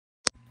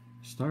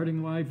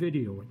Starting live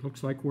video. It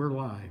looks like we're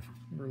live.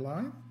 We're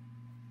live?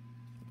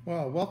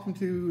 Well, welcome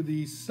to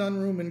the Son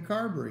Room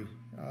Carberry.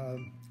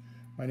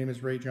 My name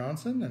is Ray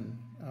Johnson, and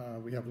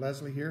we have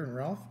Leslie here and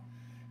Ralph,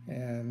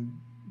 and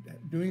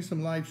doing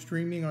some live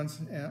streaming and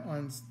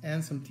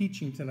some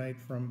teaching tonight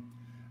from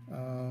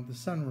the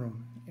Son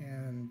Room.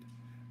 And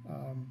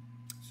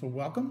so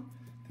welcome.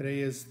 Today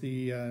is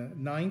the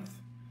 9th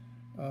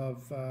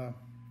of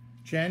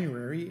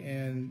January,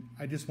 and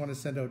I just want to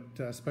send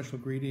out special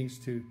greetings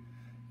to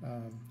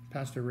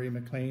Pastor Ray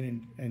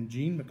McLean and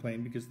Jean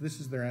McLean, because this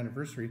is their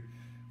anniversary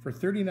for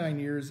 39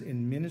 years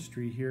in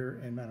ministry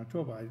here in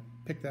Manitoba. I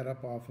picked that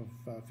up off of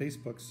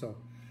Facebook. So,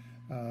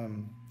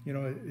 you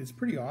know, it's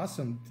pretty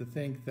awesome to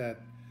think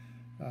that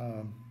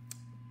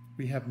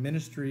we have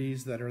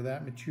ministries that are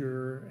that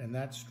mature and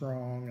that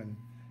strong, and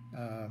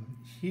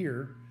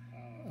here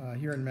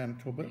in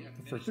Manitoba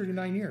for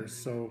 39 years.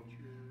 So,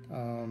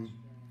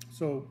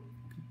 so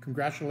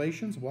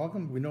congratulations,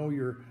 welcome. We know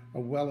you're a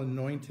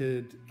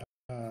well-anointed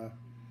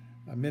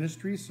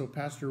ministry. So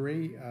Pastor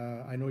Ray,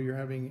 I know you're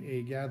having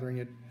a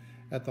gathering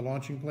at the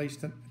launching place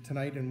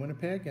tonight in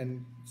Winnipeg,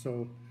 and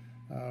so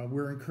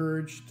we're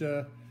encouraged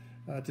to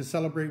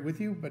celebrate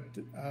with you. But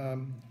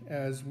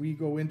as we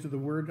go into the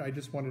Word, I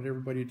just wanted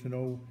everybody to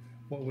know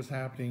what was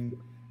happening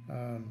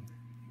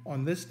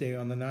on this day,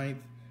 on the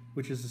 9th,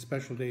 which is a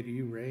special day to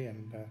you, Ray,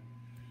 and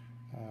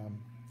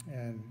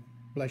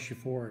bless you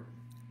for it.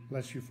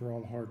 Bless you for all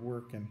the hard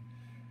work. And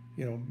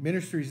you know,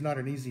 ministry is not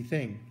an easy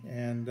thing,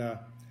 and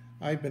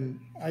I've been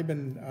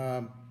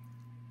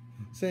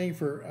saying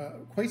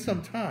for quite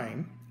some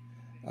time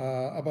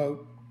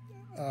about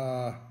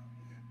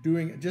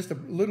doing just a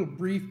little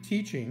brief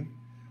teaching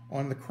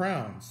on the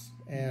crowns.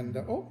 And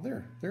oh,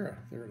 there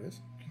it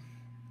is.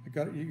 You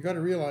got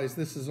to realize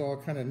this is all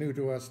kind of new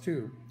to us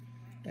too.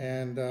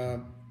 And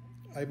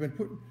I've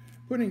been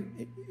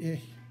putting.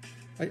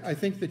 I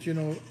think that, you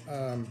know,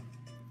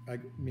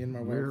 me and my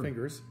wife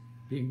fingers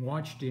being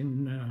watched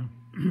in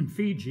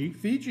Fiji.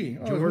 Fiji.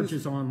 Oh, George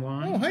is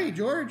online. Oh, hey,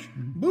 George.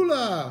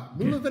 Bula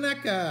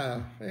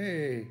Vaneka.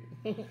 Hey.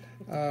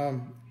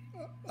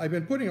 I've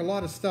been putting a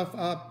lot of stuff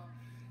up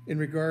in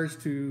regards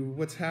to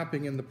what's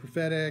happening in the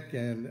prophetic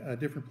and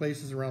different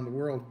places around the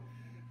world.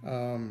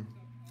 And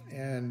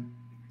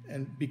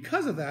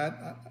because of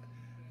that,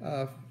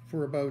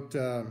 for about,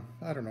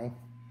 I don't know,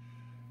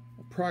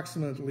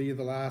 approximately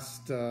the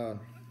last a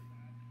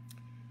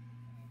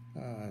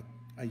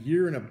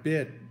year and a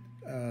bit,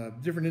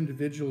 different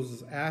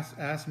individuals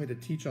asked me to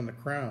teach on the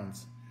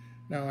crowns.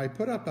 Now, I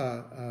put up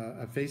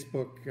a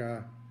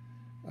Facebook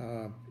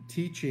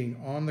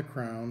teaching on the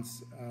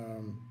crowns.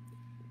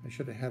 I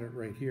should have had it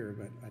right here,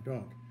 but I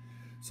don't.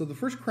 So the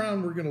first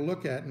crown we're going to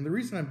look at, and the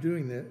reason I'm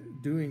doing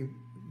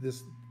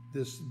this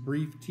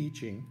brief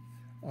teaching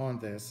on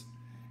this,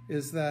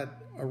 is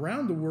that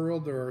around the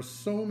world there are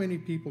so many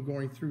people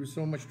going through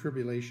so much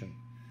tribulation.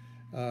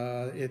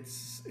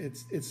 It's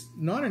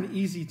not an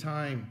easy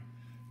time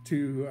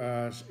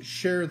to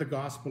share the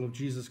gospel of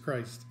Jesus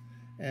Christ.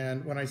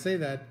 And when I say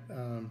that,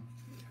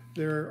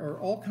 there are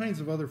all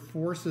kinds of other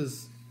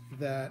forces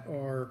that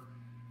are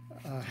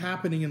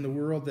happening in the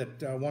world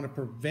that want to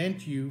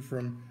prevent you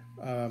from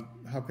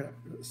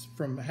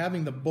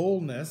having the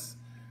boldness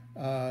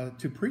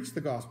to preach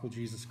the gospel of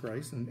Jesus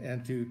Christ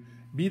and to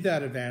be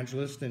that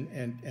evangelist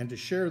and to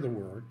share the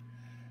word.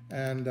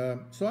 And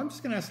so I'm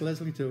just going to ask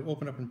Leslie to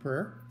open up in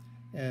prayer,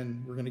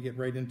 and we're going to get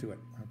right into it,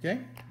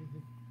 okay?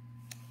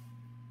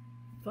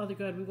 Father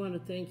God, we want to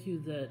thank you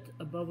that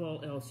above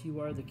all else,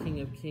 you are the King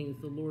of Kings,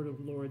 the Lord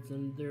of Lords,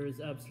 and there is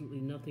absolutely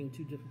nothing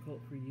too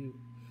difficult for you.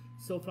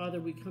 So,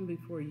 Father, we come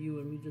before you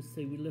and we just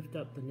say we lift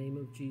up the name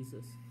of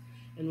Jesus.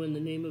 And when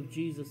the name of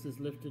Jesus is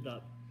lifted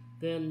up,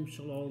 then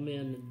shall all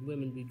men and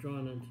women be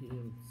drawn unto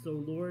him.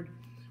 So, Lord,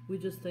 we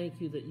just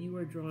thank you that you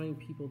are drawing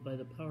people by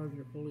the power of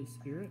your Holy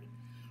Spirit.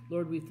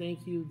 Lord, we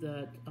thank you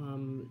that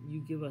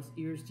you give us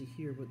ears to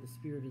hear what the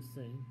Spirit is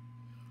saying.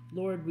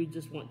 Lord, we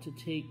just want to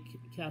take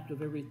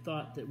captive every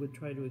thought that would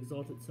try to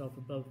exalt itself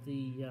above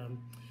the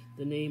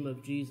name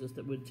of Jesus,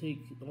 that would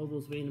take all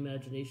those vain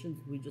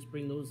imaginations. We just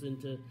bring those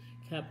into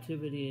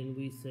captivity, and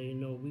we say,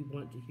 no, we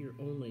want to hear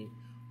only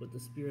what the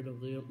Spirit of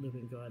the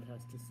living God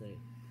has to say.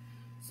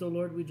 So,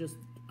 Lord, we just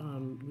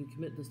we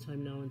commit this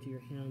time now into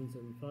your hands,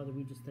 and Father,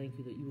 we just thank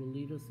you that you will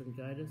lead us and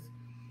guide us.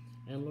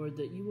 And Lord,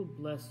 that you will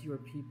bless your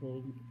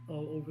people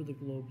all over the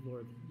globe,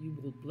 Lord. You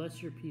will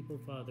bless your people,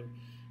 Father.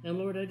 And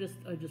Lord, I just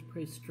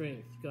pray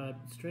strength, God,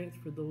 strength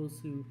for those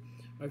who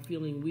are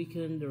feeling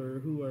weakened or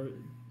who are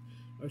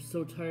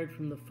so tired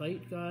from the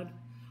fight, God.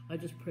 I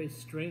just pray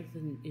strength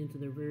into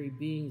their very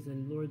beings,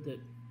 and Lord, that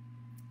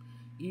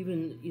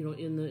even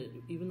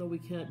even though we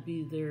can't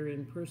be there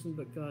in person,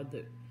 but God,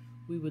 that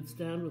we would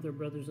stand with our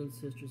brothers and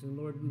sisters, and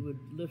Lord, we would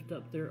lift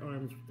up their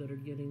arms that are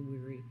getting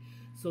weary,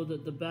 so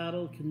that the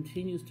battle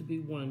continues to be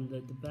won,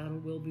 that the battle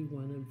will be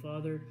won. And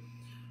Father,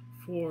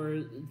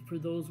 for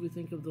those, we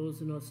think of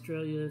those in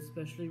Australia,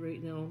 especially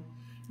right now,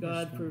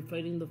 God, yes, for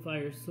fighting the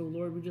fires. So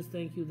Lord, we just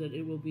thank you that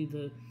it will be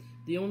the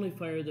only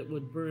fire that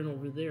would burn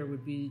over there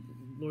would be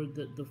Lord,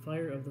 that the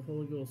fire of the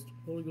Holy Ghost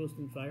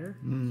and fire,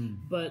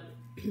 but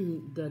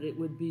that it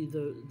would be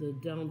the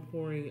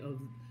downpouring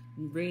of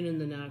rain in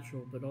the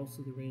natural, but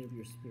also the rain of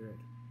your Spirit.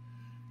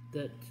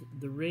 That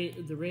the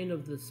rain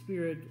of the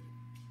Spirit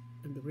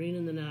and the rain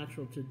in the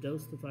natural to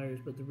douse the fires,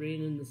 but the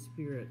rain in the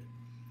Spirit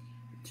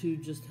to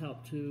just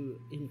help to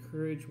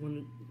encourage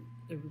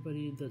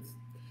everybody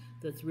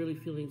that's really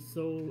feeling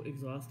so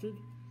exhausted,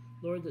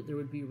 Lord, that there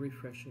would be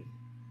refreshing.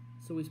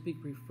 So we speak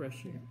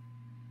refreshing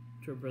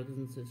to our brothers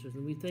and sisters,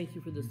 and we thank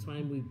you for this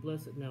time. We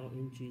bless it now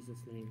in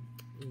Jesus' name.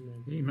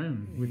 Amen.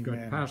 Amen. We've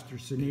got Pastor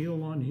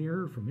Sunil on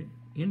here from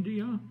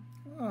India.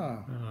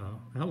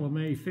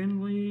 LMA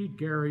Finley,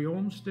 Gary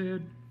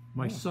Olmsted,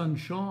 my son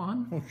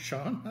Sean. Oh,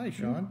 Sean. Hi,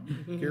 Sean.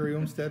 Gary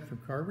Olmsted from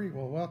Carberry.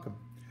 Well, welcome.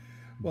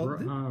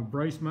 Well,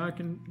 Bryce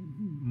Martindale,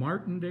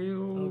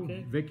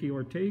 Vicky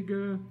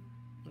Ortega,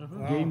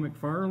 Gay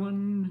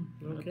McFarland.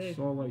 That's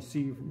all I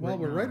see. Well,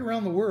 we're right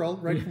around the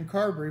world, right from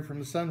Carberry, from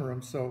the Son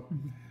Room. So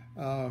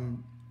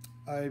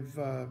I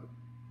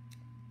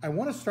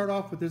want to start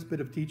off with this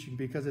bit of teaching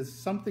because it's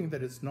something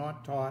that is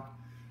not taught.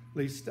 At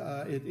least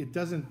it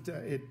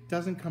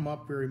doesn't come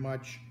up very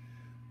much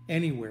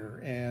anywhere.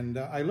 And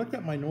I looked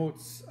at my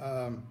notes,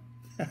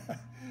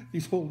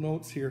 these old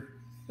notes here.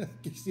 Can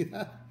you see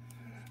that?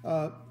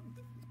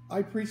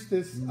 I preached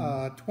this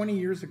 20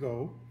 years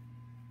ago,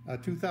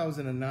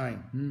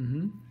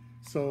 2009.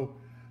 So,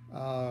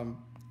 and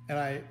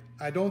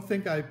I don't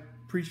think I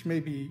preached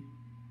maybe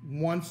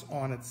once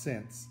on it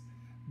since.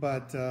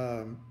 But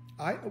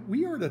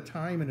we are at a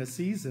time and a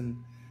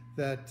season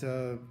that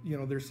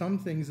there's some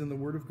things in the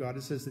Word of God.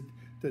 It says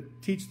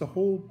that teach the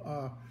whole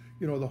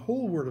the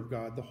whole Word of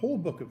God, the whole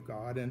book of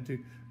God, and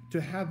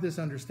to have this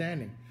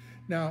understanding.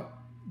 Now,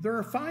 there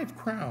are 5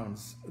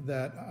 crowns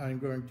that I'm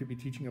going to be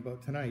teaching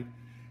about tonight,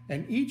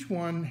 and each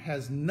one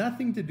has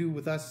nothing to do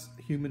with us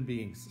human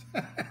beings.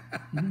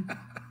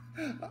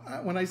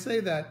 When I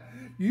say that,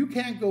 you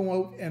can't go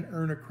out and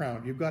earn a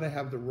crown. You've got to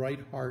have the right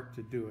heart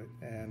to do it.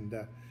 And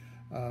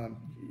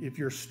if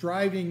you're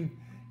striving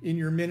in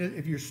your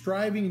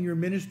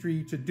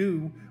ministry to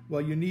do,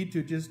 well, you need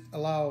to just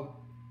allow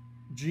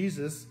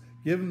Jesus,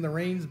 give him the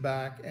reins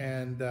back,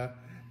 and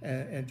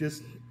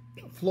just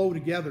flow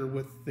together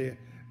with the,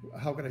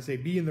 how can I say,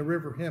 be in the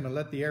river him, and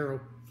let the arrow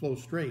flow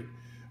straight.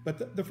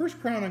 But the first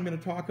crown I'm going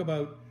to talk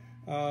about,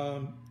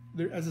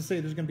 as I say,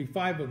 there's going to be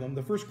 5 of them.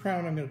 The first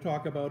crown I'm going to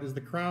talk about is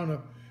the crown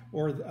of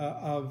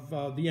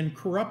the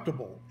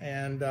incorruptible,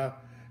 and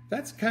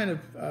that's kind of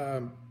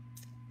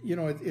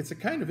it's a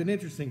kind of an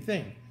interesting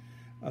thing.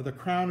 The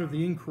crown of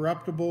the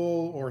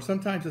incorruptible, or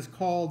sometimes it's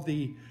called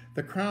the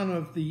crown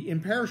of the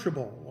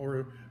imperishable,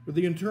 or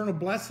the eternal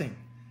blessing.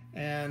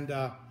 And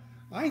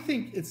I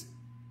think it's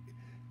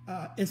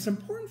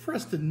important for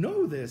us to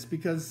know this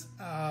because,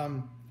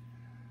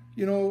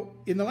 in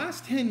the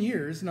last 10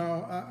 years,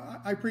 now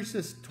I preached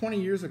this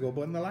 20 years ago,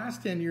 but in the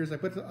last 10 years, I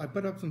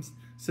put up some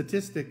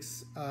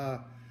statistics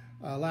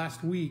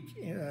last week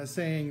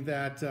saying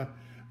that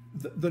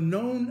the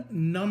known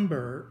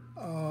number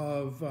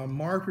of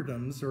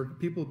martyrdoms, or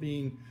people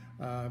being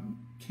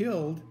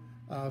killed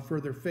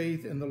for their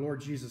faith in the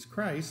Lord Jesus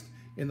Christ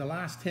in the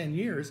last 10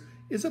 years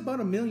is about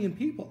 1 million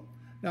people.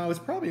 Now, it's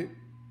probably,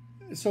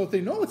 so if they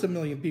know it's 1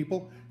 million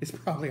people, it's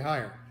probably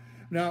higher.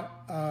 Now,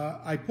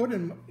 I put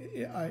in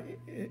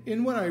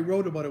what I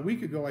wrote about a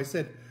week ago, I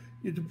said,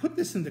 to put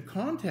this into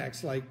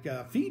context, like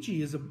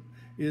Fiji is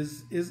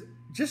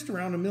just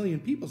around 1 million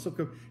people. So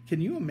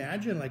can you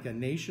imagine like a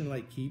nation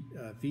like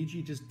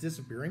Fiji just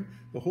disappearing,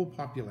 the whole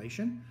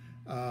population?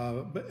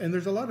 And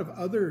there's a lot of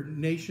other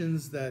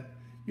nations that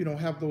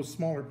have those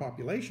smaller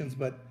populations,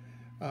 but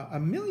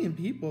 1 million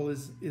people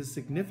is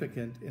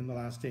significant in the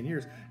last 10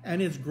 years,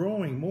 and it's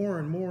growing more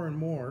and more and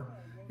more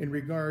in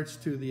regards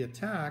to the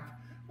attack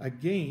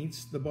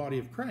against the body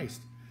of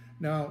Christ.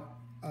 Now,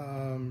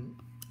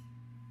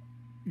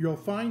 you'll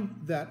find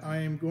that I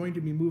am going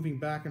to be moving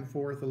back and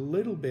forth a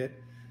little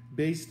bit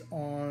based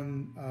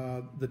on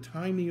the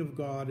timing of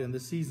God and the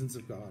seasons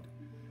of God.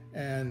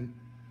 And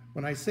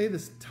when I say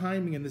this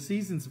timing and the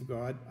seasons of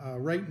God,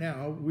 right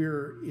now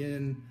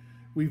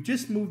we've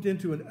just moved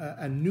into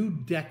a new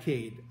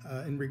decade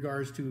in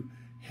regards to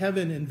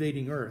heaven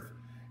invading earth.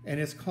 And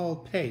it's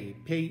called Pey,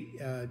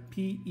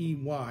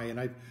 P-E-Y.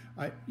 And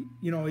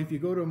if you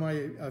go to my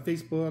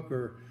Facebook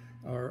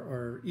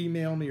or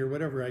email me or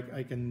whatever,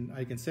 I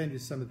can send you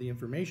some of the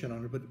information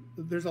on it. But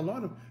there's a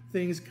lot of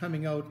things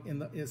coming out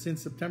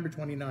since September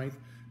 29th,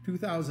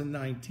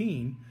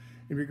 2019,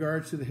 in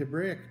regards to the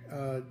Hebraic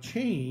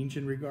change,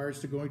 in regards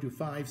to going to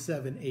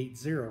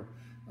 5780,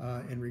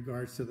 in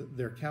regards to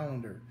their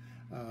calendar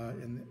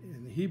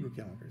in the Hebrew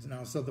calendars.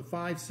 Now, so the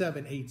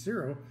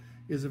 5780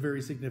 is a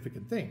very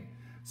significant thing.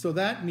 So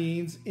that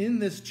means in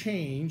this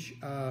change,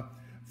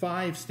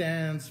 5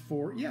 stands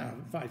for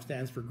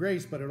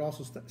grace, but it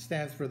also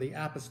stands for the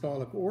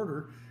Apostolic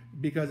order,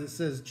 because it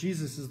says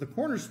Jesus is the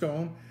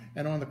cornerstone,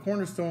 and on the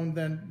cornerstone,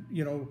 then,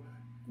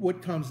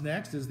 what comes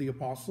next is the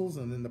apostles,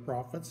 and then the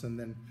prophets, and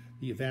then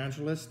the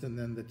evangelist, and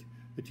then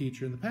the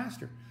teacher and the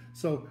pastor.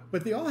 So,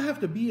 but they all have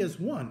to be as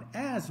one,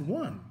 as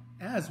one,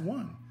 as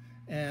one.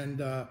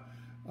 And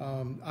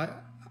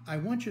I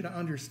want you to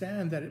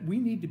understand that we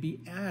need to be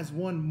as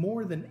one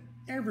more than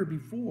ever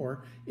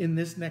before in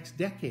this next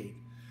decade.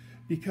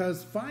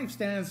 Because 5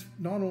 stands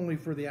not only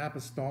for the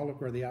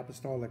apostolic or the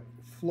apostolic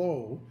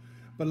flow,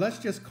 but let's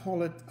just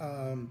call it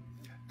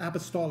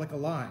apostolic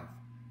alive.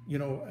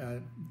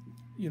 Not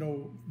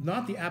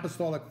the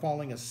apostolic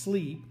falling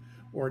asleep,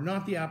 or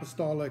not the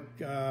apostolic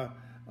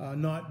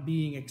not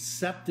being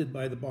accepted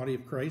by the body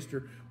of Christ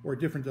or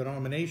different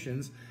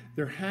denominations.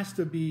 There has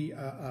to be,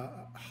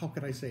 how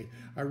could I say,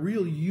 a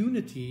real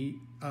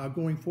unity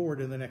going forward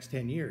in the next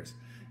 10 years.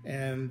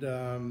 And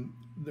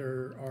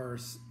there are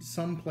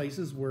some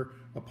places where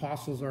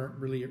apostles aren't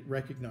really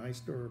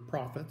recognized, or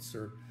prophets,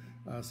 or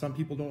some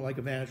people don't like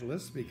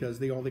evangelists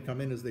because all they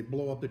come in is they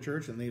blow up the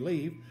church and they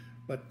leave.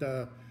 But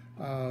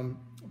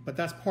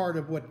that's part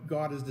of what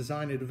God has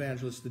designed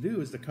evangelists to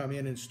do, is to come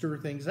in and stir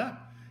things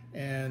up.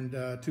 And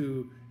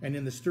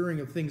in the stirring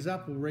of things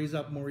up, we'll raise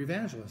up more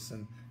evangelists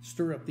and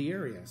stir up the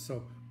area.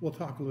 So we'll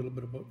talk a little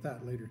bit about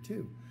that later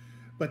too.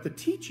 But the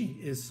teaching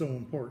is so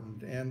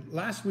important. And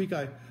last week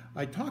I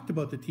talked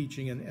about the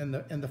teaching and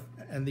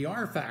the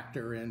R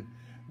factor, and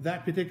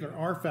that particular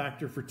R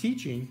factor for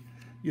teaching.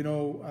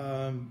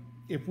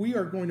 If we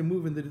are going to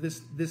move into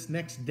this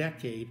next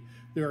decade,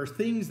 there are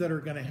things that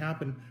are going to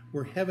happen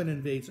where heaven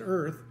invades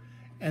earth,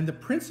 and the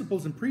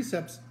principles and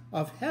precepts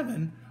of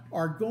heaven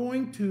are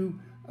going to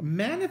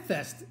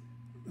manifest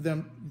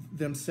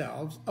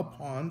themselves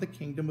upon the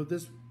kingdom of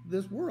this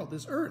world,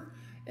 this earth.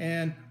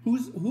 And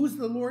who's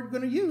the Lord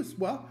going to use?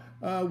 Well,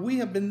 we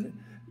have been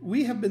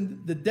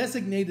the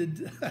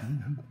designated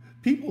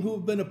people who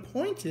have been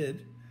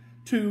appointed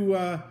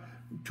to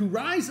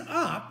rise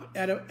up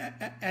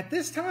at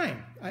this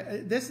time.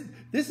 This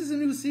is a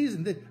new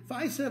season. The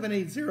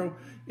 5780.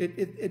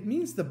 It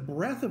means the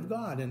breath of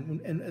God,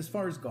 and as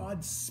far as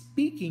God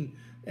speaking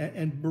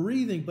and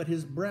breathing, but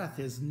His breath,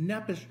 His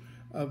nepesh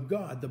of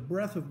God, the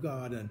breath of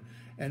God,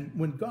 and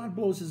when God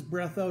blows His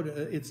breath out,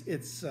 it's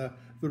the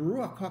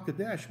Ruach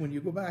HaKodesh. When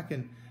you go back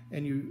and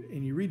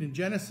you read in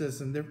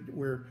Genesis, and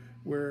where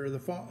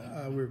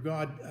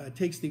God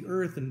takes the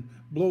earth and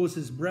blows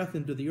His breath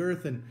into the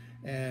earth and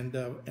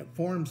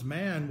forms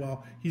man,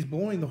 while He's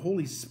blowing the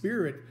Holy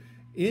Spirit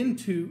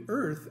into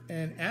earth,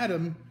 and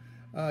Adam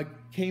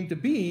came to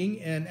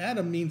being, and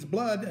Adam means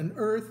blood and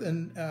earth,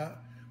 and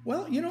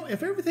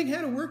if everything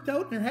had worked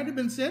out and there hadn't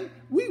been sin,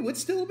 we would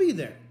still be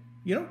there.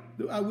 We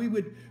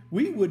would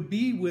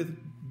be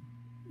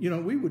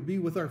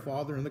with our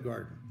Father in the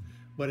garden,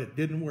 but it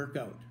didn't work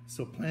out.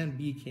 So Plan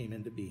B came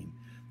into being,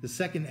 the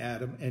second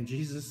Adam, and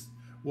Jesus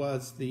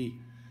was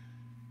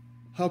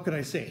how could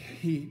I say?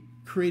 He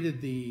created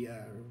the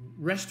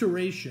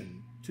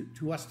restoration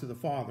to us, to the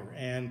Father.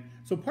 And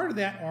so part of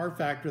that R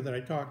factor that I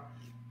talked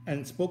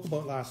and spoke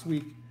about last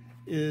week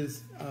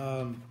is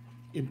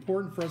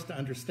important for us to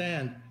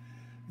understand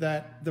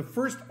that the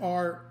first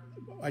R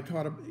I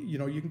taught, you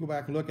can go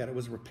back and look at it,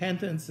 was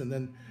repentance. And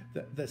then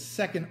the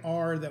second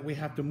R that we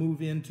have to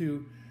move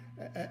into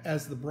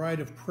as the bride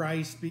of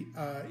Christ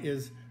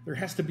is there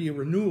has to be a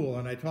renewal.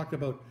 And I talked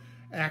about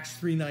Acts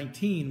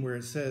 3:19, where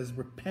it says,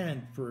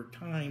 repent, for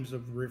times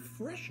of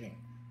refreshing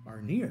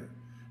are near.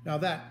 Now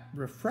that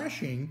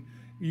refreshing,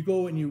 you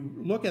go and you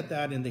look at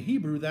that in the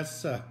Hebrew,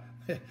 that's the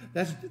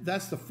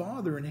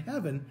Father in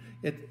heaven.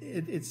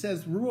 It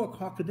says Ruach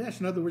HaKodesh.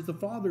 In other words, the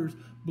Father's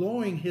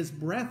blowing His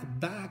breath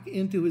back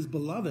into His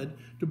beloved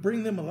to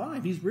bring them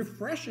alive. He's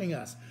refreshing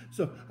us.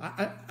 So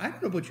I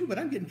don't know about you, but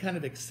I'm getting kind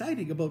of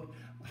excited about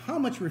how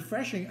much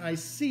refreshing I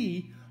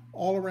see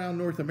all around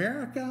North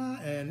America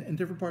and in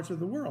different parts of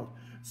the world.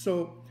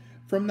 So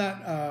from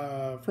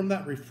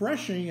that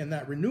refreshing and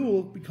that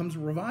renewal becomes a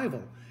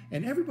revival.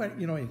 And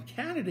everybody, in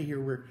Canada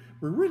here, we're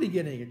really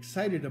getting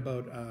excited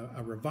about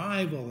a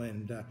revival.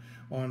 And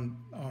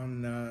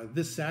on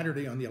this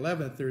Saturday, on the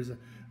 11th, there's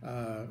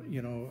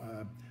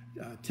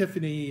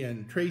Tiffany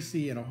and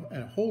Tracy and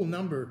a whole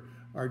number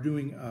are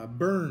doing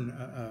Burn.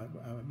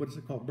 What is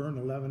it called? Burn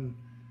 11/7.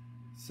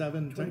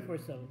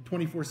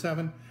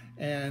 24/7,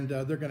 and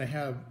they're going to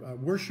have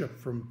worship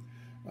from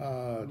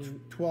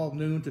 12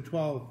 noon to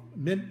 12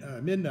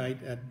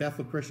 midnight at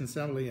Bethel Christian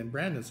Assembly in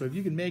Brandon. So if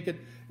you can make it,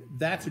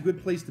 that's a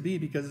good place to be,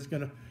 because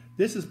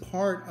this is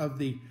part of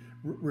the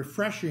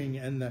refreshing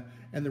and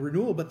the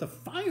renewal. But the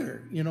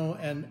fire,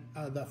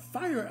 the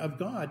fire of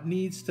God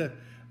needs to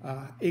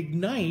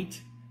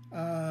ignite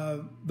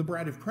the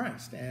bride of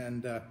Christ.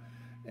 And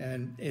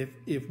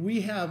if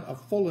we have a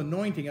full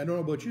anointing, I don't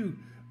know about you,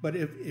 but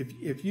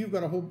if you've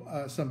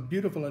got some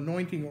beautiful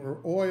anointing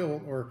or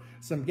oil or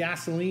some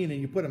gasoline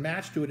and you put a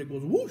match to it, it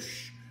goes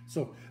whoosh.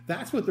 So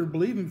that's what they're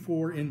believing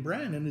for in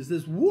Brandon, is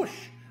this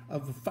whoosh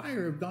of the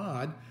fire of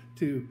God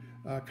to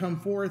come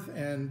forth.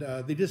 And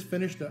they just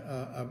finished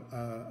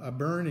a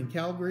burn in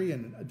Calgary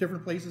and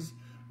different places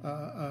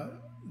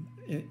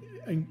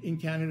in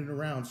Canada and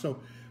around. So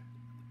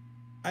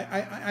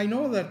I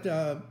know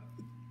that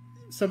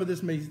some of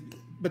this may,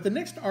 but the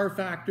next R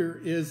factor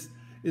is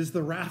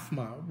the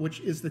Raphma, which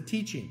is the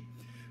teaching.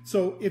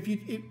 So if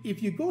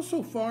you go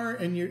so far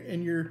and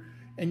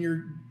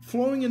you're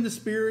flowing in the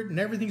Spirit and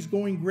everything's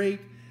going great,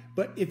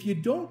 but if you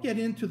don't get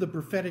into the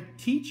prophetic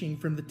teaching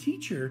from the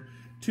teacher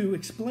to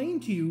explain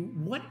to you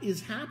what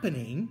is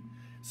happening,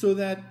 so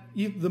that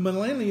the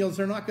millennials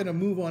are not going to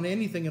move on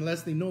anything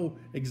unless they know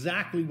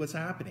exactly what's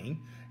happening.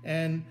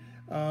 And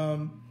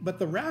but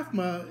the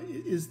Raphma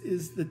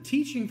is the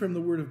teaching from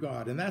the Word of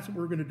God, and that's what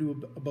we're going to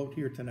do about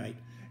here tonight.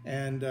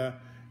 And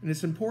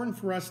it's important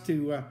for us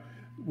to,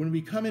 when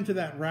we come into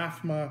that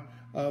Raphma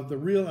of the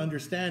real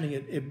understanding,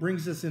 it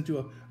brings us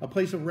into a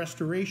place of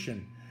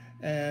restoration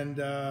and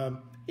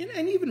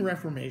even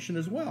reformation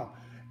as well.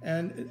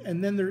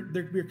 And then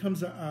there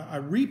becomes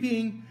a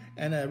reaping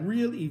and a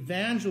real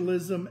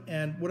evangelism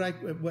and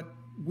what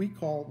we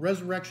call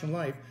resurrection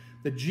life,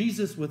 the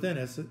Jesus within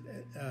us,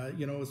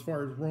 as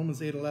far as Romans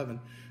 8:11,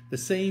 the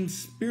same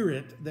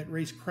Spirit that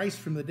raised Christ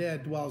from the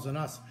dead dwells in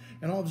us.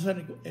 And all of a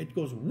sudden it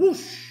goes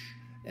whoosh,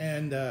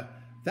 and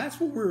that's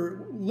what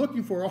we're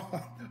looking for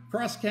all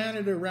across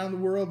Canada, around the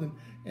world,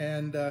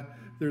 and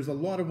there's a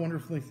lot of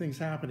wonderful things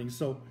happening.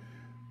 So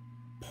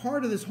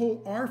part of this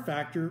whole R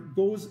factor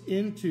goes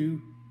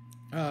into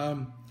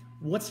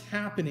what's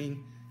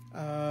happening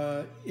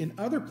in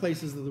other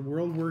places of the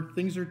world where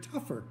things are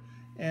tougher.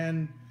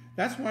 And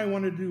that's why I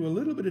wanted to do a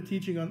little bit of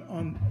teaching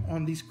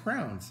on these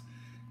crowns.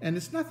 And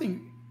it's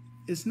nothing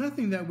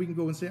that we can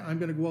go and say, I'm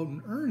going to go out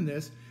and earn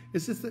this.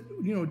 It's just that,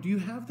 do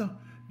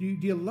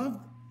you love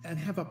and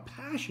have a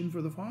passion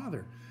for the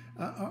Father?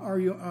 Are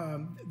you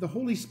the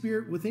Holy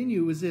Spirit within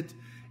you? Is it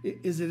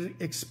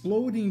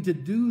exploding to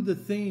do the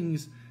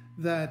things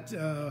that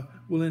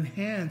will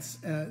enhance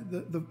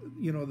the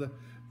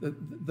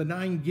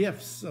 9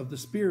 gifts of the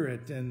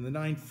Spirit and the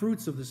 9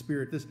 fruits of the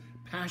Spirit, this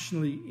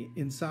passionately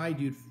inside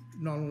you,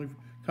 not only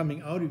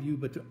coming out of you,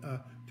 but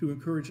to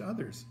encourage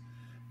others.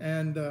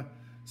 And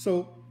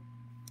so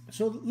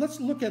let's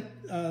look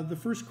at the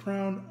first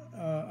crown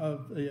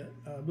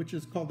which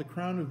is called the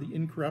crown of the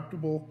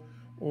incorruptible,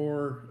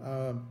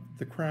 or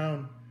the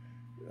crown.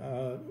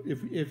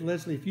 If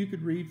Leslie, if you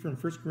could read from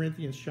 1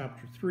 Corinthians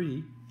chapter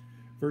 3,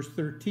 verse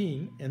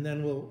 13, and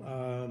then we'll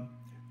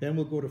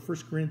go to 1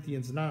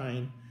 Corinthians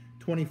 9,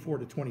 24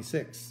 to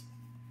 26.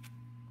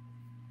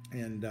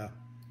 And so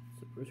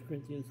 1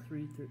 Corinthians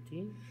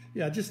 3:13.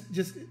 Yeah,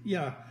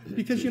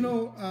 because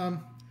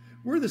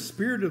where the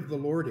Spirit of the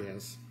Lord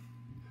is,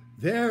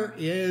 there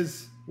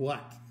is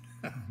what?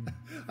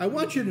 I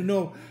want you to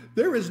know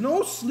there is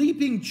no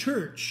sleeping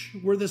church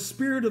where the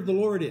Spirit of the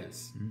Lord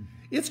is.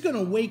 It's going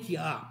to wake you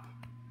up,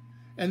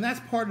 and that's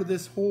part of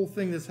this whole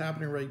thing that's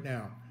happening right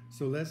now.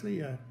 So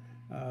Leslie,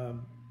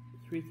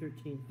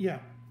 3:13. Yeah.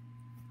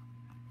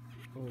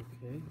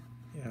 Okay.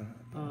 Yeah.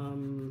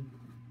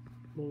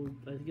 Well,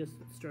 I guess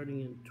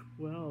starting in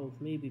 12,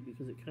 maybe,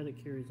 because it kind of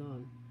carries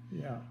on.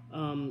 Yeah.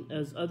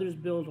 As others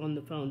build on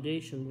the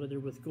foundation, whether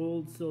with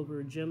gold,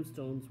 silver,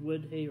 gemstones,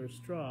 wood, hay, or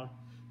straw,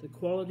 the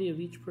quality of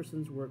each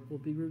person's work will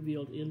be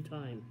revealed in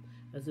time,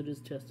 as it is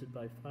tested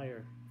by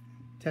fire.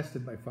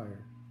 Tested by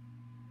fire.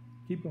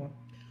 Keep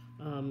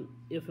going.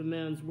 If a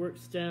man's work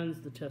stands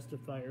the test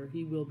of fire,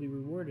 he will be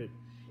rewarded.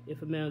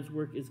 If a man's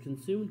work is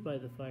consumed by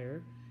the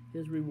fire,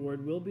 his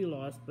reward will be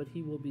lost, but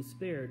he will be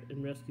spared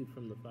and rescued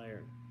from the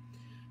fire.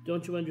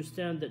 Don't you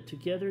understand that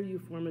together you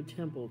form a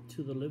temple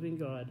to the living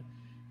God,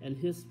 and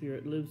his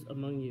Spirit lives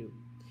among you?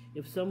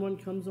 If someone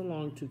comes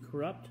along to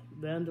corrupt,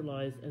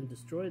 vandalize, and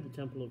destroy the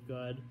temple of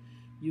God,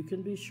 you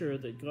can be sure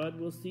that God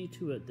will see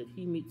to it that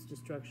he meets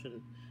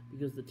destruction,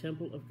 because the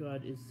temple of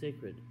God is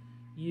sacred.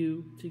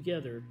 You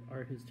together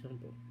are his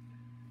temple.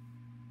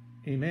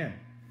 Amen.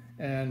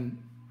 And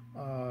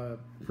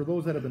for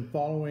those that have been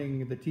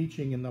following the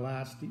teaching in the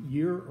last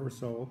year or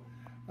so,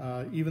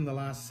 even the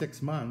last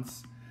 6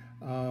 months,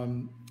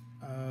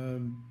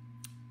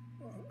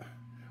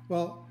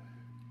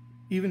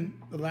 even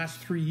the last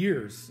 3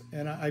 years,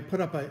 and I put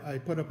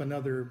up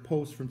another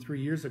post from 3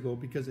 years ago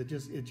because it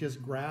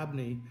just grabbed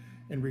me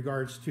in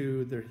regards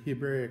to the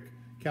Hebraic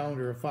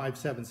calendar of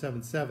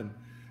 5777,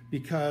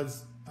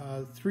 because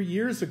 3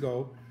 years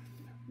ago,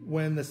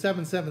 when the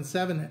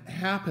 777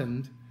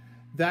 happened,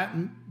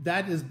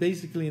 that is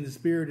basically in the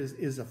Spirit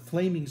is a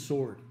flaming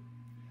sword.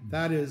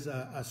 That is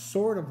a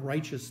sword of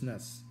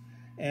righteousness.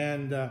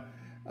 And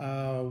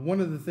one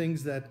of the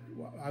things that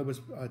I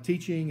was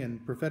teaching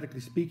and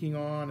prophetically speaking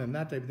on and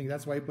that type of thing,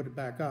 that's why I put it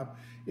back up,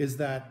 is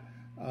that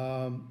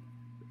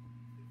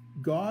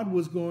God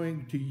was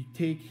going to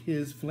take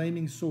his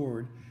flaming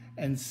sword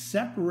and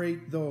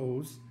separate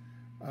those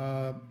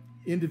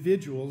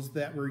individuals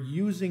that were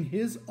using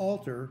his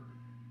altar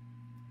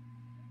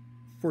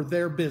for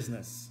their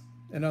business.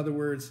 In other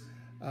words,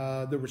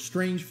 there was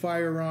strange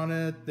fire on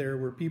it. There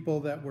were people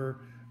that were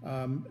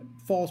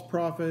false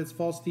prophets,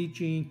 false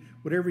teaching,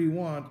 whatever you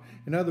want.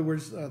 In other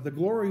words, the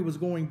glory was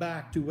going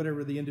back to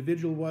whatever the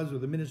individual was, or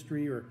the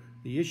ministry, or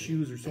the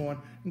issues, or so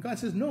on. And God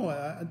says, no,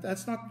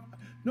 that's not.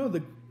 No,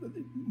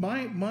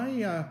 my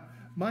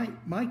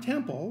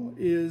temple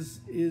is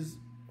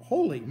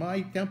holy.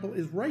 My temple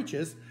is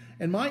righteous,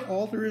 and my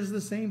altar is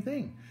the same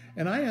thing.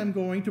 and I am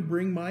going to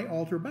bring my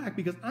altar back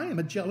because I am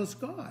a jealous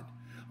God.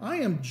 I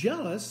am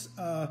jealous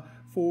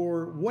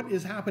for what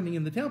is happening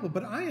in the temple,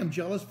 but I am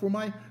jealous for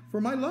my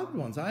loved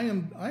ones. I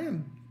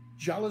am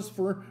jealous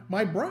for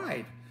my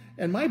bride,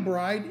 and my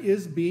bride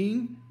is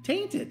being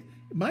tainted.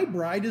 My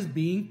bride is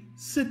being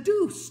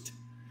seduced,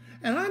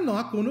 and I'm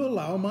not going to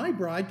allow my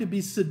bride to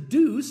be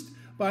seduced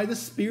by the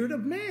spirit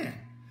of man.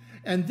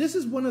 And this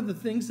is one of the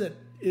things that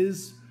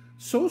is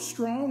so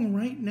strong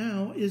right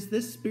now, is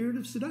this spirit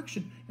of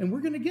seduction, and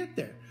we're going to get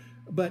there.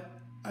 But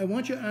I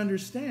want you to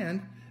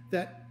understand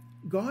that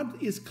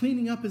God is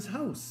cleaning up his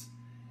house.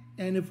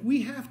 And if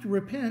we have to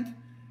repent,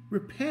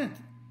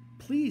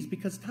 please,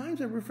 because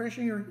times of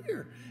refreshing are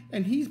here.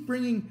 And he's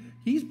bringing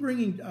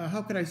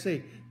how could I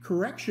say,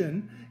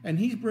 correction, and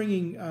he's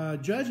bringing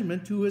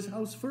judgment to his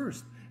house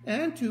first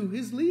and to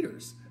his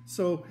leaders.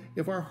 So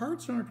if our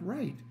hearts aren't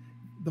right,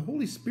 the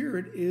Holy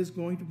Spirit is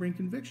going to bring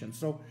conviction.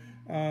 So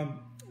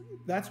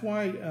that's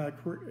why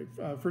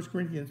 1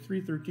 Corinthians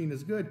 3:13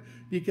 is good,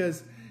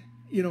 because,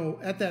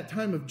 at that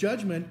time of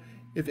judgment,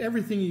 if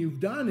everything you've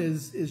done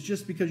is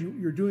just because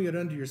you're doing it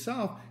unto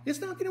yourself,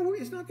 it's not going to work.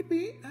 It's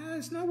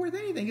not worth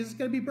anything. It's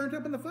going to be burnt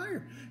up in the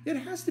fire. It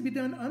has to be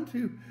done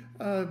unto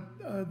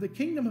the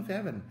kingdom of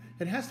heaven.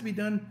 It has to be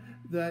done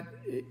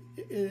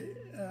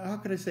how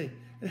could I say?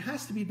 It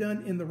has to be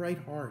done in the right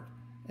heart.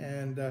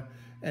 And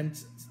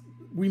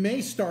we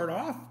may start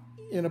off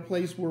in a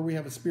place where we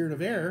have a spirit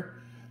of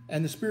error,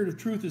 and the spirit of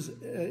truth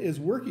is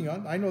working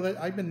on. I know that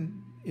I've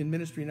been in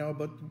ministry now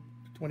about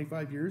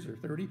 25 years or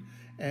 30,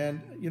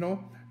 and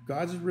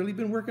God's really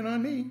been working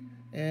on me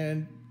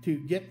and to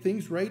get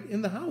things right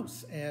in the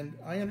house, and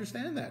I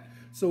understand that.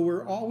 So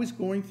we're always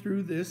going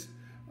through this.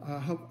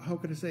 How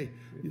could I say?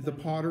 The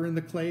potter and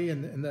the clay,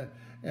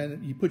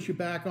 and he puts you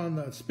back on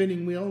the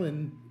spinning wheel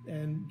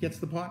and gets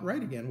the pot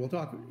right again. We'll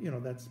talk.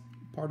 That's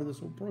part of this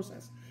whole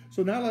process.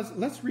 So now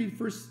let's read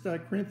 1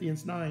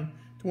 Corinthians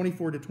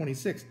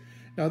 9:24-26.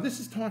 Now this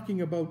is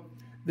talking about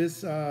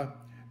this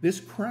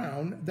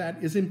crown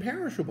that is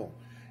imperishable.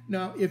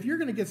 Now, if you're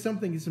going to get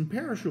something that's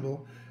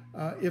imperishable,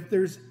 if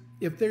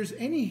there's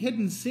any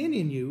hidden sin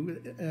in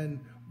you, and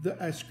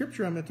the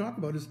scripture I'm going to talk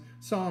about is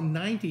Psalm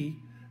 90,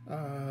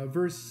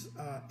 verse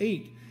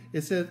 8.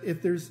 It says,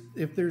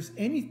 if there's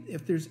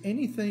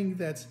anything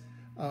that's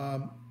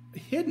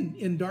hidden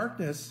in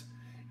darkness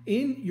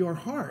in your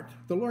heart,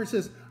 the Lord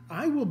says,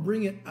 I will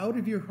bring it out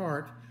of your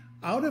heart,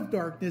 out of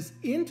darkness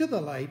into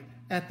the light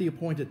at the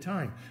appointed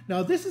time.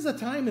 Now, this is a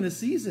time and a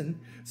season.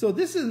 So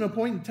this is an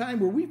appointed time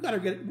where we've got to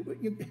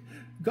get,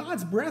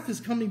 God's breath is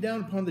coming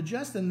down upon the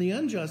just and the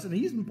unjust, and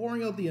he's been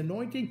pouring out the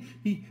anointing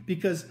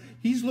because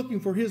he's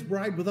looking for his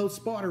bride without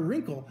spot or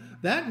wrinkle.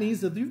 That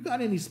means that if you've got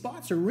any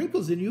spots or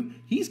wrinkles in you,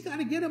 he's got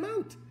to get them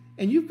out,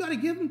 and you've got to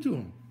give them to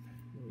him.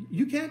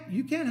 You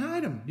can't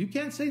hide them. You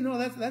can't say, no,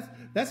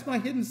 that's my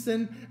hidden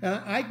sin,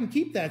 and I can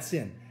keep that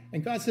sin.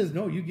 And God says,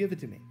 no, you give it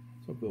to me.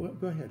 So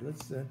go ahead.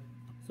 Let's.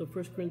 So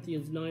 1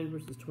 Corinthians 9,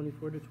 verses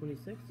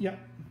 24-26? Yeah.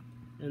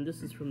 And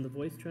this is from the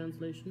Voice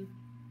translation.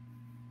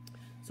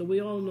 So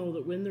we all know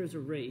that when there's a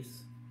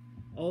race,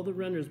 all the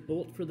runners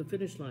bolt for the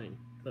finish line,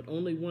 but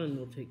only one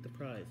will take the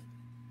prize.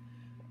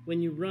 When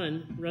you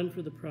run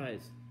for the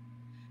prize.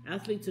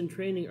 Athletes in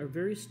training are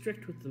very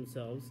strict with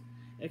themselves,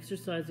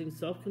 exercising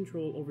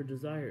self-control over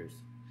desires.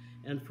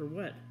 And for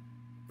what?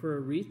 For a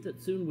wreath that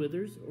soon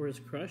withers or is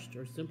crushed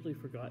or simply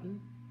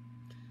forgotten?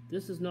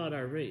 This is not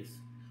our race.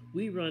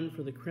 We run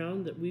for the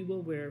crown that we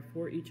will wear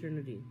for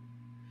eternity.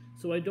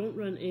 So I don't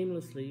run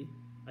aimlessly.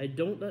 I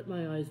don't let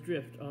my eyes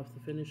drift off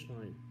the finish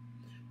line.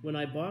 When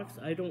I box,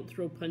 I don't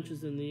throw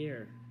punches in the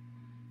air.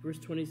 Verse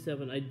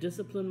 27, I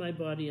discipline my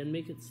body and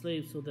make it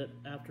slave so that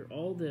after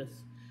all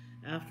this,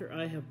 after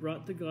I have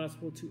brought the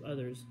gospel to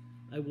others,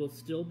 I will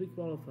still be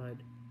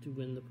qualified to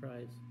win the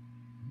prize.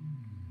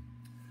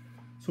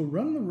 So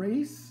run the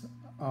race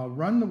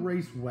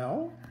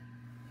well,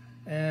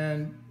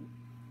 and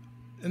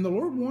the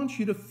Lord wants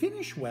you to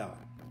finish well.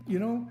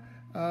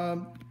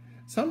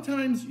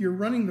 Sometimes you're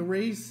running the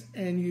race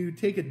and you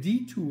take a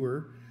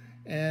detour,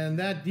 and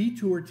that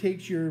detour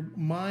takes your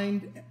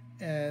mind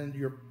and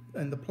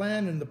the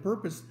plan and the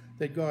purpose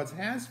that God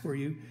has for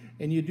you,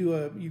 and you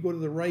go to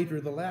the right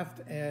or the left,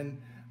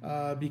 and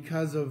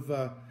because of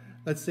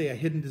let's say a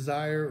hidden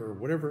desire or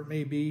whatever it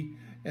may be,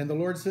 and the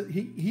Lord said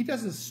He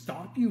doesn't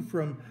stop you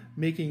from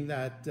making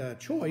that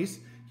choice.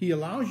 He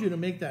allows you to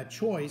make that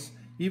choice.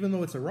 Even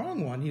though it's a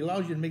wrong one, he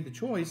allows you to make the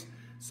choice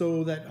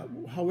so that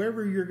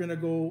however you're going to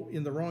go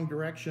in the wrong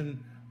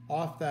direction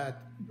off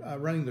that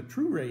running the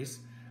true race,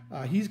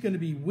 he's going to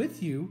be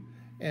with you.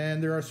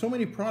 And there are so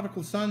many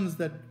prodigal sons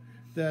that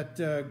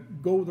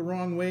go the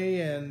wrong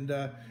way, and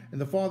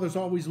the Father's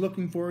always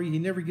looking for you. He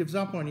never gives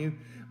up on you.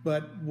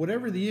 But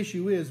whatever the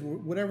issue is,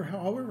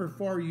 however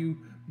far you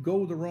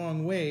go the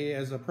wrong way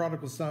as a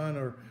prodigal son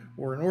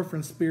or an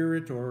orphan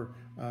spirit or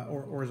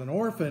as an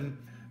orphan,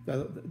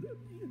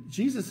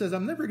 Jesus says,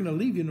 I'm never going to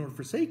leave you nor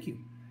forsake you.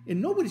 And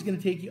nobody's going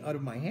to take you out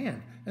of my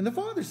hand. And the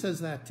Father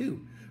says that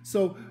too.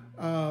 So,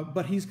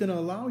 but he's going to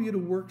allow you to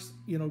work,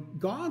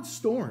 God's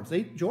storms.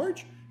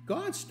 George,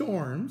 God's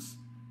storms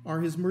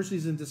are his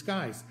mercies in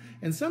disguise.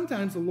 And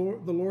sometimes the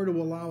Lord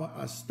will allow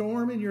a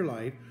storm in your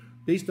life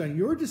based on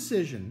your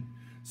decision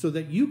so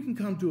that you can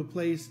come to a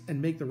place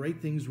and make the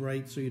right things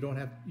right, so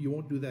you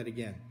won't do that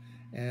again.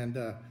 And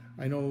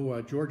I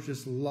know George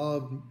just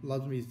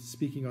loves me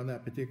speaking on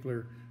that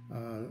particular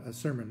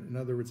sermon. In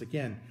other words,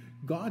 again,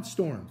 God's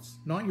storms,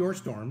 not your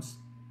storms,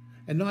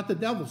 and not the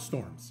devil's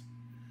storms.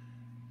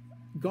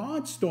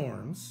 God's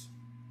storms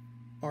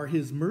are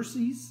his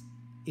mercies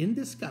in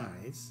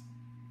disguise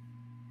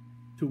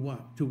to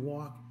what? To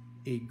walk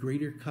a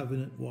greater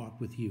covenant walk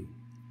with you.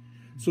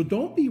 So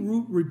don't be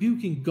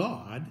rebuking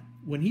God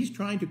when he's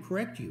trying to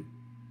correct you.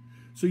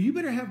 So you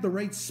better have the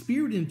right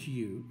spirit in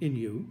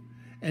you,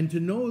 and to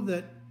know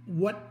that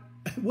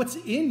what's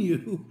in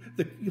you,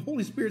 the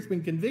Holy Spirit's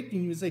been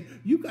convicting you, and say,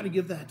 you've got to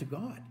give that to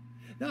God.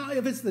 Now,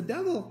 if it's the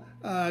devil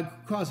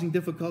causing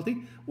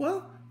difficulty,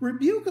 well,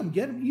 rebuke him.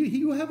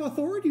 You have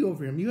authority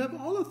over him. You have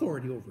all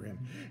authority over him.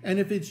 And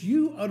if it's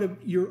you out of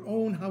your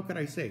own, how could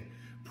I say,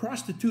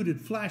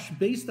 prostituted flesh,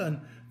 based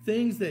on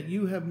things that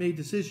you have made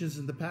decisions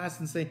in the past,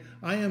 and say,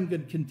 I am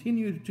going to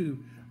continue to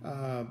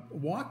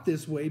walk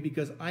this way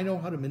because I know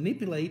how to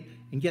manipulate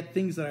and get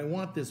things that I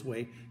want this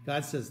way,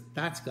 God says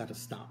that's got to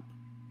stop.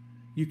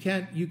 You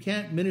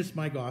can't minister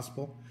my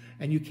gospel,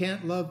 and you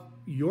can't love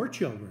your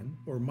children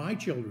or my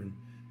children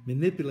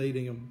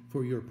manipulating them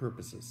for your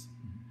purposes.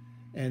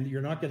 And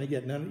you're not going to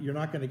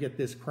get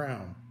this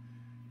crown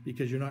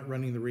because you're not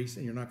running the race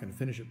and you're not going to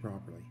finish it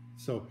properly.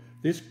 So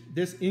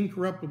this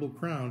incorruptible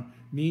crown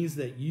means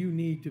that you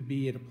need to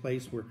be in a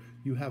place where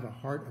you have a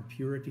heart of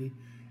purity,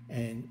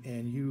 and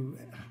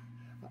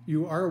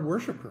you are a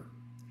worshiper.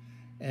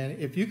 And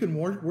if you can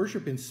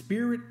worship in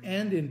spirit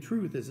and in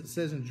truth, as it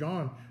says in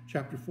John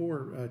chapter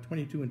 4,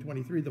 22 and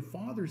 23, the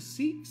Father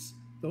seeks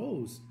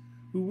those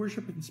who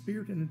worship in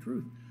spirit and in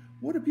truth.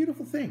 What a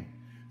beautiful thing.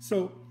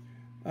 So,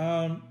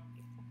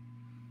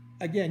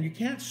 again, you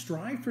can't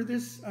strive for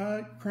this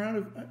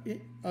crown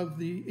of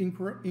the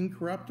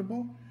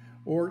incorruptible,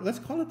 or let's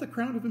call it the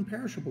crown of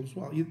imperishable as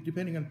well,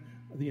 depending on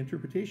the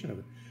interpretation of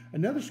it.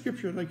 Another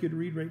scripture I'd like you to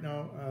read right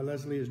now,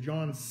 Leslie, is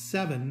John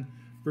 7,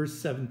 verse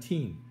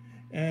 17.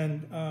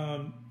 And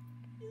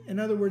in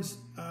other words,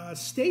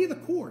 stay the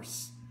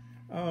course.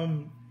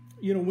 When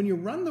you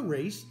run the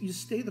race, you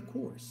stay the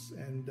course.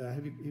 And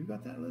have you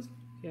got that, Leslie?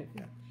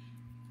 Yeah.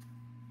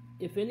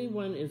 If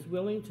anyone is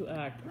willing to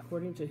act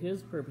according to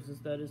his purposes,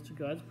 that is, to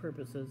God's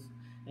purposes,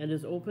 and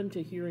is open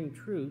to hearing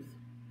truth,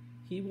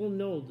 he will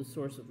know the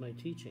source of my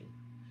teaching.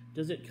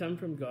 Does it come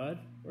from God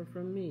or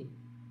from me?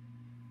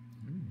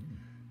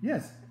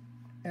 Yes,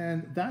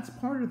 and that's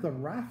part of the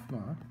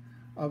Raphma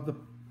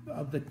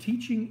of the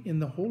teaching in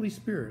the Holy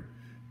Spirit,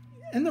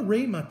 and the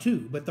Raphma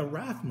too. But the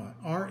Raphma,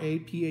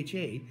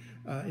 R-A-P-H-A,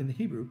 in the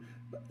Hebrew,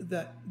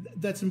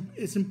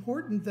 it's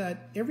important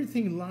that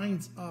everything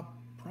lines up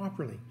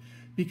properly.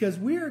 Because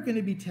we are going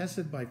to be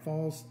tested by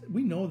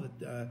we know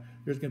that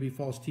there's going to be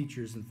false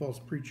teachers and false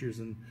preachers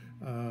and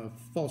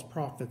false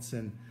prophets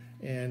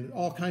and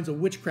all kinds of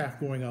witchcraft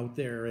going out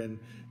there. And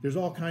there's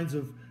all kinds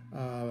of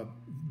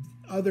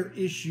other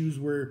issues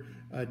where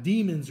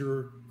demons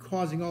are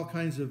causing all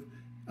kinds of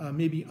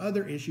maybe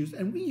other issues.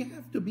 And we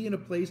have to be in a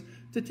place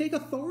to take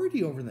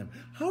authority over them.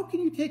 How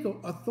can you take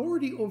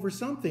authority over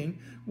something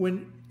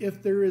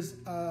if there is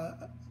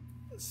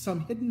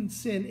some hidden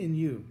sin in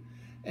you?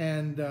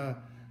 And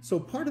so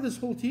part of this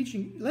whole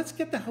teaching, let's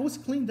get the house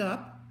cleaned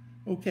up,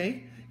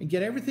 okay, and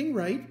get everything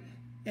right.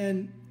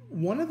 And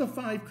one of the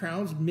 5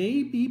 crowns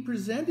may be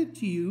presented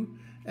to you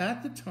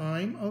at the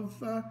time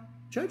of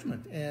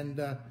judgment. And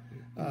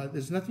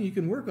there's nothing you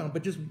can work on,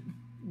 but just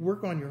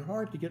work on your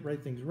heart to get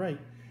things right.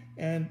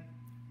 And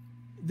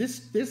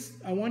this,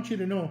 I want you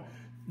to know,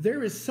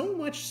 there is so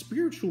much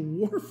spiritual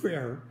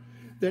warfare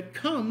that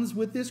comes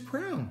with this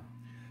crown.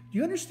 Do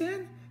you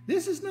understand?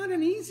 This is not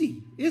an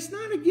easy. It's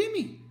not a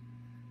gimme.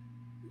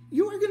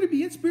 You are going to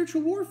be in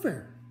spiritual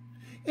warfare.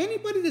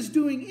 Anybody that's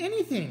doing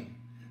anything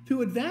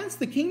to advance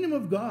the kingdom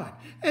of God,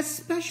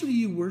 especially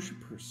you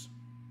worshipers,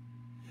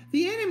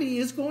 the enemy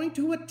is going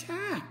to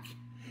attack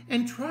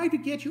and try to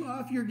get you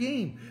off your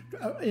game.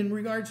 In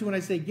regards to when I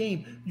say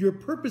game, your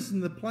purpose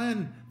and the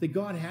plan that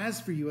God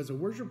has for you as a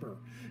worshiper,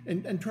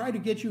 and try to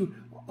get you.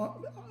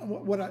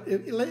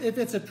 If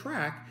it's a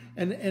track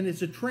and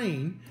it's a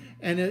train,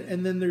 and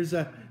then there's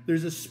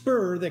a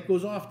spur that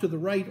goes off to the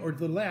right or to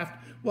the left.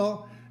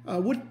 Well,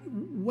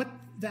 what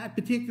that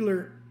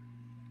particular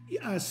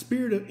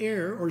spirit of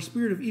error or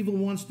spirit of evil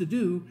wants to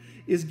do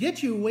is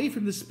get you away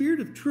from the spirit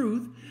of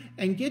truth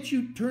and get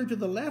you turned to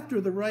the left or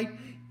the right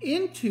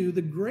into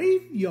the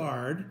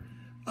graveyard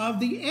of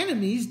the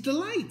enemy's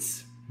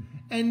delights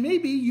and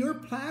maybe your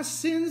past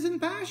sins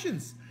and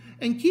passions,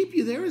 and keep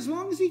you there as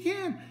long as he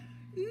can.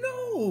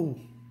 No,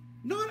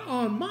 not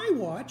on my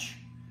watch,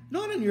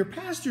 not on your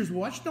pastor's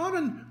watch, not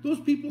on those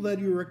people that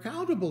you're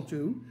accountable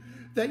to.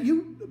 That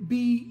you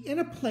be in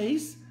a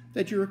place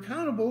that you're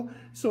accountable.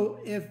 So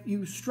if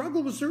you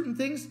struggle with certain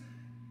things,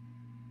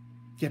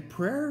 get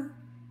prayer,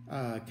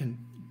 can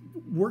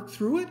work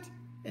through it,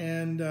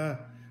 and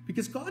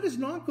because God is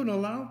not going to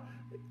allow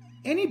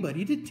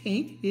anybody to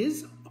taint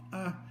his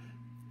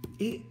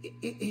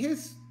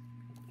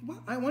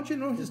well, I want you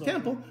to know his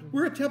temple.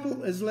 We're a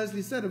temple, as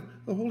Leslie said, of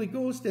the Holy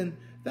Ghost and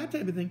that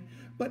type of thing.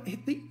 But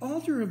the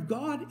altar of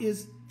God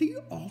is the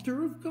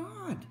altar of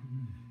God.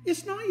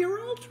 It's not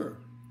your altar.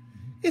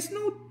 It's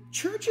no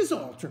church's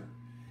altar.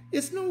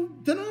 It's no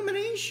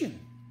denomination.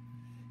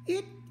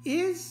 It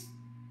is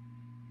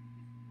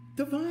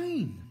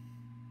divine.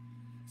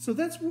 So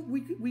that's what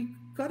we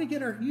got to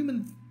get our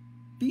human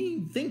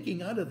being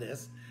thinking out of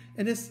this.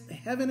 And it's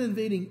heaven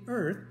invading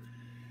earth.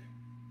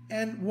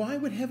 And why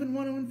would heaven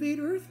want to invade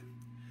earth?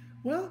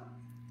 Well,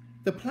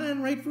 the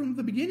plan right from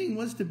the beginning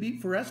was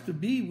for us to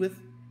be with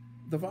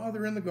the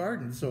Father in the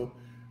garden. So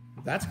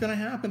that's going to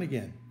happen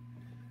again.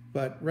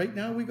 But right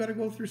now we got to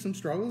go through some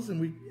struggles,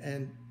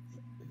 and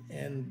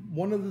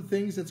one of the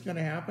things that's going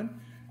to happen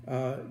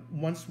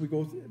once we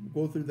go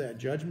through that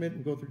judgment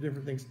and go through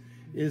different things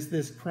is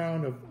this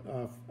crown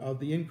of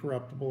the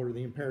incorruptible or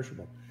the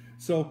imperishable.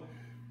 So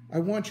I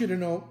want you to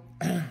know,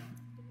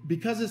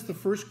 because it's the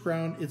first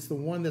crown, it's the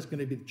one that's going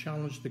to be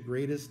challenged the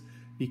greatest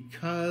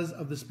because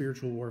of the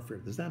spiritual warfare.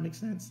 Does that make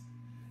sense?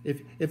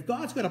 If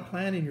God's got a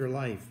plan in your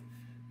life,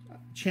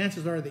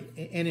 chances are the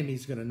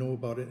enemy's going to know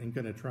about it and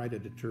going to try to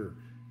deter.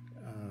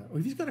 Or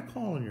if he's got a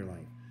call in your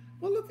life.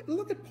 Well,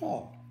 look at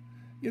Paul.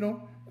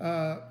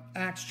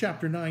 Acts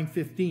chapter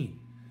 9:15.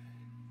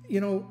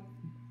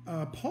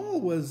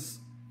 Paul was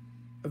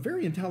a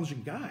very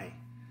intelligent guy.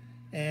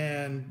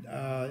 And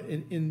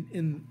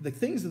in the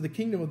things of the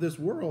kingdom of this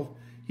world,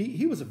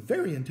 he was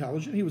very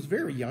intelligent. He was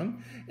very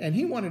young, and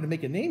he wanted to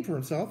make a name for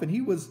himself. And he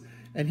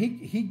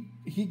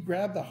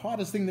grabbed the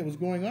hottest thing that was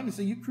going on. He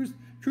said, "You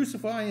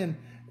crucify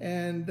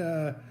and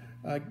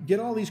get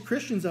all these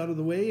Christians out of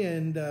the way,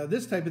 and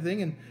this type of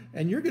thing,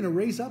 and you're going to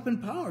raise up in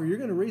power. You're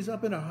going to raise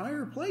up in a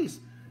higher place."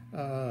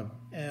 So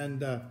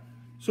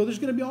there's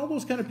going to be all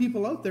those kind of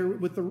people out there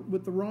with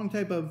the wrong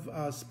type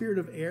of spirit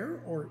of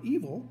error or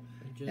evil,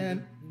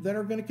 and that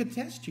are going to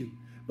contest you.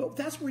 But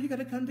that's where you got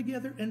to come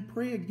together and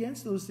pray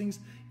against those things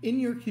in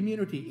your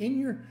community, in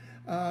your,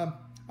 I'm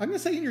going to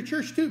say in your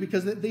church too,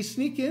 because they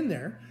sneak in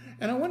there.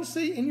 And I want to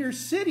say in your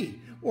city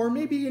or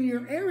maybe in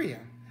your area,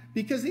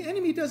 because the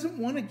enemy doesn't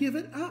want to give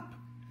it up.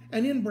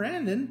 And in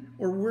Brandon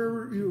or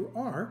wherever you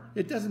are,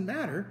 it doesn't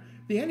matter.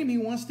 The enemy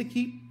wants to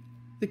keep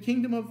the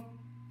kingdom of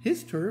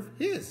his turf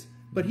his,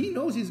 but he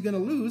knows he's going to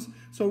lose.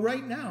 So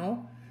right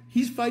now,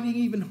 he's fighting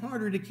even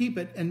harder to keep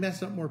it and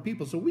mess up more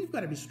people. So we've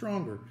got to be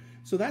stronger.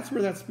 So that's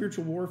where that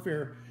spiritual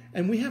warfare,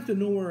 and we have to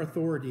know our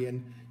authority.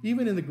 And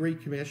even in the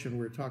Great Commission,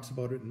 where it talks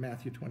about it in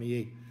Matthew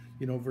 28,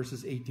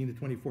 verses 18 to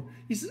 24,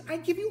 he says, "I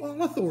give you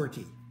all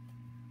authority."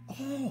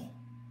 All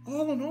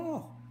in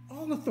all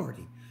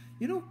authority.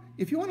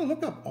 If you want to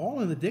look up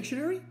all in the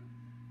dictionary,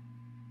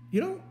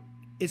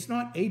 it's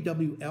not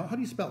A-W-L. How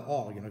do you spell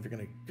all? If you're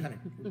going to kind of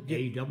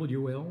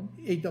A-W-L?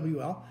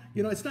 A-W-L.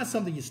 It's not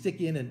something you stick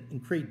in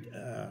and create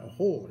a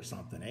hole or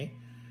something, eh?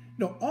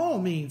 No,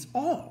 all means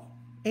all.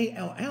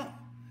 A-L-L.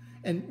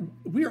 And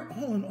we are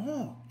all in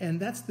all. And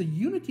that's the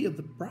unity of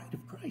the bride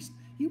of Christ.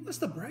 He was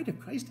the bride of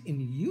Christ in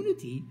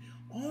unity,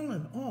 all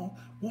in all,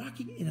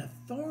 walking in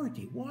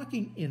authority,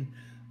 walking in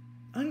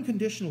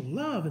unconditional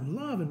love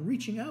and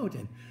reaching out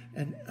and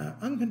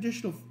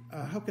unconditional,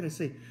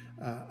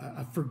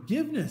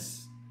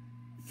 forgiveness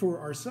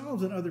for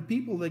ourselves and other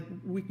people, that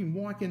we can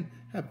walk in,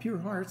 have pure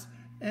hearts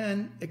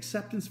and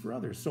acceptance for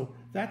others. So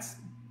that's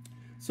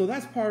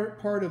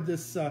part of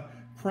this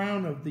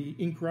crown of the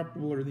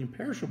incorruptible or the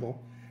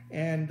imperishable.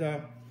 And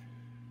I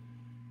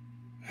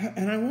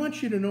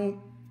want you to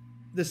know,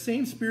 the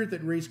same spirit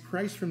that raised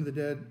Christ from the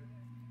dead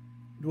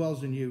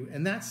dwells in you,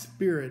 and that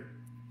spirit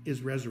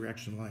is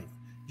resurrection life.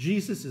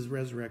 Jesus is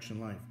resurrection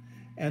life.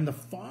 And the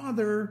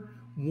Father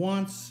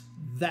wants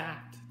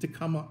that to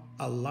come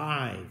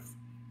alive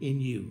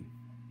in you.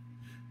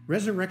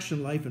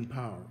 Resurrection life and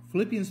power.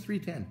 Philippians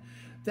 3:10.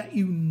 That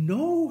you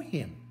know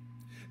him.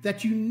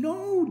 That you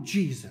know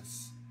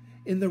Jesus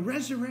in the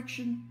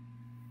resurrection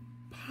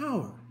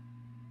power.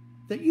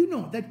 That you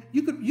know, that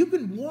you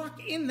can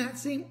walk in that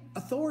same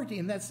authority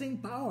and that same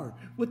power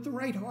with the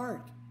right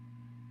heart.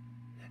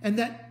 And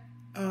that,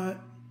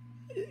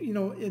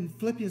 in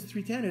Philippians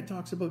 3:10, it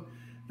talks about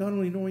not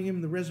only knowing him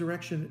in the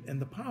resurrection and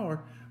the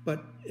power,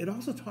 but it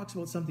also talks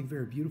about something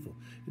very beautiful.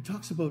 It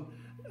talks about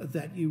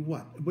that you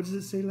what? What does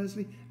it say,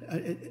 Leslie?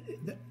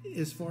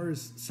 As far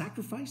as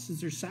sacrifice,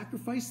 is there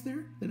sacrifice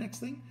there? The next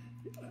thing?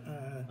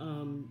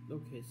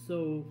 Okay,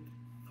 so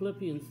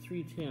Philippians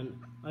 3:10,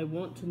 I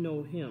want to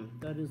know him,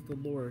 that is the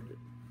Lord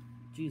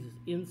Jesus,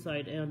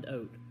 inside and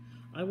out.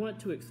 I want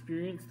to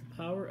experience the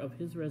power of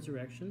his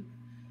resurrection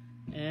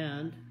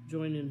and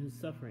join in his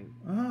suffering,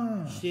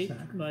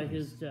 shaped by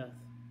his death.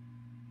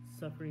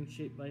 Suffering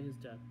shaped by his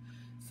death,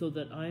 so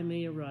that I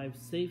may arrive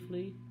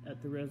safely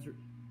at the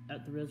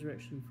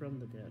resurrection from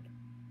the dead.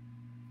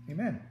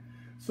 Amen.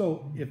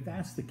 So if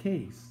that's the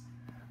case,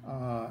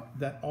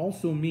 that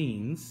also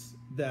means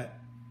that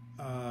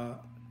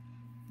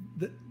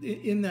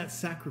in that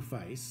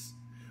sacrifice,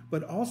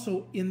 but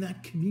also in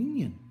that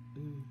communion.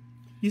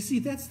 You see,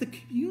 that's the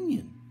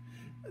communion.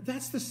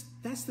 That's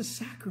the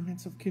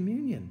sacraments of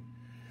communion.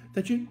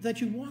 That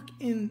you walk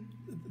in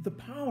the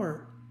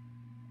power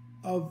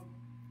of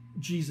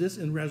Jesus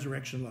in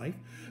resurrection life,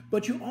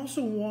 but you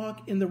also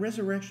walk in the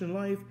resurrection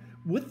life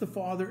with the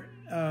Father,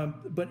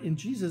 but in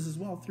Jesus as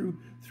well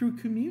through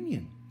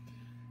communion.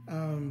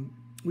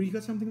 Well, you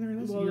got something there,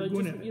 Leslie?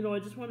 Well, I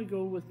just want to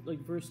go with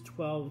like verse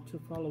 12 to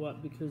follow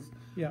up, because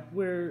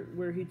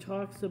where he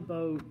talks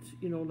about,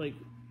 like,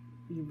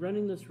 you're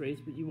running this race,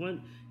 but you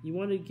want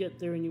to get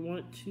there, and you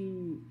want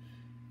to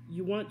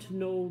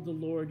know the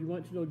Lord, you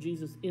want to know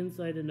Jesus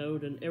inside and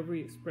out, and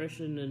every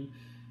expression,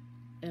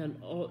 and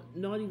all,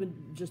 not even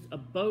just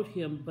about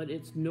him, but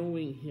it's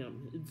knowing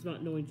him. It's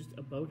not knowing just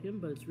about him,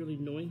 but it's really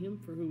knowing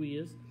him for who he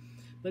is.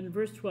 But in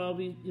verse 12,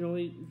 he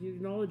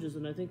acknowledges,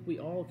 and I think we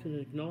all can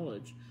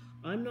acknowledge,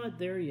 I'm not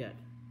there yet,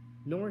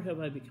 nor have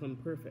I become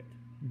perfect.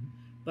 Mm-hmm.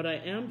 But I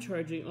am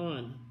charging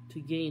on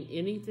to gain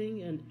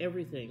anything and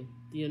everything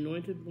the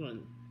Anointed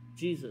One,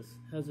 Jesus,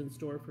 has in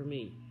store for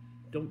me.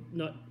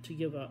 Not to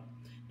give up.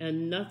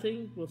 And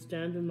nothing will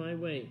stand in my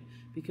way,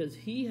 because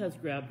he has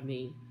grabbed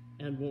me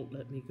and won't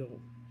let me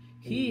go.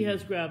 He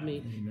has grabbed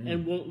me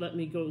and won't let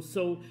me go.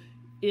 So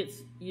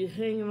it's, you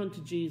hang on to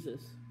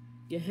Jesus.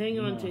 You hang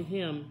on to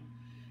him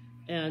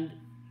and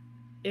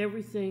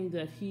everything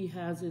that he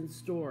has in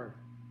store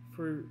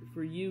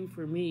for you,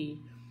 for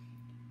me,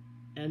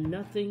 and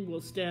nothing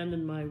will stand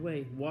in my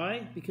way.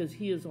 Why? Because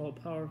he is all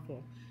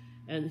powerful.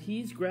 And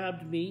he's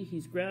grabbed me,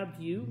 he's grabbed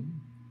you,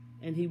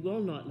 and he will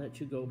not let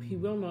you go. He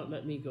will not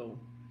let me go.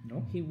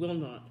 No. He will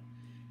not.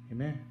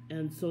 Amen.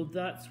 And so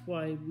that's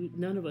why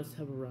none of us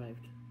have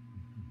arrived.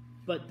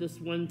 But this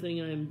one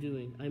thing I am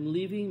doing, I'm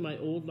leaving my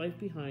old life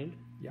behind.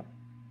 Yep.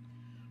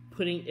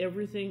 Putting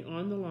everything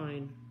on the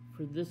line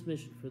for this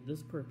mission, for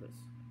this purpose.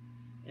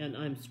 And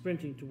I'm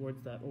sprinting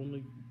towards that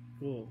only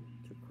goal,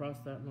 to cross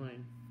that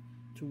line,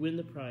 to win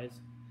the prize,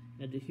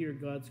 and to hear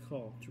God's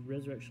call to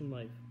resurrection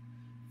life,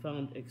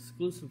 found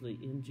exclusively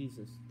in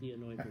Jesus, the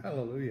Anointed.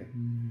 Hallelujah.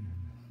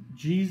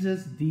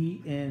 Jesus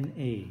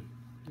DNA.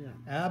 Yeah.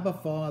 Abba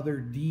Father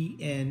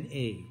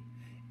DNA.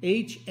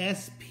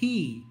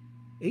 HSP.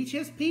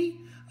 HSP?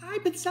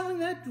 I've been selling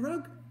that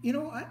drug, when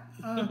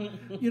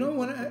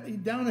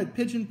down at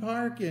Pigeon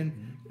Park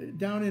and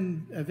down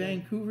in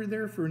Vancouver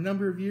there for a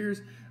number of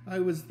years. I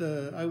was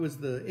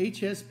the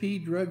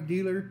HSP drug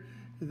dealer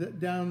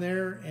down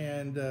there,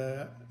 and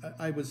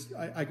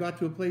I got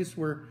to a place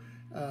where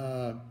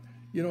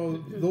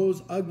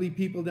those ugly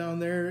people down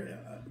there.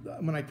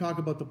 When I talk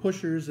about the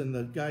pushers and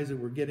the guys that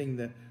were getting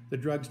the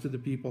drugs to the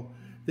people,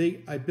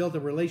 I built a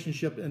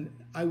relationship, and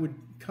I would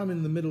come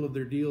in the middle of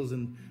their deals,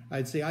 and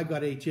I'd say, I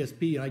got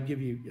HSP, and I'd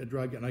give you a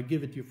drug, and I'd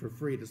give it to you for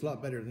free. It's a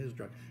lot better than his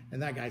drug.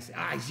 And that guy said,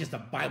 he's just a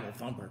Bible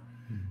thumper.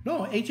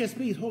 No,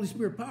 HSP is Holy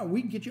Spirit power.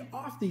 We can get you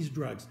off these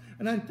drugs.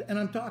 And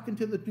I'm talking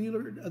to the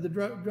dealer, the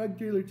drug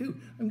dealer too.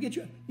 I'm get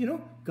you.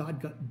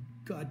 God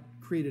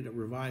created a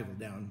revival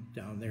down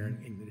there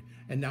in England.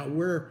 And now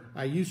where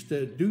I used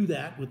to do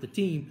that with the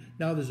team,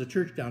 now there's a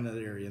church down in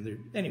that area. And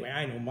anyway,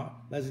 I know.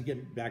 Let's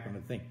get back on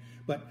the thing.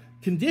 But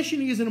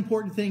conditioning is an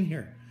important thing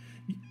here.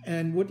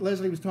 And what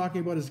Leslie was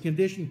talking about is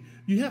conditioning.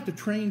 You have to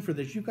train for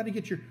this. You've got to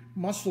get your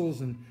muscles,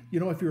 and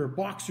if you're a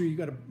boxer, you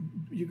got to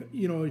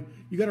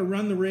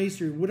run the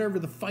race or whatever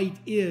the fight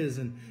is.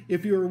 And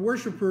if you're a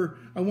worshiper,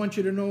 I want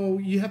you to know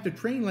you have to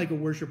train like a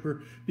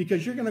worshiper,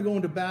 because you're going to go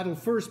into battle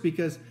first.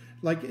 Because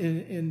like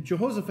in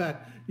Jehoshaphat,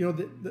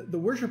 the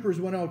worshipers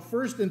went out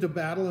first into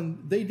battle, and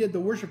they did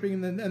the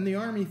worshiping, and the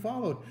army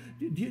followed.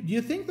 Do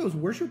you think those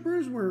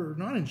worshipers were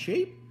not in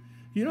shape?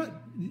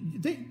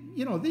 They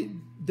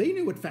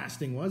knew what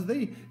fasting was.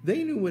 They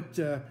knew what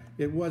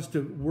it was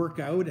to work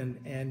out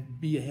and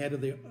be ahead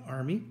of the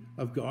army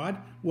of God.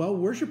 Well,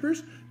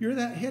 worshipers, you're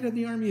that head of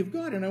the army of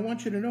God, and I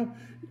want you to know,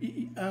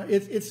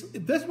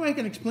 that's why I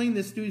can explain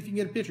this to you if you can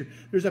get a picture.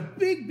 There's a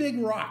big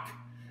rock,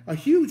 a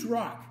huge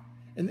rock,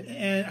 and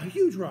a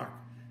huge rock.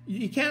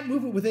 You can't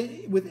move it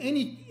with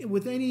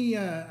any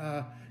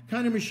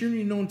kind of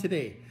machinery known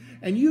today.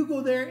 And you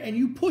go there and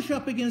you push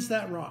up against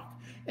that rock.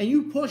 And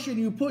you push and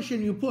you push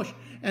and you push.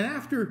 And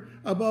after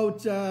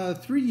about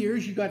 3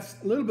 years, you got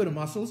a little bit of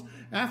muscles.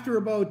 After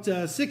about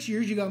 6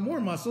 years, you got more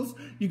muscles.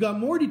 You got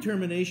more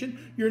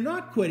determination. You're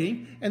not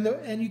quitting.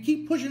 And you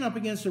keep pushing up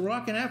against the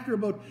rock. And after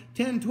about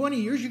 10, 20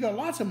 years, you got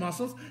lots of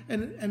muscles.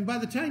 And by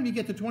the time you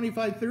get to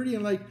 25, 30,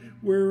 and like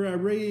where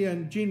Ray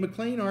and Gene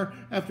McLean are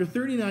after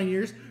 39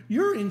 years,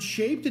 you're in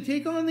shape to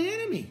take on the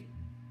enemy.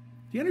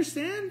 Do you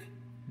understand?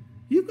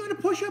 You've got to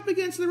push up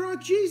against the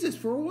rock Jesus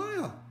for a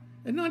while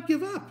and not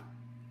give up.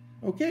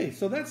 Okay,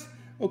 so let's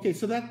go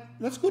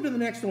to the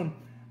next one.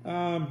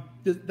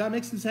 Does that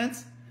make some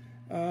sense?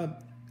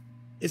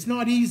 It's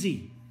not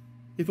easy.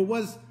 If it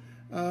was,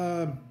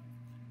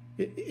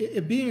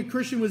 if being a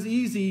Christian was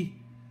easy,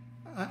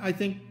 I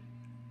think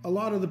a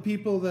lot of the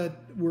people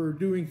that were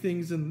doing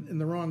things in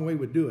the wrong way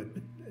would do it.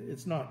 But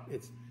it's not.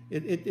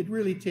 It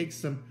really takes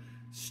some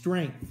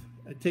strength.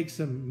 It takes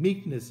some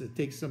meekness. It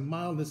takes some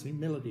mildness,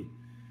 humility,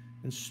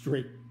 and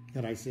straight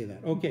Can I say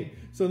that? Okay,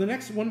 so the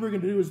next one we're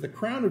going to do is the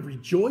crown of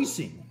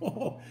rejoicing.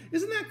 Oh,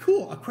 isn't that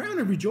cool? A crown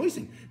of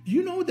rejoicing. Do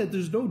you know that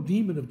there's no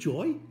demon of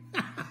joy?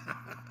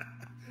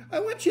 I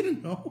want you to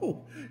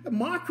know,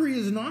 mockery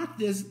is not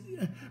this.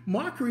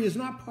 Mockery is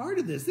not part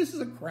of this. This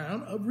is a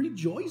crown of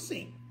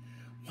rejoicing.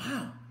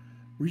 Wow,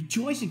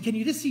 rejoicing. Can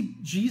you just see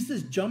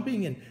Jesus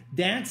jumping and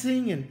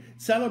dancing and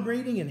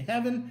celebrating in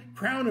heaven?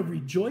 Crown of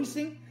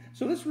rejoicing.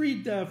 So let's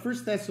read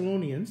 1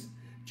 Thessalonians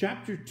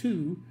chapter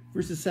 2,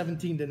 verses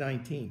 17 to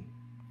 19.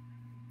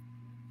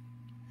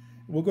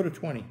 We'll go to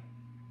 20.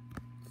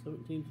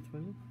 17 to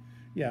 20?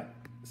 Yeah,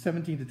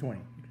 17 to 20.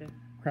 Okay.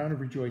 Crown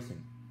of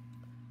rejoicing.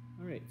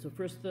 All right, so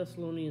 1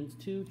 Thessalonians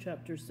 2,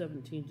 chapter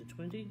 17 to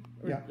 20,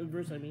 or Yeah.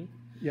 verse, I mean.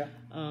 Yeah.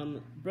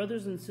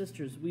 Brothers and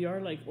sisters, we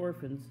are like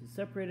orphans,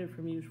 separated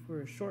from you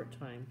for a short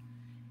time,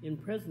 in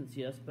presence,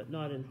 yes, but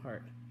not in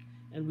heart.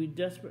 And we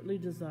desperately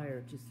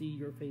desire to see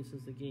your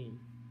faces again.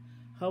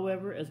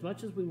 However, as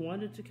much as we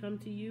wanted to come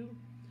to you,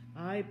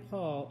 I,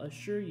 Paul,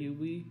 assure you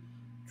we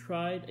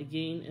tried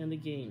again and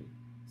again.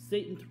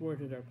 Satan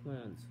thwarted our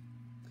plans.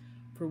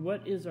 For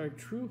what is our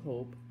true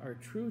hope, our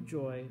true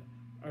joy,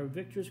 our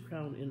victor's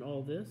crown in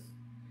all this?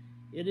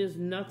 It is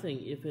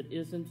nothing if it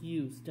isn't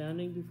you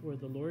standing before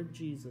the Lord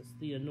Jesus,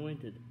 the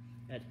Anointed,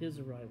 at his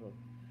arrival.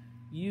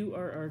 You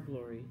are our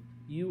glory.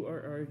 You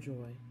are our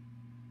joy.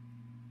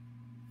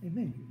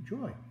 Amen.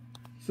 Joy.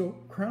 So,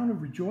 crown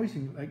of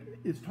rejoicing, like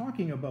it's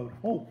talking about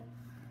hope.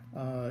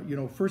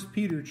 1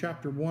 Peter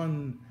chapter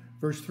 1,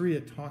 verse 3,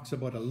 it talks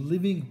about a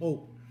living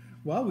hope.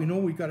 Well, we know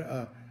we got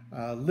a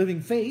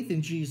living faith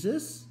in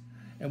Jesus,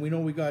 and we know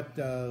we got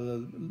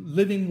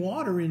living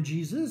water in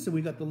Jesus, and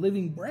we got the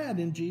living bread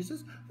in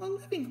Jesus. Well,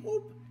 living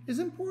hope is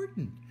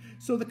important.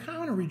 So the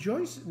crown of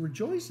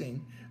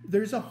rejoicing,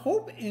 there's a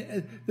hope.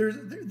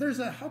 There's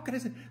a, how can I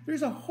say?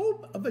 There's a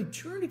hope of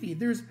eternity.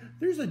 There's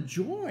a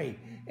joy,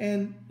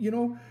 and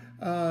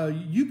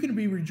you can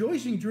be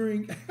rejoicing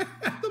during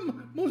the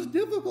most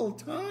difficult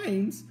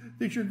times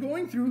that you're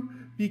going through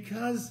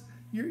because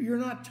you're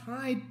not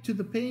tied to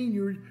the pain.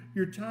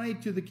 You're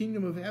tied to the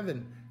kingdom of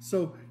heaven.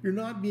 So you're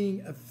not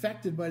being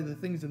affected by the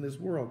things in this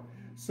world.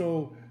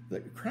 So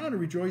the crown of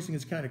rejoicing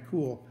is kind of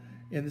cool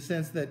in the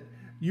sense that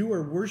you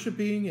are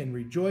worshiping and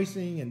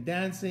rejoicing and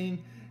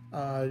dancing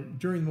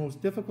during the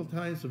most difficult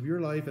times of your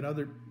life and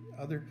other.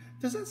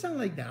 Does that sound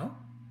like now?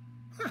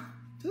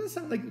 Does that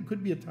sound like it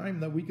could be a time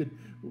that we could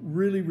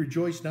really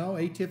rejoice now,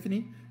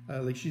 Tiffany?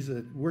 Like she's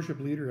a worship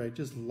leader. I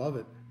just love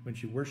it when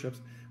she worships.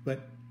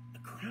 But the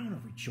crown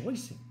of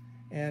rejoicing.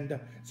 And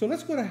so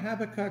let's go to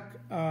Habakkuk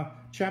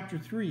chapter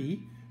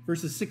 3,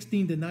 verses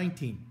 16 to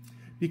 19.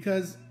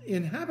 Because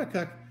in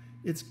Habakkuk,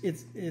 it's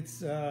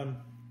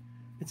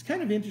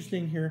kind of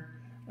interesting here,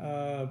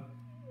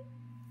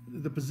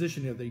 the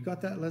position of that. You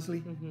got that,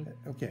 Leslie? Mm-hmm.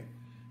 Okay.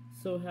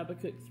 So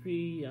Habakkuk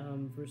 3,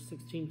 verse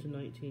 16 to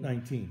 19.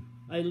 19.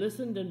 I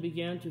listened and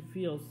began to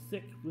feel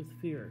sick with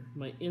fear.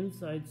 My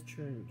insides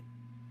churned.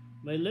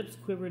 My lips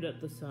quivered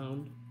at the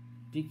sound.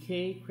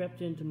 Decay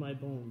crept into my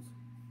bones.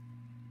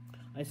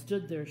 I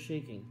stood there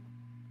shaking.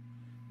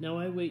 Now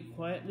I wait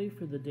quietly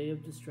for the day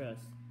of distress.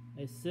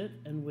 I sit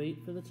and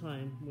wait for the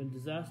time when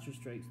disaster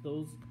strikes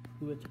those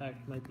who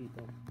attacked my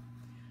people.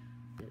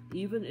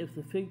 Even if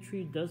the fig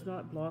tree does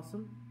not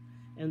blossom,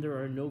 and there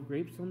are no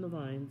grapes on the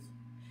vines,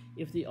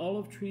 if the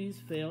olive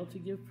trees fail to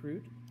give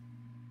fruit,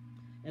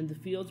 and the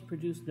fields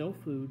produce no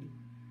food,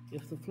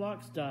 if the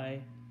flocks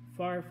die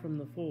far from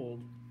the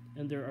fold,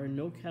 and there are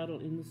no cattle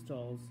in the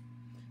stalls,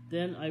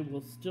 then I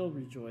will still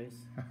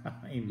rejoice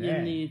in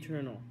the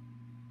eternal.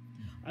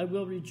 I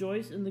will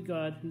rejoice in the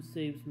God who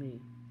saves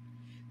me.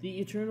 The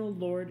eternal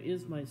Lord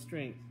is my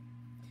strength.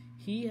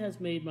 He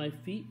has made my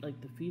feet like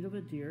the feet of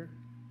a deer.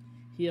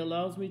 He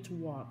allows me to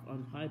walk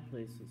on high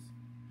places.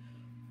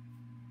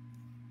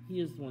 He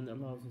is the one that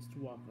allows us to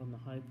walk on the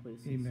high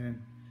places.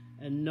 Amen.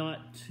 And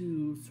not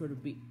to sort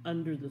of be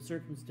under the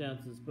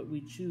circumstances, but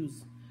we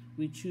choose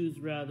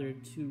rather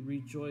to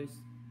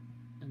rejoice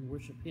and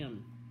worship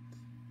him.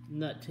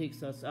 And that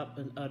takes us up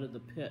and out of the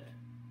pit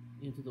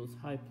into those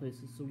high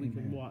places so we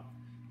can walk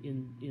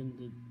in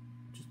the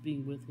just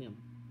being with him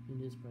in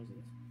his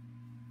presence.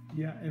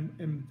 Yeah,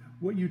 and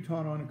what you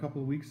taught on a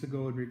couple of weeks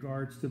ago in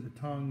regards to the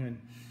tongue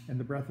and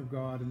the breath of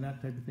God and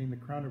that type of thing, the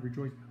crown of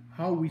rejoicing,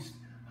 how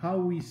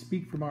we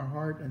speak from our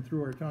heart and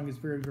through our tongue is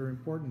very, very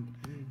important.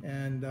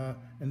 And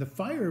the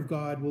fire of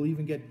God will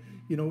even get,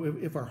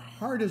 if our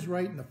heart is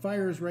right and the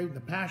fire is right and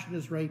the passion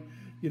is right,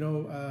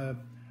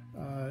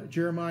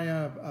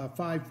 Jeremiah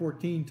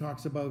 5:14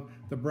 talks about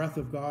the breath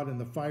of God and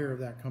the fire of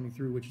that coming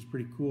through, which is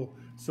pretty cool.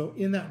 So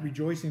in that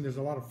rejoicing, there's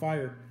a lot of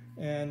fire.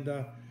 And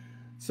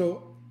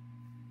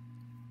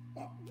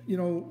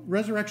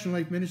Resurrection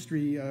Life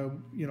Ministry,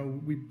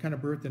 we kind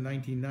of birthed in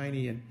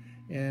 1990,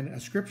 and a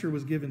scripture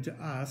was given to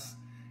us,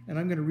 and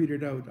I'm going to read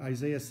it out,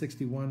 Isaiah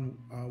 61,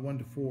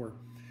 1-4.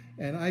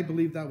 And I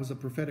believe that was a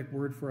prophetic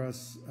word for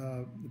us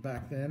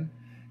back then.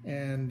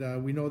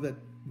 And we know that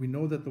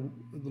the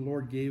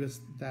Lord gave us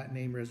that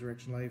name,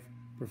 Resurrection Life,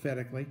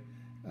 prophetically.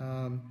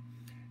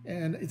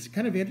 And it's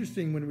kind of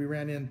interesting when we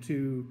ran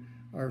into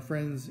our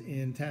friends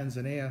in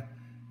Tanzania,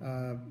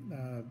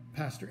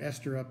 Pastor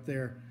Esther up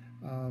there,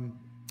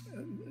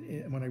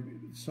 when I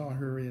saw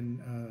her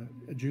in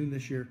June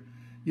this year,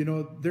 you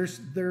know,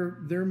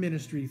 their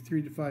ministry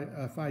 3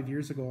 to 5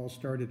 years ago all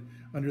started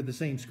under the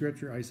same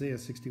scripture, Isaiah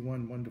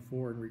 61,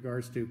 1-4, in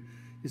regards to,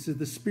 it says,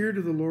 the Spirit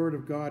of the Lord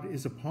of God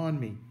is upon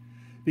me,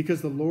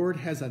 because the Lord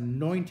has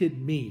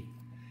anointed me.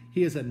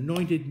 He has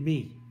anointed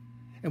me.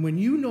 And when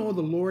you know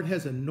the Lord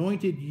has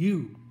anointed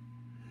you,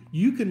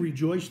 you can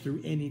rejoice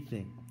through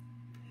anything.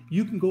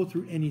 You can go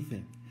through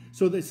anything.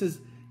 So that says,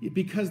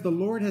 because the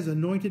Lord has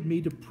anointed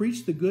me to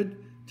preach the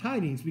good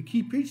tidings. We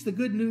preach the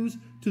good news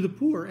to the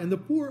poor, and the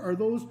poor are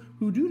those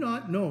who do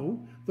not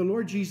know the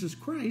Lord Jesus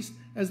Christ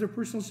as their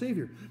personal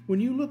Savior. When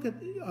you look at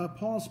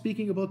Paul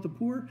speaking about the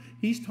poor,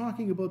 he's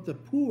talking about the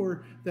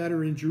poor that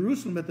are in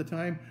Jerusalem at the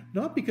time,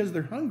 not because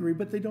they're hungry,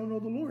 but they don't know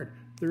the Lord.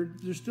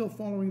 They're still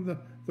following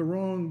the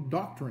wrong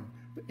doctrine.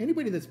 But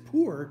anybody that's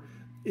poor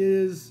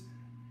is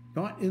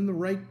not in the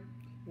right...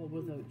 Well,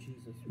 without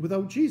Jesus.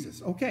 Without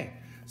Jesus. Okay.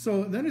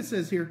 So then it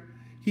says here,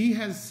 he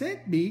has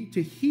sent me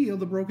to heal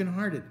the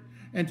brokenhearted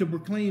and to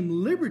proclaim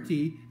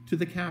liberty to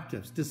the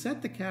captives, to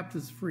set the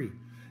captives free.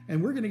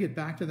 And we're going to get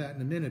back to that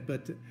in a minute,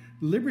 but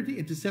liberty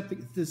and to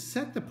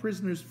set the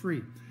prisoners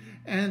free,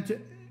 and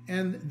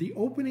the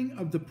opening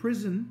of the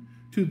prison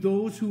to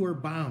those who are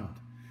bound.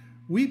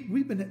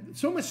 We've been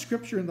so much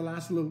scripture in the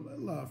last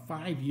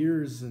 5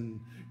 years and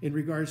in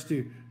regards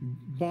to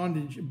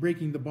bondage,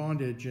 breaking the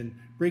bondage and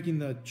breaking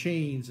the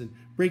chains and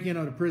breaking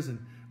out of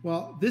prison.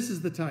 Well, this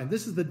is the time.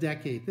 This is the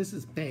decade. This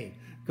is pay.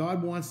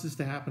 God wants this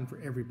to happen for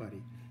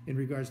everybody in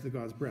regards to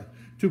God's breath.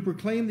 To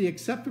proclaim the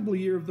acceptable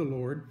year of the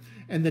Lord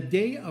and the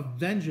day of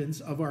vengeance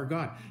of our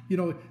God. You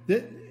know,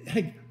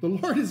 the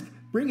Lord is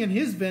bringing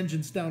his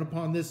vengeance down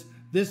upon this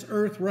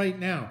earth right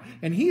now.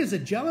 And he is a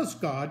jealous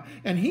God,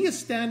 and he is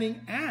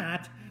standing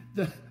at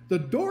the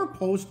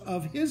doorpost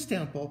of his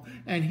temple,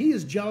 and he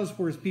is jealous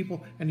for his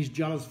people, and he's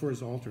jealous for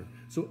his altar.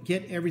 So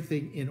get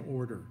everything in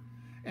order.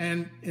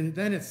 And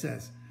then it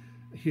says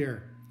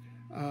here,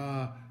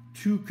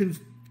 to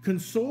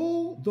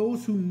console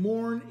those who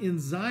mourn in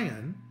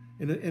Zion,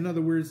 in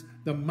other words,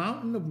 the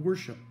mountain of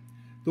worship,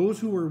 those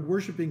who are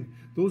worshiping,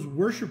 those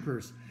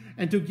worshipers,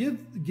 and to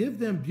give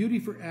them beauty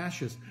for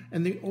ashes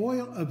and the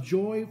oil of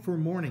joy for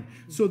mourning.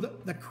 So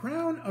the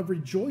crown of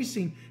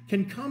rejoicing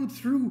can come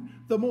through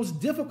the most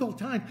difficult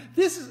time.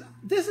 This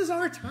is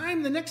our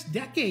time, the next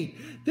decade.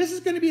 This is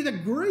going to be the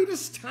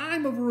greatest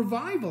time of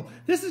revival.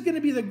 This is going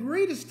to be the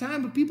greatest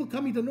time of people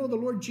coming to know the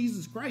Lord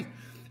Jesus Christ.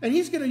 And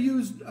he's going to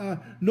use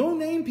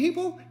no-name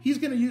people. He's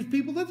going to use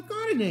people that's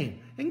got a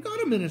name and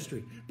got a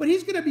ministry. But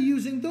he's going to be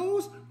using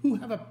those who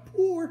have a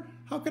poor,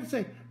 how can I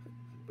say,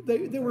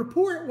 they were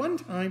poor at one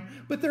time,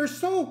 but they're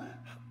so,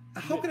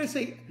 how can I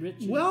say,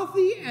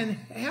 wealthy and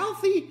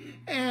healthy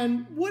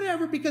and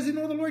whatever, because they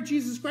know the Lord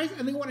Jesus Christ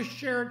and they want to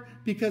share it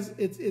because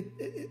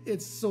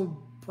it's so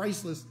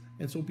priceless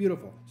and so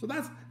beautiful. So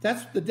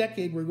that's the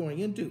decade we're going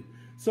into.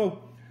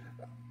 So,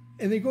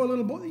 and they go a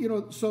little, you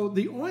know, so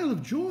the oil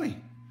of joy,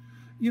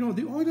 you know,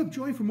 the oil of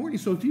joy for mourning.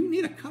 So if you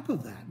need a cup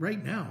of that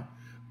right now,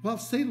 well,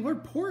 say,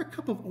 Lord, pour a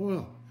cup of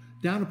oil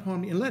down upon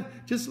me, and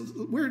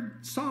we're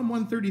Psalm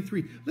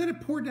 133. Let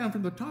it pour down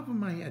from the top of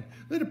my head.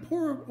 Let it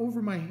pour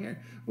over my head,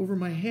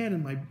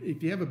 and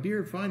if you have a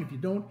beard, fine. If you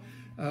don't,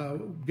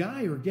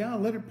 guy or gal,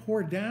 let it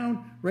pour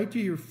down right to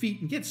your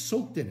feet and get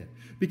soaked in it,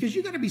 because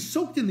you got to be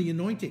soaked in the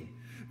anointing.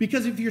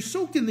 Because if you're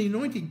soaked in the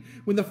anointing,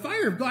 when the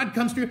fire of God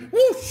comes through,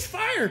 whoosh,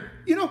 fire!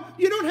 You know,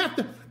 you don't have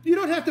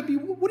to be.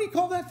 What do you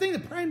call that thing? The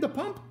prime the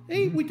pump?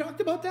 Hey, we talked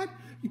about that.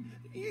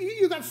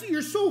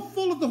 You're so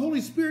full of the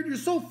Holy Spirit. You're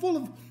so full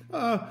of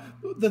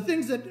the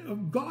things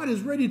that God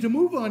is ready to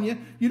move on you.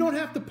 You don't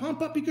have to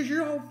pump up because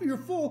you're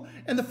full,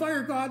 and the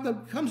fire of God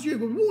that comes to you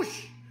goes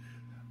whoosh.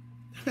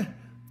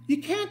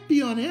 You can't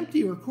be on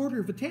empty or a quarter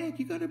of a tank.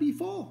 You got to be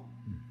full.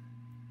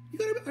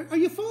 Are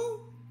you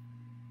full?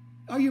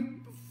 Are you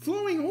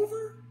flowing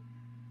over?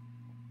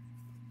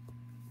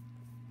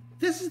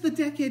 This is the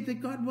decade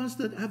that God wants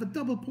to have a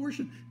double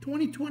portion,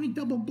 2020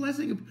 double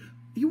blessing.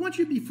 He wants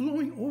you to be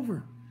flowing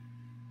over.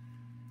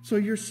 So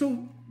you're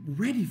so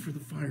ready for the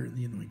fire and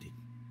the anointing.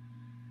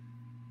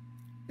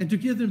 And to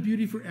give them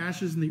beauty for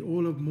ashes and the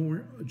oil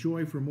of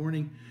joy for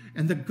mourning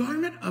and the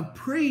garment of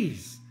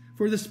praise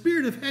for the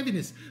spirit of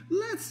heaviness.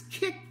 Let's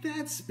kick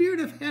that spirit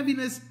of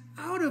heaviness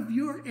out of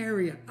your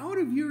area, out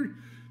of your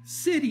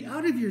city,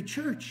 out of your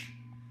church.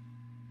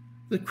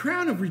 The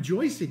crown of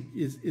rejoicing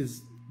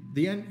is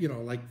the end, you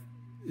know, like,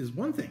 is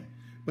one thing.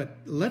 But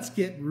let's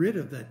get rid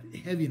of that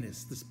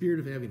heaviness, the spirit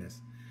of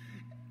heaviness.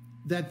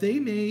 That they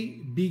may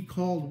be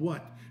called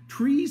what?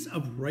 Trees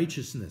of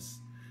righteousness.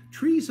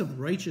 Trees of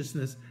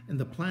righteousness and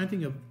the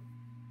planting of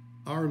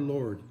our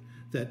Lord,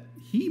 that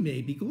he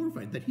may be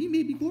glorified. That he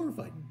may be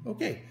glorified.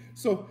 Okay,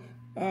 so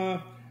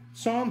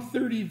Psalm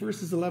 30,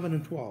 verses 11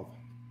 and 12.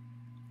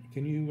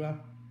 Can you...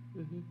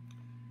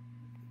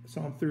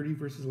 Psalm 30,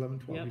 verses 11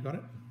 and 12. Yep. You got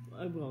it?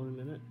 I will in a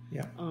minute.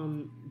 Yeah.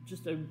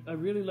 I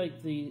really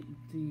like the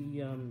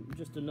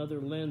just another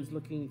lens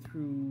looking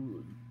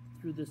through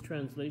through this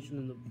translation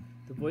in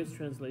the voice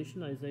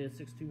translation, Isaiah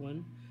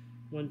 61,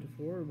 1-4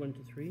 or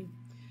 1-3.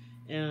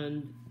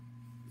 And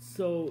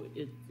so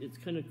it's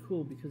kind of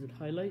cool because it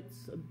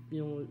highlights,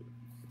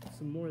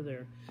 some more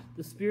there.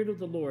 The Spirit of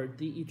the Lord,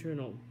 the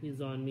Eternal,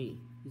 He's on me.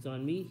 He's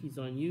on me, He's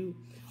on you.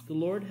 The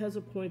Lord has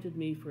appointed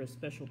me for a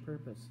special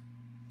purpose.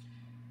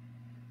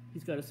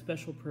 He's got a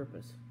special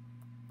purpose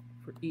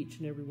for each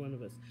and every one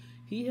of us.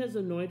 He has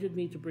anointed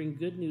me to bring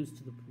good news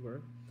to the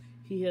poor.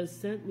 He has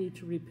sent me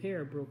to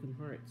repair broken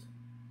hearts.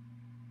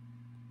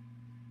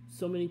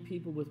 So many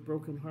people with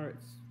broken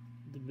hearts,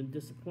 they've been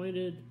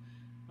disappointed.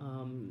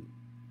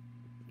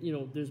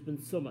 There's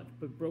been so much,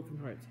 but broken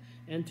hearts.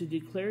 And to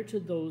declare to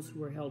those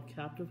who are held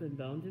captive and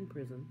bound in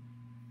prison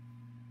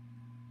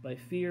by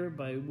fear,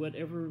 by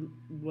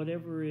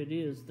whatever it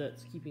is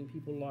that's keeping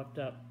people locked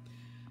up,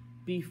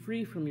 be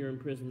free from your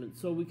imprisonment.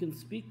 So we can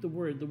speak the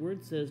word. The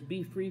word says,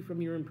 be free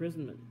from your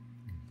imprisonment.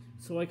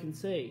 So I can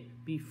say,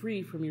 be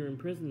free from your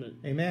imprisonment.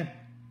 Amen.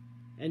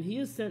 And He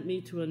has sent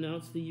me to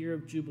announce the year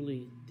of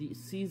Jubilee, the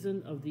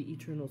season of the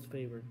Eternal's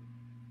favor.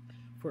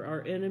 For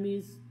our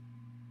enemies,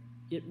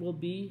 it will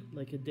be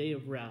like a day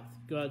of wrath,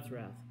 God's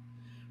wrath.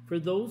 For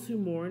those who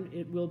mourn,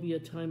 it will be a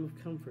time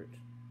of comfort.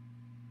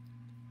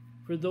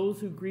 For those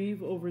who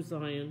grieve over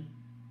Zion,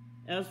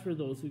 and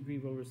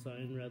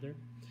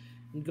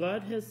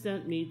God has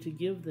sent me to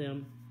give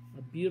them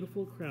a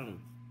beautiful crown.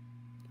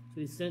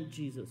 So He sent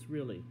Jesus,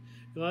 really.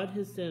 God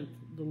has sent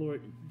the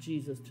Lord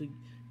Jesus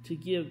to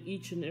give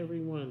each and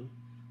every one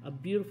a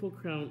beautiful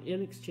crown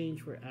in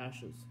exchange for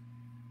ashes.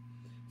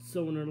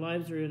 So when our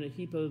lives are in a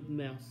heap of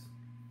mess,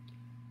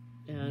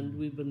 and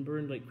we've been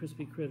burned like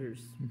crispy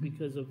critters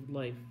because of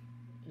life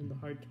and the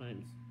hard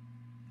times,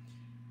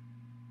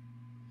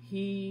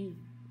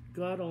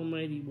 God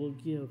Almighty, will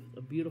give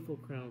a beautiful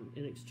crown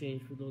in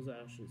exchange for those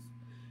ashes,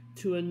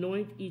 to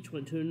anoint each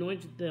one, to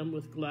anoint them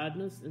with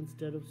gladness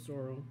instead of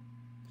sorrow,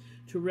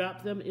 to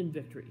wrap them in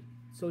victory.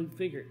 So we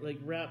figured, like,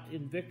 wrapped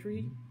in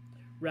victory,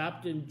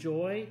 wrapped in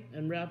joy,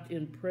 and wrapped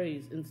in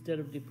praise instead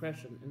of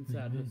depression and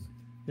sadness.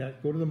 Yeah,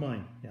 go to the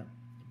mind. Yeah,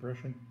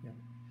 depression. Yeah.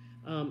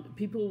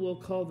 People will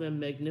call them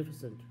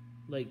magnificent,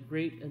 like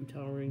great and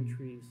towering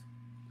trees,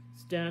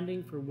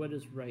 standing for what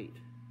is right.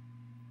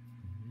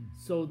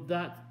 So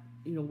that,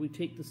 we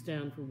take the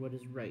stand for what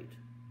is right.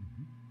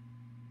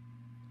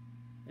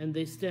 And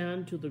they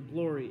stand to the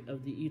glory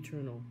of the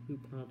Eternal who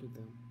planted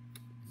them.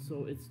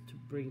 So it's to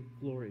bring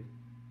glory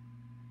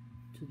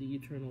to the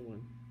Eternal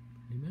One.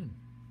 Amen.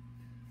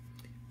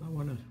 I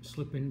want to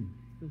slip in.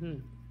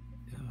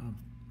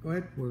 Go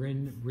ahead. We're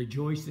in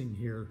rejoicing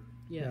here.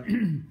 Yeah.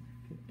 Can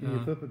you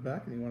flip it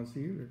back and you want to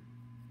see you?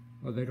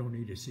 Oh, they don't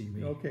need to see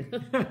me. Okay.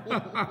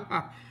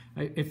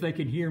 If they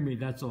can hear me,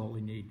 that's all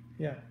they need.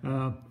 Yeah.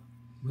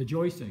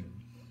 Rejoicing.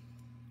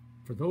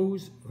 For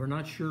those who are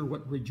not sure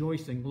what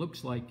rejoicing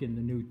looks like in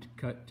the New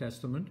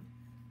Testament,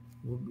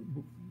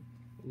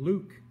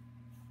 Luke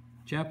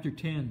chapter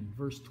 10,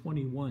 verse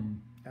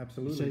 21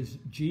 Absolutely. says,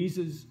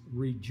 Jesus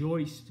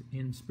rejoiced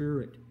in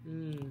spirit.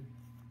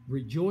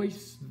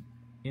 Rejoice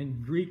in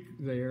Greek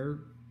there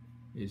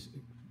is a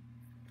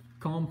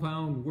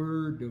compound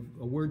word,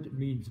 a word that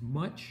means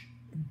much,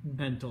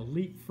 and to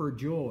leap for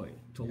joy,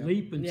 to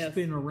leap and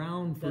spin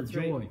around for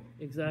joy. Right.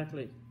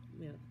 Exactly.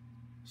 Yeah.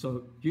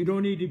 So you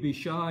don't need to be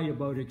shy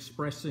about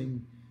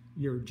expressing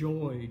your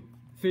joy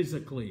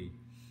physically,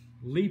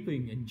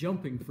 leaping and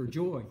jumping for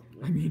joy.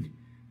 I mean,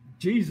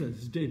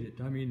 Jesus did it.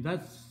 I mean,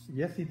 that's...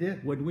 Yes, He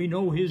did. When we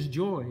know His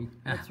joy.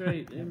 That's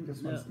right.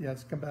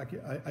 Let's come back.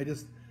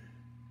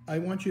 I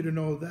want you to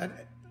know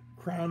that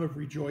crown of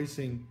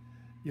rejoicing,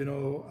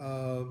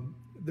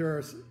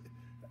 there's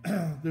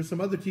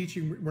some other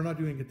teaching. We're not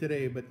doing it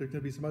today, but there's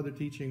going to be some other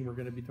teaching we're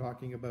going to be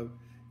talking about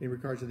in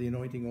regards to the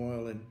anointing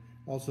oil and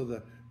also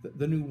the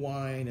new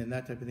wine and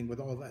that type of thing, what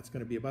all that's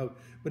going to be about.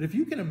 But if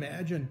you can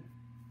imagine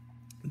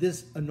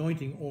this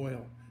anointing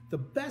oil, the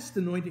best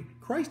anointing,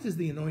 Christ is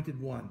the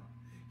anointed one.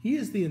 He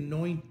is the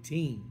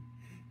anointing.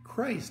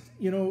 Christ,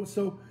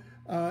 so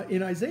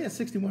in Isaiah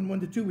 61,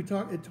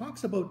 1-2, it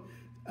talks about,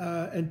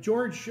 and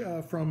George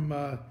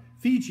from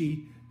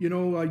Fiji, get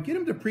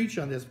him to preach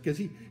on this,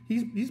 because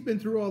he's been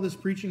through all this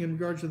preaching in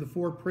regards to the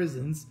 4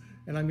 prisons,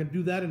 and I'm going to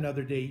do that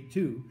another day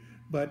too.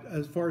 But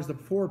as far as the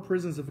 4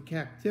 prisons of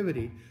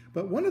captivity,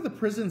 but one of the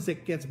prisons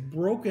that gets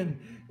broken,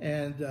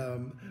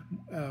 and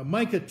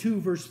Micah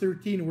 2 verse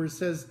 13, where it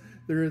says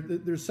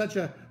there's such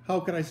a, how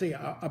can I say,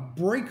 a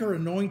breaker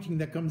anointing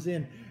that comes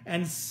in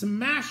and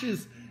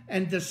smashes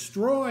and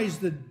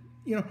destroys it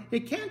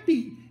can't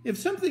be, if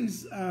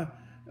something's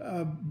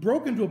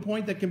broken to a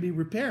point that can be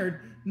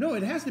repaired, no,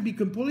 it has to be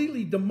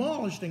completely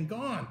demolished and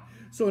gone.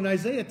 So in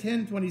Isaiah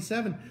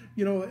 10:27,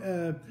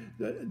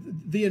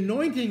 the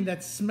anointing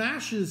that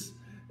smashes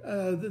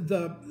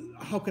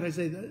how can I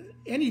say,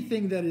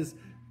 anything that is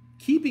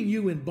keeping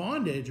you in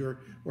bondage or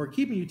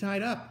keeping you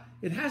tied up,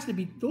 it has to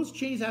be, those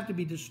chains have to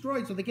be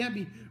destroyed so they can't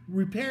be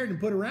repaired and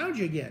put around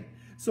you again.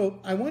 So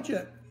I want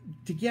you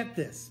to get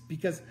this,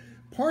 because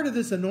part of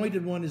this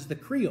anointed one is the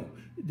Creole.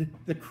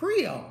 The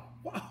Creole.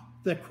 Wow.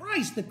 The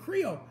Christ, the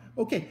Creole.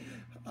 Okay.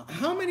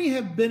 How many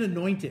have been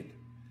anointed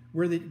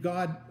where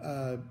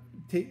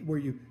where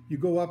you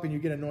go up and you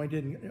get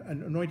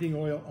anointing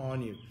oil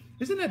on you?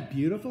 Isn't that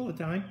beautiful at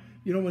time?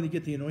 You know, when you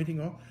get the anointing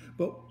oil?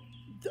 But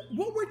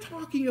what we're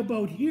talking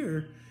about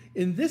here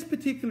in this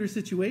particular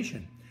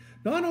situation,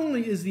 not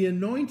only is the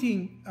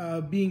anointing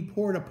being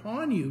poured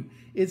upon you,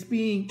 it's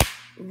being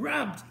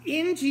rubbed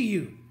into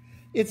you.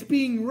 It's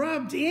being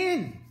rubbed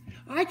in.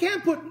 I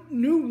can't put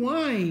new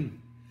wine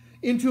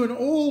into an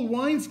old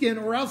wineskin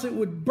or else it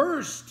would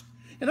burst.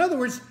 In other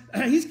words,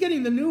 he's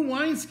getting the new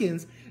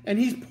wineskins and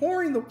he's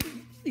pouring the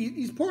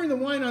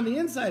wine on the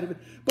inside of it,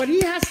 but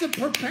he has to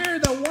prepare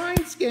the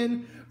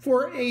wineskin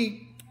for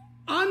a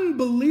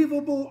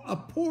unbelievable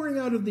pouring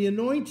out of the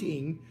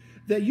anointing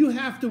that you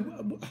have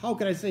to, how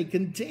can I say,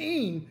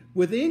 contain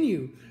within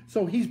you.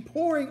 So he's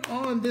pouring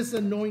on this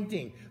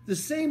anointing, the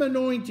same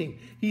anointing.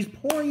 He's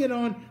pouring it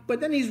on, but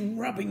then he's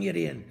rubbing it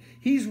in.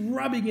 He's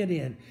rubbing it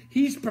in.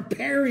 He's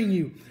preparing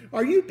you.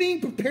 Are you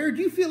being prepared?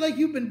 Do you feel like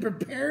you've been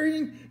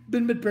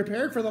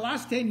prepared for the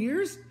last 10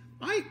 years?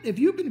 If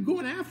you've been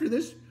going after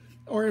this,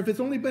 or if it's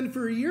only been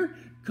for a year,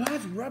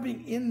 God's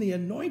rubbing in the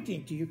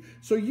anointing to you.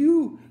 So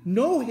you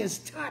know his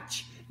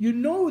touch. You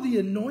know the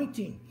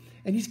anointing.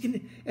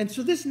 And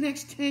so this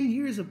next 10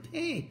 years of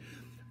pain,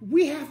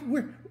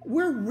 we're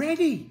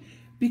ready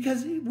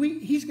because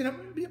he's going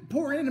to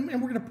pour in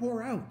and we're going to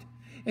pour out.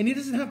 And he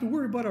doesn't have to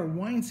worry about our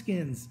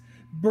wineskins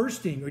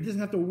bursting, or he doesn't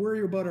have to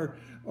worry about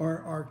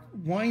our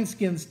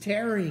wineskins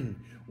tearing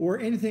or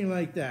anything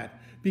like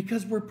that,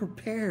 because we're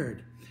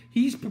prepared.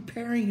 He's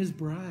preparing his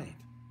bride.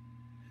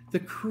 The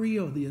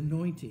Creo, the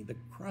anointing, the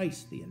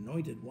Christ, the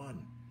anointed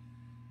one.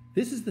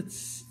 This is the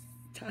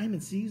time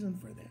and season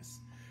for this.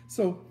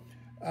 So,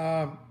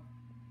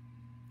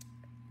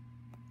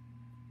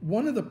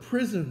 one of the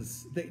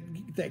prisons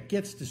that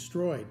gets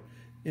destroyed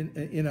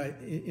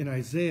in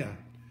Isaiah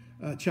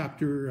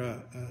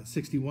chapter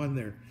 61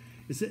 there,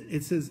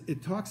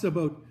 it talks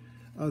about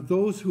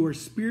those who are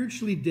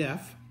spiritually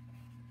deaf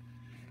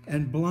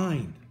and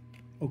blind.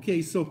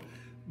 Okay, so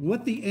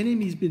what the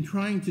enemy's been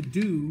trying to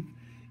do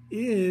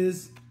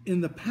is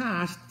in the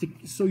past,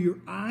 so your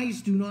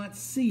eyes do not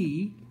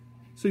see,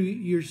 so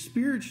you're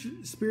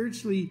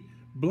spiritually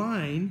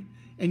blind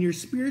and you're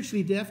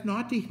spiritually deaf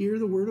not to hear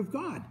the word of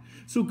God.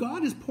 So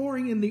God is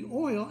pouring in the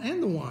oil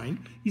and the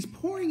wine. He's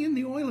pouring in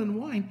the oil and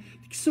wine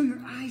so your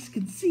eyes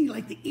can see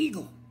like the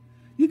eagle.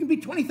 You can be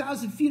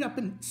 20,000 feet up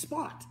in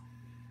spot.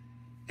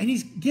 And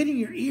he's getting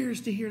your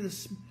ears to hear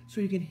this,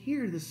 so you can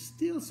hear the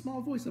still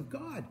small voice of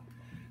God.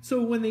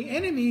 So when the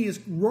enemy is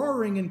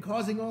roaring and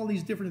causing all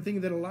these different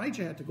things that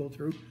Elijah had to go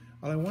through,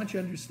 I want you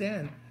to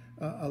understand,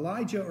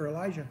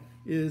 Elijah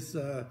is,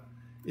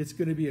 it's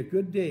going to be a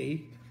good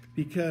day,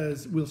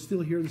 because we'll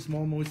still hear the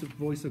small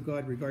voice of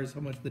God regardless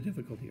how much the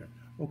difficulty are.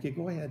 Okay,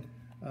 go ahead,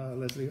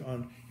 Leslie.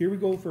 Here we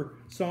go for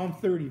Psalm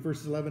 30,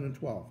 verses 11 and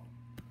 12.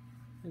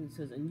 And it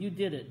says, "And you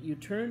did it. You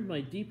turned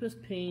my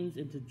deepest pains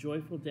into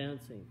joyful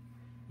dancing.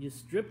 You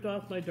stripped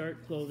off my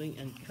dark clothing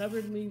and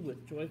covered me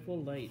with joyful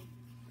light.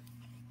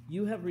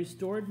 You have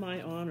restored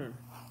my honor.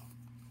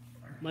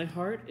 My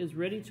heart is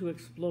ready to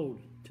explode,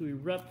 to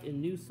erupt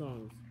in new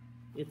songs.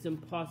 It's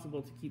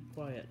impossible to keep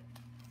quiet.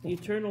 The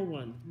Eternal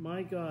One,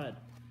 my God,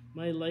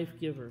 my life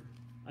giver,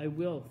 I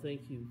will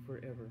thank you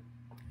forever."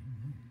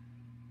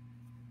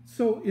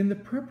 So in the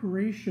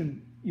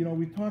preparation,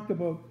 we talked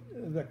about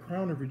the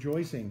crown of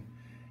rejoicing.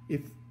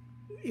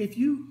 If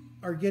you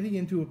are getting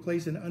into a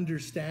place and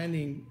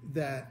understanding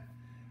that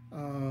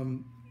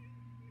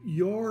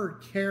your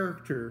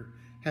character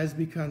has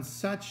become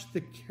such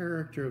the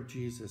character of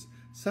Jesus,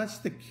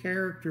 such the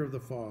character of the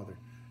Father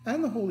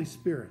and the Holy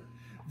Spirit,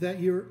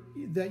 that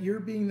you're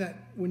being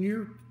that when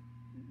you're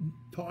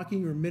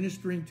talking or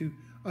ministering to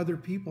other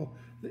people,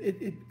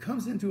 it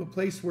comes into a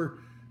place where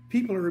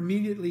people are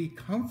immediately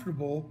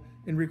comfortable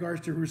in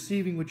regards to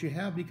receiving what you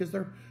have, because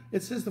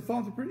it says the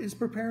Father is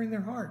preparing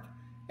their heart.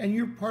 And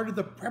you're part of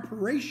the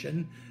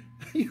preparation.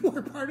 You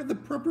are part of the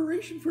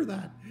preparation for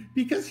that,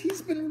 because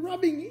he's been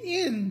rubbing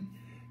in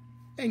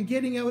and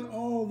getting out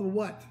all the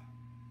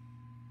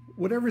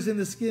whatever's in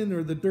the skin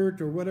or the dirt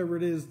or whatever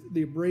it is,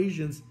 the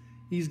abrasions,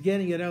 he's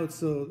getting it out.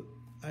 So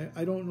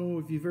I don't know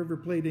if you've ever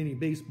played any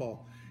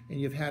baseball and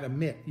you've had a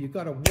mitt. You've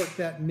got to work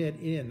that mitt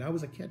in. I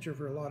was a catcher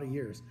for a lot of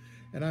years,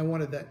 and I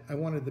wanted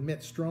the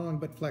mitt strong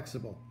but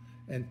flexible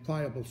and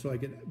pliable, so I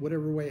could,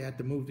 whatever way I had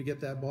to move to get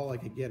that ball, I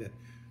could get it.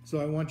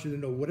 So I want you to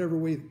know, whatever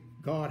way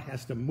God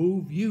has to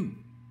move you,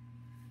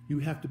 you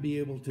have to be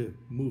able to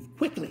move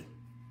quickly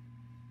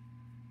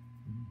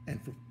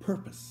and for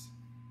purpose,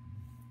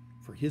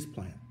 for his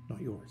plan,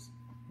 not yours.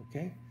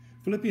 Okay?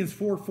 Philippians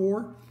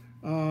 4:4,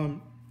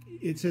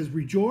 it says,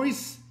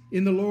 "Rejoice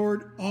in the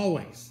Lord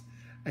always.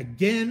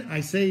 Again, I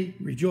say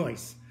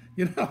rejoice."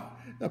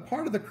 A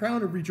part of the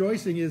crown of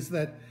rejoicing is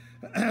that,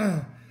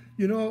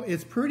 you know,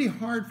 it's pretty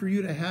hard for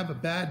you to have a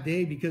bad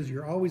day because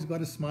you're always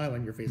got a smile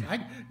on your face.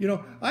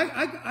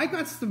 I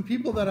got some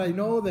people that I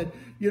know that,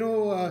 you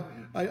know,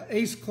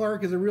 Ace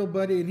Clark is a real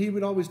buddy, and he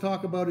would always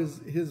talk about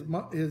his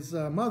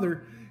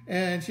mother,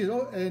 and she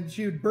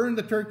would burn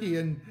the turkey,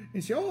 and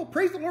she, oh,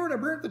 praise the Lord, I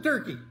burnt the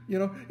turkey. You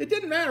know, it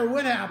didn't matter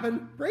what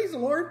happened. Praise the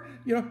Lord.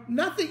 You know,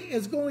 nothing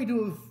is going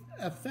to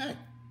affect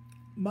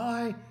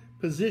my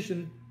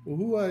position,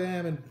 who I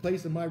am, in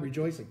place of my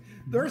rejoicing.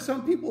 There are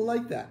some people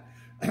like that.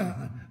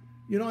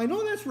 You know, I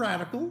know that's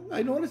radical.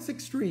 I know it's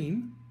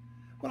extreme.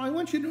 But I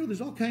want you to know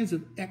there's all kinds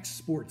of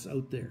exports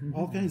out there.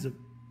 All kinds of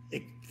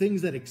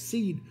things that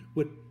exceed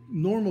what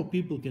normal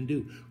people can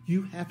do.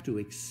 You have to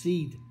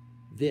exceed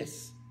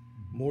this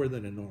more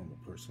than a normal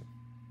person.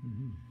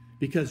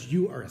 Because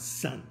you are a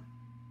son.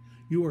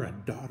 You are a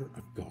daughter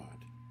of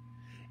God.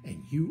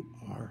 And you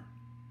are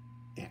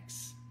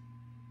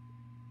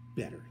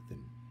better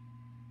than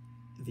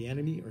the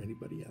enemy or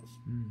anybody else.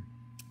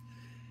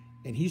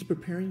 And he's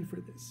preparing you for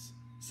this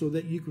so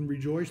that you can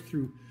rejoice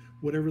through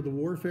whatever the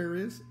warfare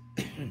is.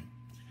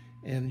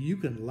 And you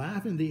can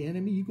laugh in the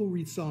enemy. You go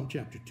read Psalm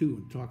chapter 2,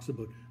 and it talks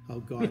about how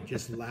God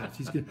just laughs.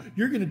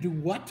 You're going to do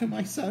what to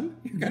my son?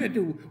 You're going to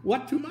do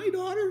what to my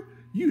daughter?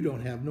 You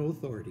don't have no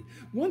authority.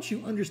 Once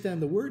you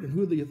understand the word and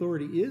who the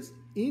authority is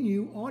in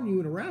you, on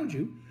you, and around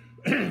you,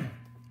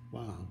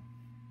 wow.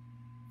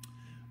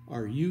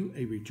 Are you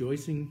a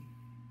rejoicing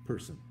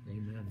person?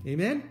 Amen.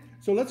 Amen?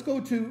 So let's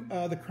go to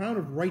the crown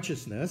of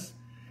righteousness.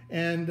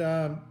 And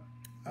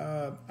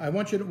I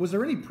want you to, was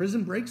there any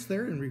prison breaks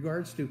there in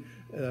regards to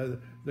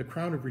the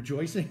crown of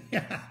rejoicing?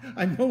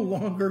 I'm no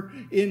longer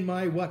in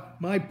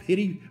my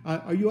pity.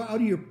 Are you out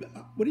of your,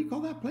 what do you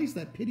call that place?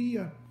 That pity,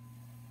 what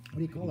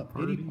do you call it?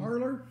 Pity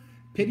parlor?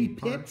 Pity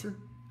pit?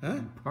 Huh?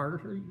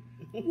 Party?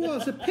 Well,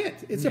 it's a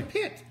pit. It's a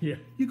pit. Yeah.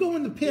 You go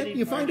in the pit, and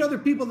you find other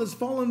people that's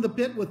fallen in the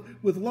pit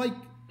with like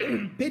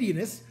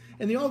pittiness,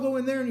 and they all go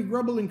in there and you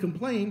grumble and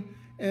complain.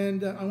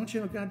 And I want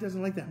you to know God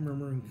doesn't like that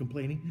murmuring and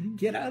complaining.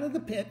 Get out of the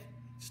pit.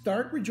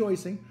 Start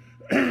rejoicing.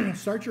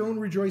 Start your own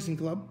rejoicing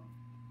club.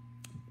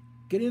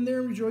 Get in there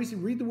and rejoice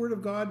and read the word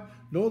of God.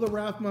 Know the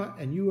Raphma,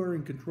 and you are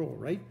in control,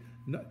 right?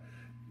 No,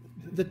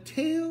 the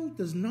tail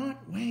does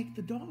not wag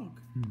the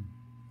dog.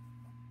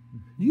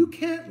 You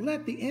can't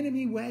let the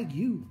enemy wag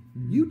you.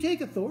 You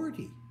take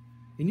authority,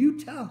 and you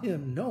tell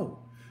him no.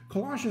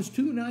 Colossians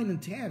 2, 9,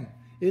 and 10,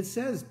 it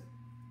says,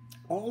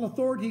 all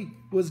authority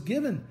was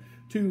given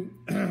to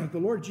the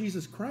Lord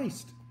Jesus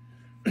Christ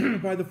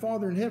by the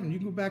Father in heaven. You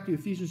can go back to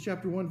Ephesians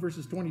chapter 1,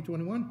 verses 20,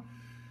 21,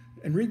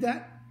 and read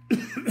that.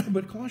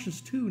 But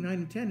Colossians 2, 9,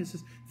 and 10, it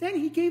says, then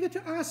he gave it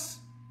to us.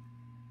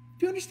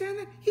 Do you understand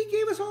that? He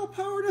gave us all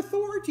power and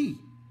authority.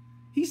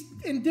 He's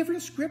in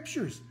different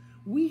scriptures.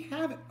 We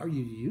have it. Are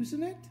you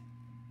using it?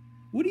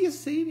 What are you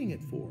saving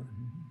it for?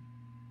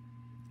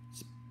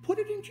 Put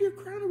it into your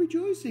crown of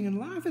rejoicing and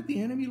laugh at the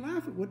enemy.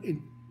 Laugh at what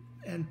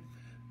and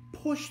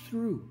push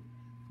through,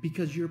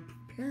 because you're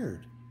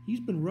prepared.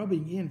 He's been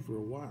rubbing in for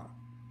a while.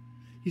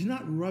 He's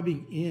not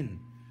rubbing in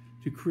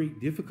to create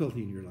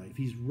difficulty in your life.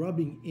 He's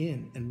rubbing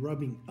in and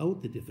rubbing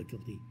out the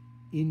difficulty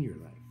in your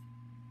life.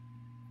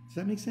 Does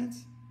that make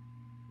sense?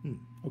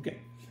 Okay.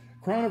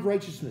 Crown of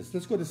righteousness.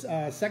 Let's go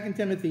to 2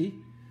 Timothy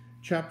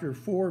chapter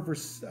 4,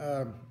 verse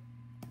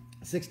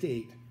 6 to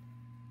 8.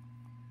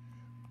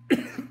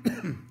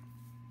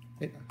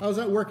 How's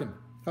that working?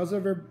 How's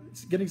everyone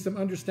getting some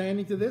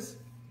understanding to this?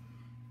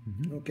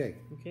 Okay.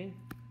 Okay.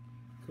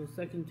 So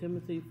 2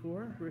 Timothy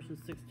 4, verses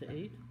 6 to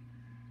 8.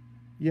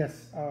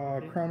 Yes,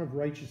 crown of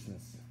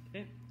righteousness.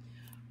 Okay.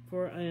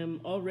 For I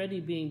am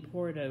already being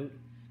poured out,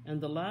 and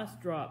the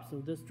last drops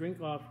of this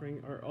drink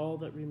offering are all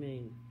that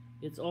remain.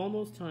 It's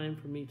almost time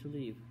for me to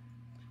leave.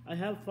 I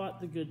have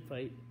fought the good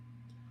fight.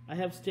 I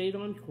have stayed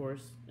on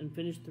course and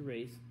finished the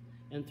race,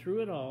 and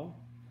through it all,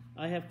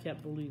 I have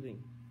kept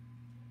believing.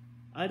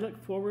 I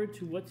look forward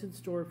to what's in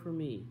store for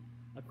me,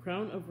 a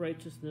crown of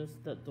righteousness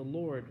that the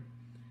Lord,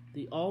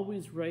 the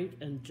always right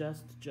and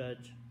just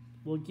judge,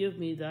 will give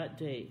me that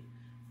day.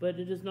 But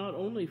it is not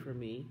only for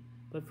me,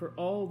 but for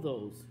all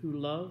those who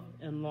love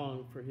and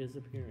long for his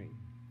appearing.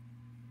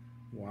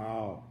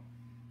 Wow.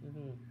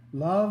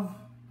 Love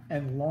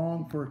and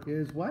long for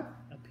his what?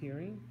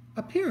 Appearing.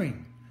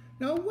 Appearing.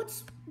 Now,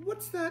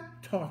 what's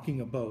that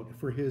talking about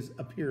for his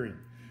appearing?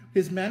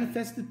 His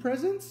manifested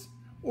presence,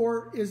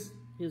 or is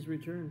his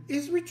return?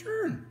 His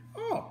return.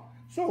 Oh,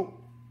 so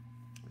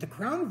the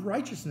crown of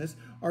righteousness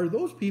are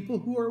those people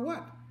who are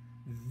what?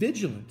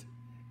 Vigilant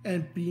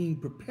and being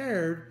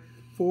prepared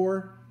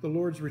for the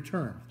Lord's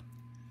return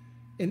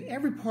in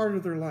every part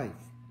of their life.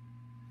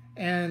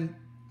 And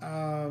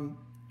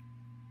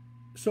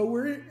so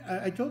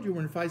I told you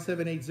we're in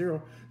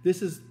 5780.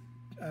 This is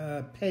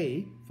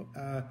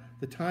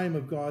the time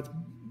of God's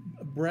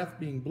breath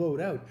being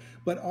blown out.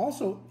 But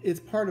also it's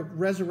part of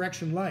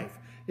resurrection life.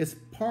 It's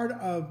part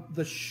of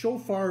the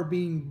shofar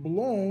being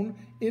blown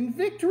in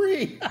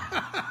victory.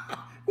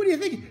 What do you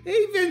think?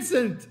 Hey,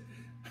 Vincent.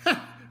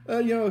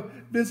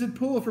 Vincent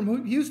Poole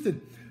from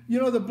Houston.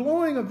 The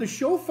blowing of the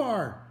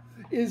shofar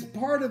is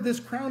part of this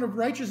crown of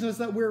righteousness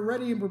that we're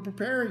ready and we're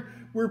preparing.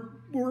 We're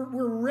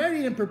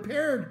ready and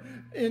prepared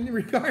in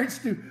regards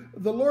to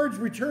the Lord's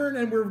return,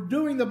 and we're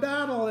doing the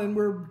battle, and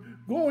we're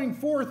going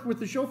forth with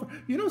the shofar.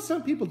 You know,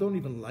 some people don't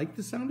even like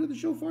the sound of the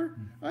shofar.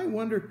 I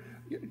wonder,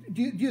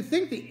 do you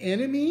think the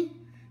enemy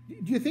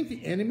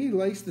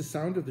likes the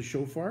sound of the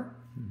shofar?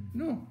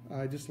 No,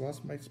 I just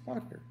lost my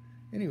spot here.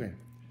 Anyway,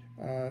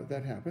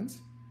 that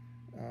happens.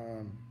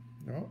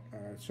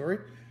 Sorry.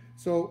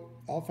 So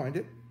I'll find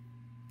it.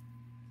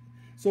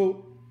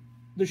 So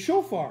the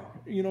shofar,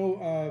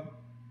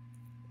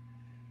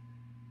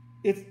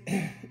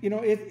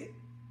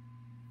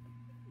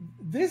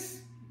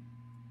 this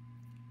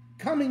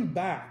coming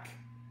back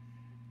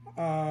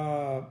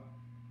of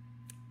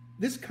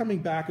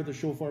the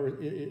shofar,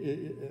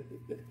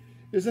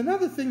 there's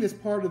another thing that's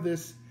part of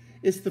this.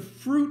 It's the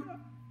fruit.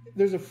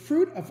 There's a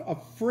fruit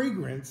of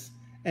fragrance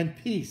and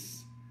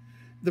peace.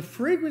 The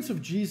fragrance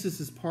of Jesus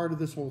is part of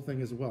this whole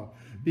thing as well,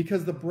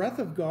 because the breath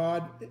of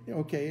God,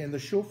 and the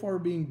shofar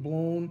being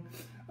blown,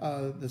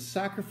 the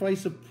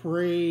sacrifice of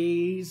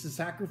praise, and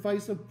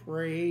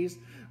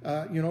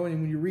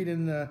when you read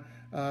in 2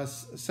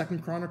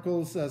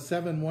 Chronicles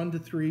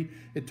 7:1-3,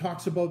 it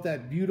talks about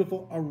that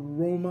beautiful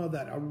aroma,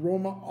 that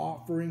aroma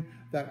offering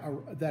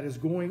that is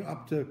going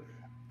up to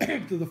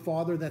the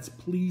Father, that's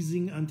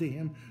pleasing unto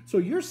him. So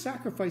your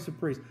sacrifice of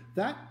praise,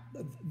 that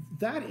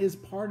is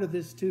part of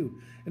this too.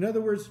 In other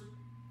words,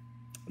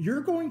 you're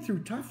going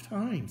through tough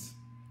times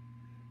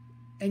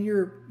and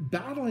you're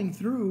battling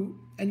through,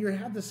 and you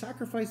have the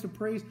sacrifice of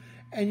praise,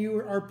 and you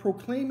are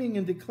proclaiming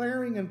and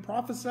declaring and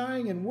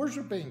prophesying and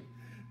worshiping,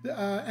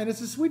 and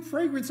it's a sweet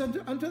fragrance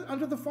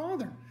unto the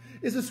Father.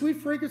 It's a sweet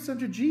fragrance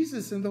unto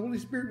Jesus and the Holy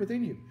Spirit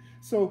within you.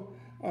 So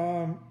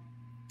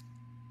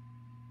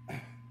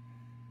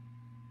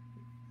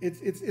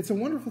it's a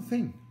wonderful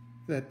thing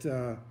that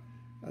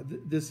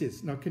this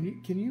is. Now, can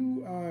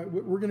you?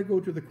 We're going to go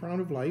to the crown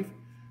of life,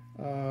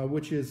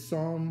 which is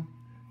Psalm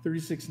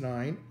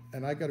 36:9,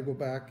 and I got to go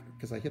back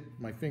because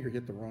my finger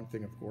hit the wrong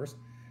thing, of course,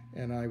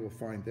 and I will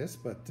find this.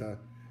 But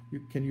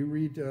can you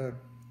read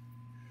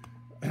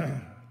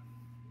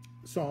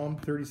Psalm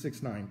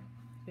 36:9?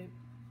 Okay.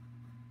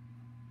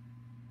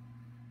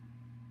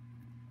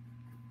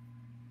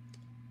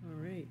 All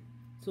right.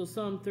 So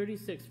Psalm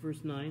 36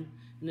 verse 9.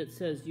 And it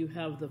says, "You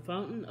have the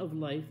fountain of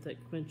life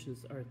that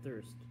quenches our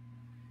thirst.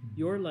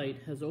 Your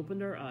light has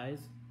opened our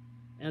eyes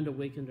and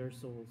awakened our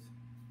souls."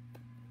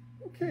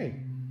 Okay.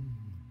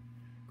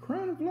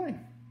 Crown of life.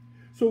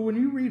 So when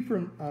you read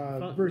from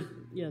verse...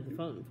 Yeah, the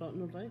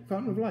fountain of life.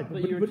 Fountain of life.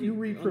 But you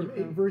read from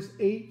verse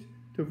 8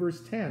 to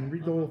verse 10.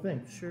 Read the whole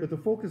thing. Sure. But the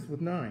focus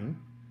with 9.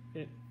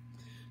 Okay.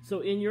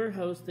 So in your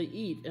house they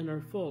eat and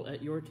are full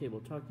at your table,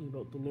 talking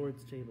about the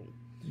Lord's table.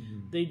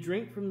 Mm-hmm. They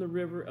drink from the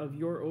river of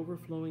your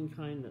overflowing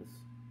kindness.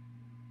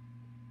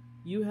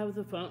 You have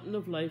the fountain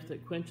of life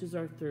that quenches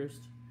our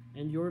thirst,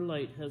 and your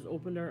light has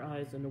opened our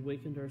eyes and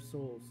awakened our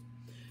souls.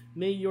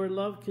 May your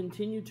love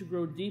continue to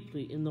grow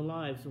deeply in the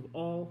lives of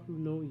all who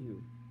know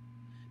you.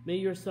 May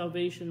your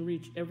salvation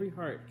reach every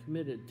heart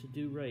committed to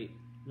do right.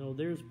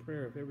 There's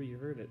prayer if ever you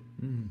heard it.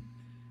 Mm-hmm.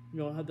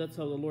 That's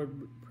how the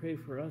Lord pray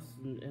for us,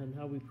 and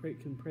how we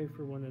can pray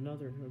for one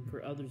another and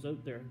for others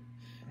out there.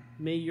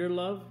 May the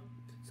love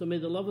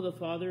of the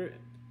Father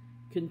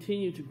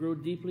continue to grow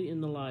deeply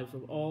in the lives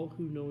of all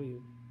who know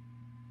you.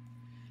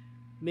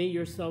 May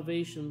your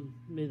salvation,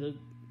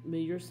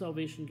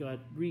 God,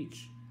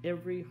 reach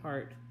every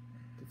heart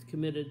that's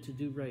committed to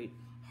do right.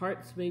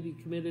 Hearts may be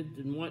committed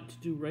and want to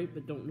do right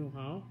but don't know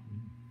how.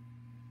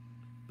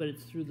 But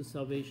it's through the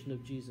salvation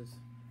of Jesus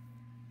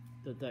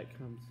that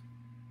comes.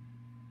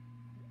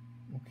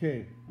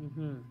 Okay.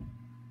 Mm-hmm.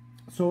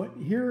 So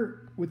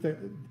here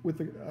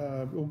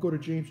we'll go to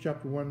James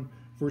chapter 1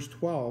 verse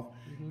 12,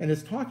 mm-hmm. and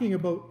it's talking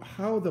about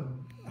how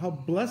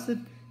blessed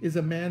is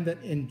a man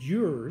that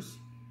endures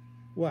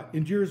what?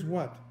 Endures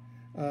what?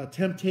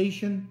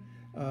 Temptation,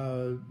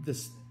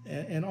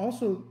 and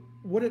also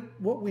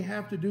what we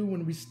have to do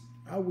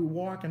how we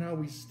walk and how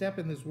we step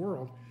in this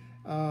world.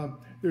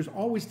 There's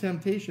always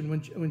temptation.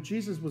 When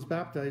Jesus was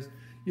baptized,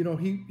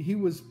 he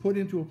was put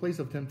into a place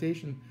of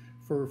temptation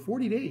for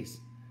 40 days,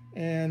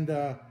 and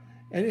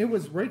it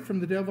was right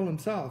from the devil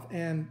himself.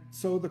 And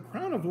so the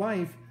crown of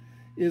life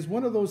is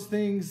one of those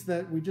things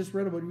that we just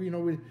read about.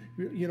 You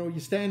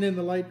stand in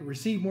the light,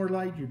 receive more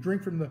light. You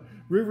drink from the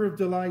river of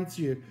delights.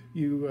 You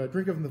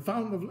drink from the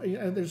fountain of.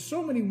 And there's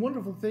so many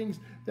wonderful things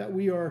that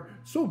we are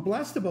so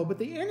blessed about. But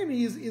the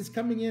enemy is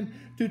coming in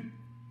to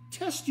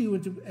test you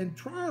and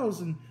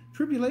trials and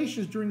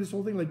tribulations during this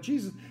whole thing, like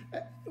Jesus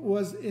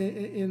was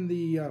in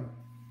the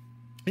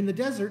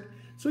desert.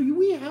 So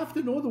we have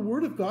to know the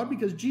Word of God,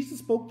 because Jesus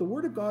spoke the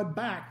Word of God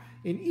back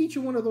in each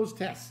one of those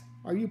tests.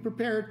 Are you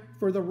prepared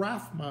for the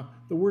Raphma,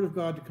 the Word of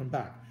God, to come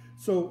back?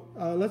 So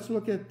let's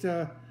look at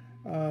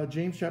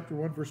James chapter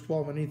 1, verse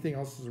 12, and anything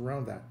else is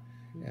around that.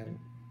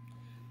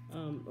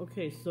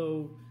 Okay,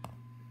 so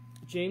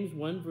James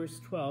 1, verse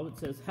 12, it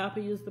says,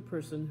 "Happy is the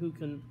person who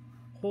can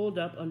hold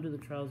up under the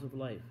trials of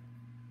life."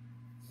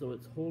 So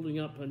it's holding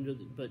up under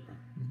but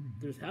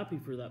there's happy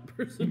for that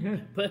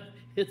person, but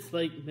it's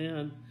like,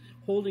 man,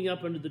 holding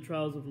up under the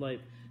trials of life.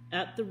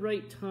 At the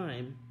right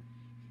time,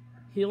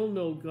 he'll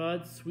know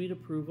God's sweet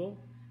approval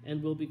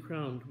and will be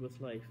crowned with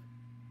life.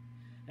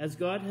 As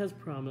God has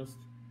promised,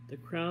 the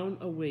crown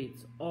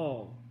awaits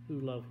all who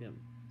love him.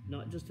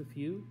 Not just a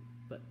few,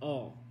 but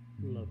all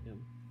who love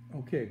him.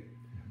 Okay,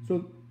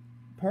 so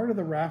part of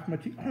the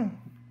Raphma,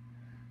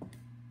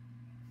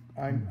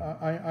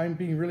 I'm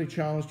being really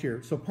challenged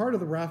here. So part of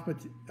the Raphma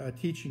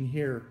teaching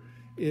here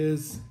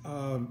is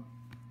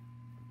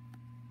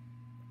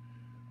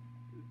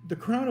the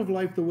crown of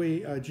life, the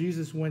way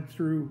Jesus went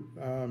through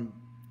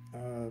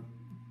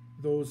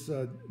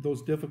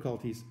those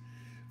difficulties.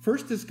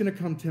 First is going to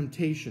come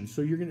temptation.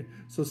 So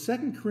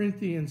 2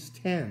 Corinthians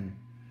 10,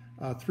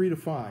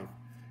 3-5.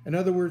 In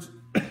other words,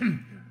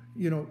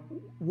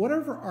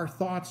 whatever our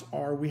thoughts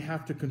are, we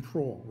have to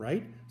control,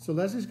 right? So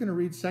Leslie's going to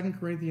read 2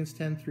 Corinthians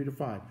 10,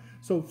 3-5.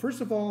 So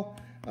first of all,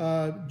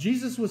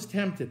 Jesus was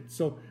tempted.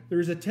 So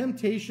there's a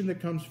temptation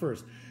that comes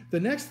first. The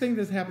next thing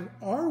that happens,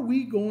 are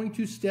we going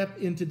to step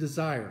into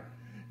desire?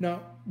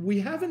 Now, we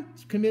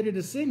haven't committed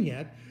a sin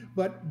yet,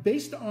 but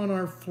based on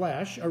our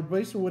flesh, or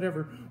based on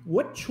whatever,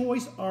 what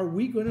choice are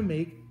we going to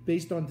make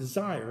based on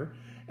desire?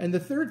 And the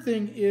third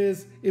thing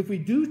is, if we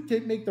do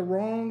make the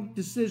wrong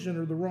decision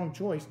or the wrong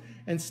choice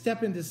and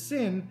step into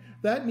sin,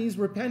 that means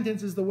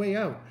repentance is the way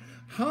out.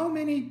 How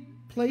many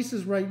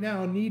places right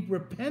now need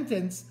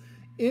repentance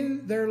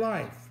in their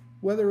life?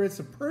 Whether it's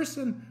a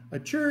person, a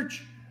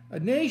church, a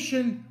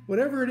nation,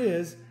 whatever it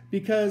is,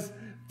 because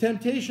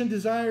temptation,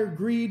 desire,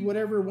 greed,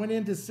 whatever went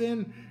into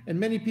sin, and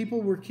many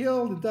people were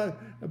killed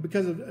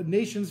because of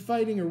nations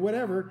fighting or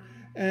whatever.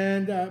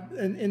 And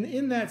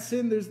in that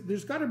sin,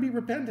 there's got to be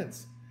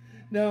repentance.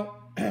 Now,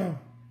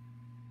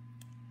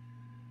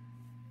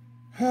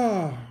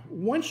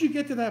 once you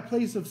get to that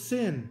place of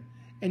sin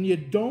and you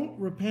don't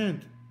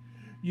repent,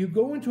 you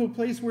go into a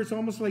place where it's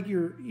almost like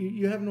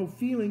you have no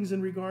feelings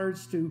in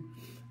regards to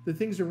the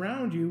things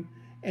around you,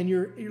 and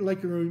you're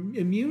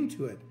immune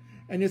to it.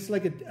 And it's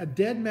like a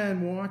dead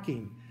man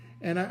walking.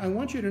 And I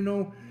want you to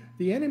know,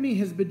 the enemy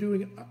has been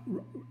doing,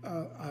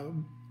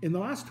 in the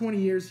last 20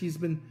 years, he's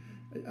been,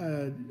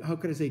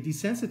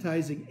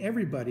 desensitizing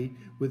everybody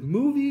with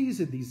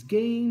movies and these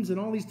games and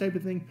all these type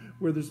of things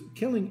where there's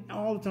killing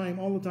all the time.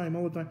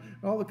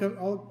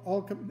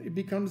 It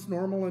becomes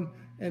normal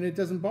and it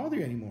doesn't bother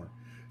you anymore.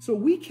 So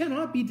we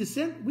can't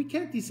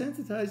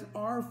desensitize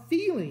our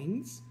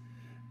feelings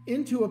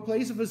into a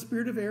place of a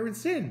spirit of error and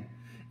sin.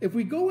 If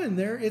we go in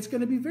there, it's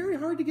going to be very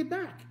hard to get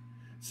back.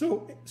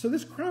 So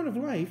this crown of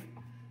life,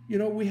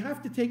 we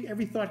have to take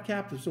every thought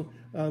captive. So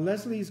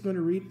Leslie is going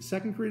to read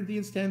 2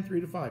 Corinthians 10,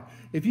 3-5.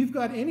 If you've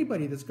got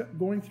anybody that's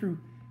going through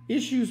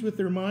issues with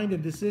their mind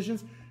and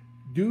decisions,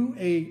 do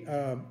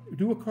a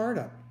card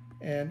up.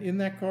 And in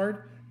that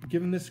card,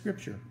 give them this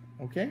scripture.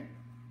 Okay?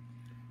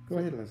 Go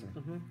ahead, Leslie.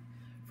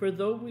 For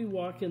though we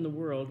walk in the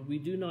world, we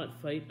do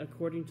not fight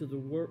according to the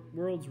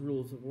world's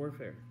rules of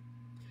warfare.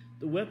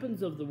 The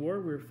weapons of the war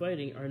we're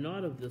fighting are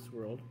not of this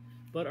world,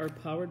 but are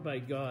powered by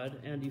God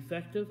and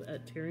effective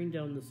at tearing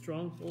down the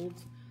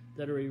strongholds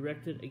that are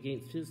erected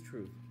against his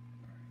truth.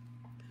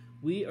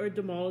 We are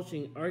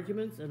demolishing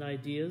arguments and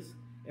ideas,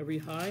 every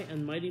high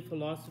and mighty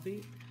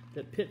philosophy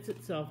that pits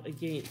itself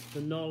against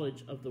the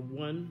knowledge of the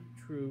one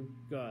true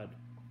God.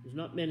 There's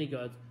not many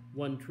gods,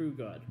 one true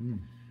God.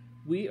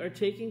 We are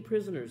taking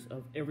prisoners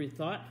of every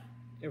thought,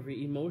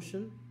 every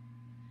emotion,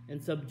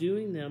 and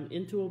subduing them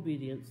into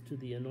obedience to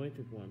the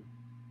Anointed One.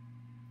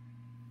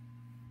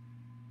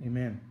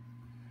 Amen.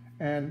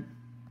 And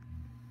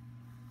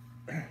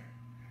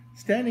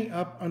standing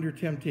up under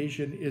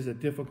temptation is a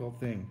difficult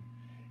thing.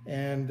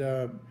 And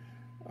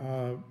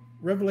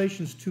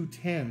Revelations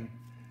 2:10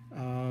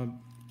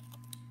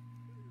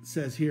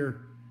 says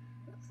here,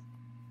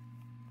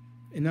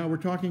 and now we're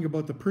talking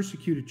about the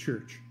persecuted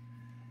church.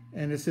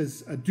 And it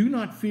says, do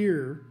not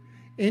fear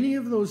any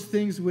of those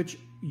things which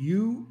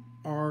you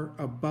are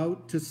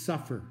about to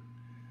suffer.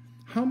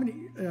 How many,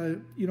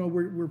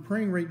 we're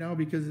praying right now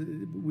because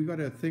we got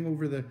a thing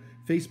over the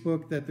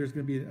Facebook that there's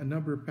going to be a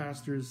number of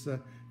pastors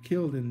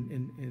killed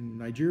in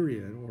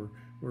Nigeria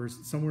or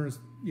somewhere,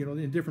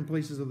 in different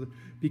places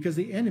because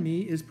the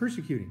enemy is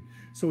persecuting.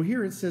 So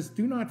here it says,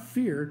 do not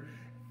fear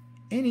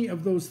any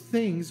of those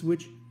things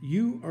which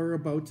you are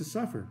about to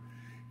suffer.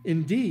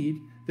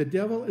 Indeed, the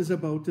devil is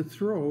about to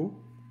throw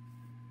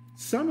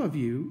some of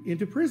you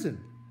into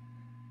prison.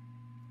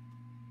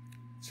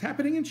 It's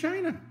happening in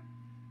China.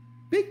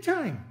 Big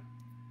time.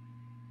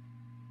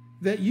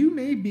 That you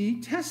may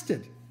be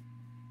tested.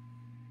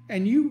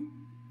 And you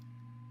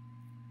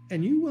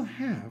will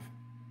have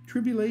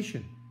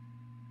tribulation.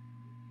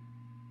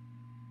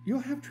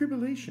 You'll have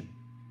tribulation.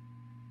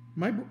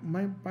 My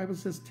Bible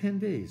says 10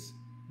 days.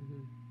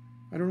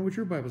 I don't know what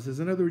your Bible says.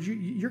 In other words,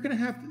 you're going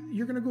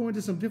to go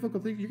into some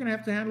difficult things. You're going to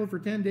have to handle it for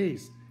 10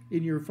 days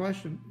in your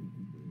flesh and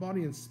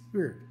body and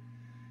spirit.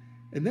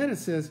 And then it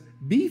says,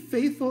 be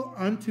faithful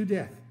unto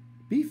death.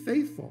 Be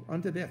faithful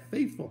unto death.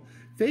 Faithful.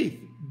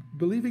 Faith,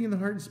 believing in the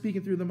heart and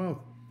speaking through the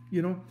mouth.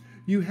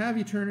 You have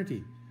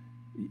eternity.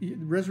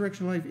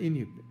 resurrection life in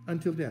you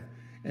until death.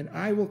 And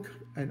I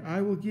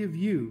will give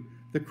you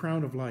the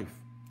crown of life.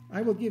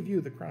 I will give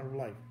you the crown of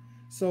life.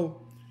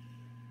 So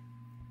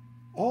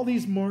all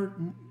these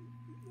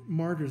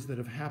martyrs that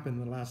have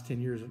happened in the last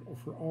 10 years are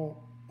for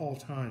all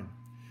time.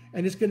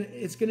 And it's going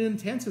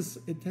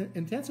to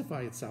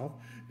intensify itself,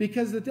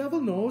 because the devil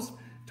knows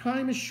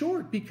time is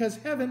short, because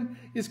heaven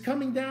is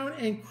coming down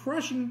and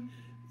crushing,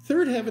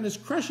 third heaven is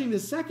crushing the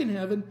second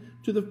heaven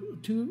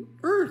to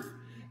earth.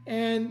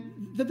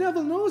 And the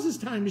devil knows his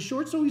time is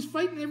short, so he's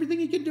fighting everything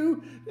he can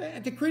do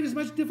to create as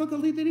much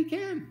difficulty that he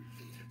can.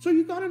 So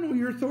you've got to know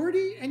your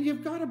authority, and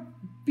you've got to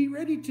be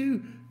ready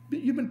to.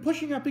 You've been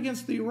pushing up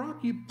against the rock.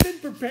 You've been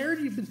prepared.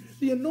 You've been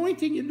the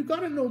anointing. You've got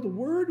to know the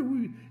word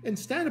and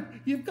stand up.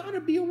 You've got to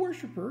be a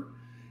worshiper,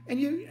 and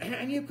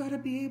you've got to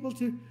be able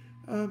to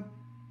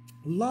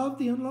love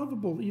the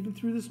unlovable even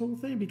through this whole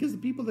thing, because the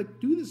people that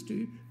do this to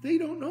you, they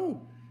don't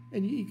know,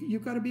 and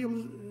you've got to be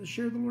able to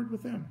share the Lord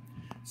with them.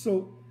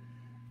 So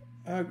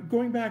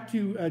going back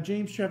to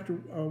James chapter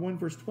 1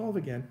 verse 12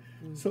 again.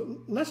 So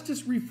let's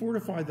just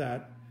refortify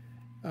that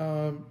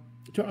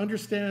to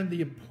understand the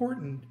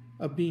importance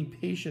of being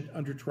patient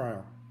under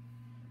trial.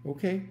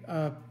 Okay?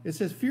 It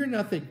says, fear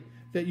nothing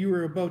that you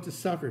are about to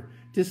suffer.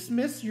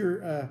 Dismiss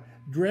your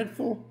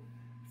dreadful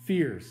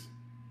fears.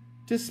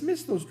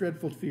 Dismiss those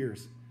dreadful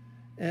fears.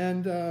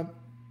 And,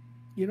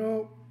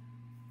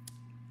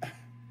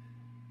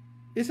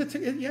 it's going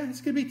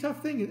to be a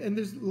tough thing. And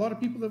there's a lot of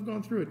people that have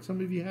gone through it.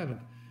 Some of you haven't.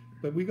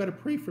 But we got to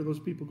pray for those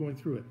people going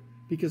through it.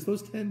 Because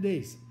those 10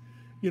 days,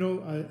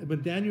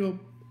 when Daniel,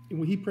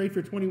 he prayed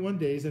for 21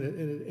 days, and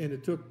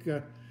it took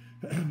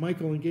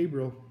Michael and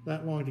Gabriel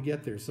that long to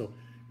get there. So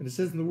when it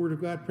says in the Word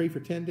of God, pray for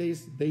 10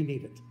 days, they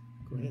need it.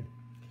 Go ahead.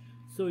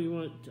 So you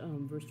want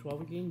verse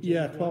 12 again?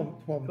 Yeah,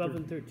 12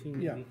 and 13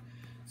 maybe.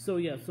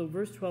 Yeah. So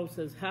verse 12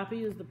 says,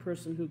 happy is the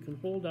person who can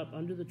hold up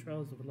under the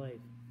trials of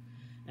life.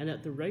 And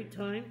at the right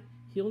time,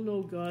 he'll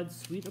know God's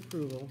sweet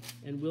approval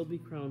and will be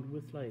crowned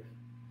with life.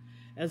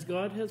 As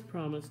God has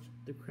promised,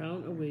 the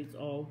crown awaits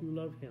all who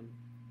love him.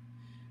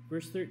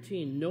 Verse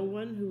 13, no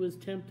one who is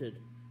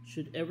tempted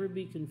should ever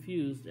be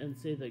confused and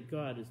say that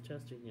God is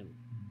testing him.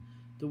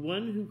 The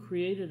one who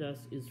created us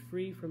is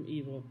free from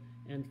evil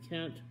and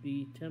can't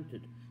be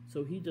tempted,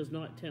 so he does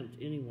not tempt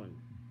anyone.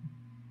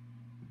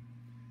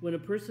 When a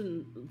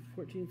person,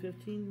 14,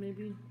 15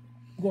 maybe?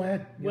 Go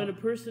ahead. When a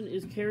person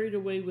is carried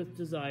away with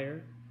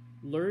desire,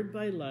 lured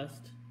by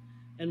lust,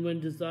 and when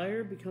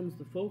desire becomes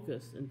the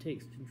focus and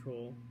takes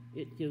control,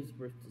 it gives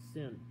birth to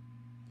sin.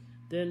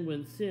 Then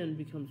when sin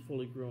becomes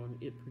fully grown,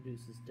 it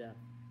produces death.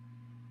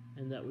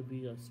 And that would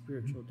be a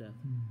spiritual death.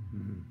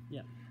 Mm-hmm.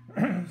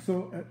 Yeah.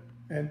 So,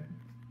 and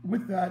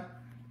with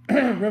that,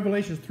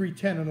 Revelations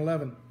 3:10 and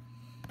 11.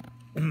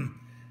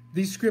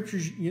 These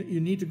scriptures, you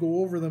need to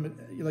go over them.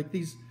 Like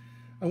these,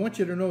 I want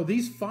you to know,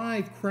 these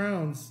 5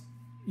 crowns,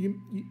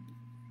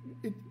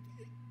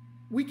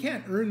 we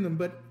can't earn them,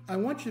 but I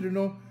want you to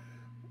know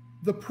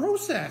the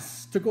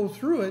process to go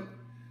through it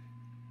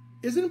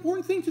is an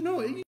important thing to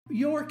know.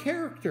 Your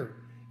character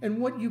and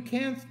what you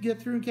can't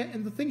get through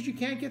and the things you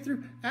can't get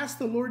through, ask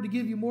the Lord to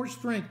give you more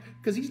strength,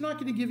 because he's not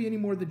going to give you any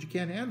more that you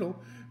can't handle.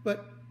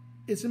 But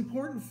it's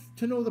important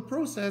to know the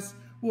process,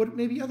 what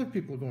maybe other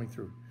people are going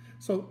through.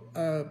 So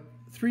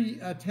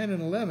 3:10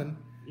 and 11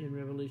 in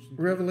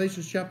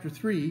Revelation chapter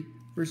 3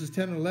 verses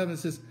 10 and 11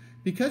 says,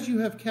 because you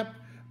have kept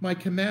my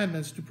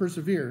commandments to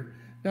persevere.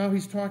 Now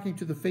he's talking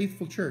to the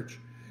faithful church.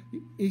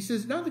 He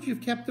says, now that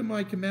you've kept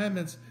my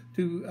commandments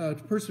to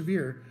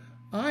persevere,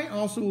 I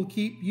also will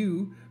keep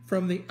you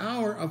from the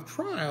hour of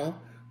trial,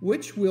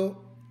 which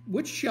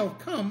shall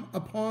come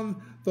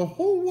upon the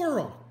whole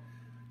world.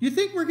 You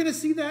think we're going to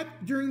see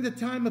that during the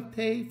time of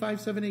pay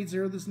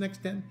 5780,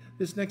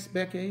 this next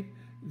decade,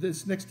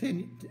 this next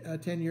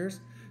 10 years?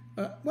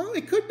 Well,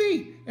 it could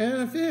be.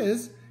 And if it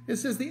is, it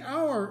says the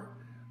hour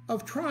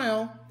of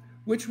trial,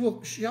 which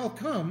shall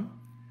come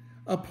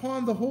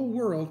upon the whole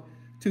world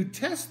to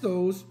test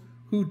those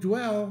who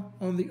dwell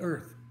on the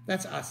earth.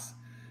 That's us.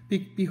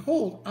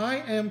 Behold, I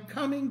am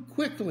coming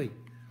quickly.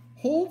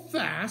 Hold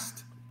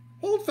fast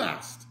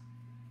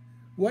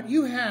what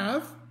you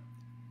have,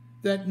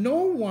 that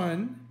no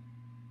one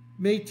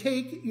may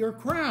take your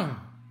crown.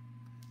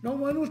 No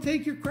one will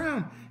take your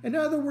crown. In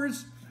other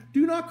words,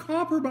 do not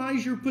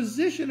compromise your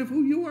position of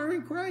who you are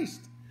in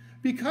Christ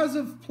because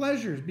of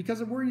pleasures,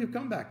 because of where you've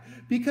come back,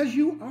 because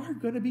you are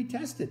going to be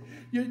tested.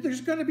 There's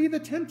going to be the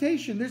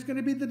temptation. There's going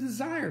to be the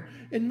desire.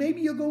 And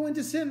maybe you'll go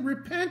into sin.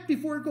 Repent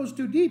before it goes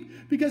too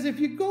deep, because if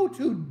you go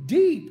too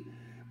deep,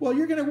 well,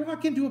 you're going to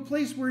walk into a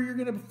place where you're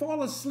going to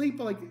fall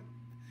asleep. Like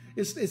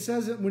it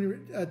says it when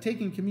you're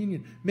taking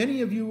communion.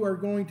 Many of you are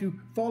going to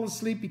fall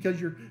asleep because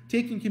you're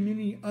taking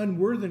communion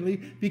unworthily,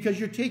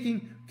 because you're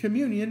taking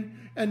communion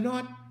and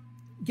not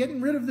getting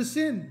rid of the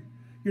sin.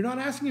 You're not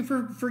asking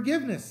for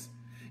forgiveness.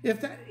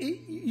 If that,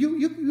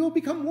 you'll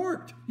become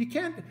warped. You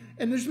can't.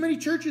 And there's many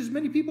churches,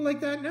 many people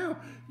like that now.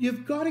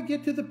 You've got to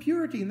get to the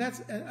purity, and that's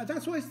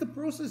why the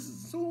process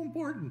is so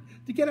important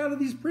to get out of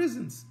these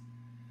prisons.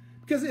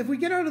 Because if we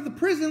get out of the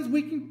prisons,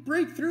 we can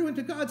break through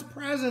into God's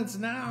presence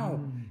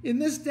now, in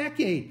this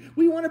decade.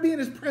 We want to be in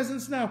his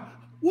presence now.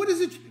 What is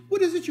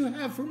it you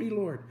have for me,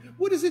 Lord?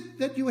 What is it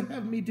that you would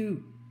have me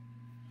do?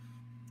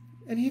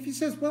 And if he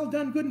says, well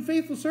done, good and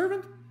faithful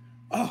servant,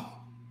 oh,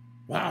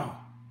 wow,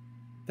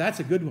 that's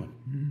a good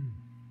one.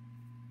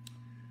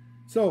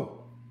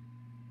 So,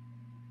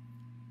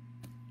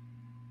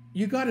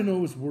 you got to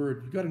know his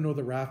word. You got to know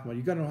the Raphma.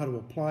 You got to know how to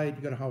apply it.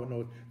 You got to know how to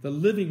know the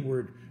living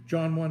word.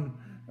 John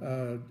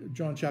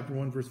chapter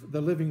 1, verse, the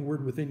living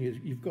word within you.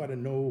 You've got to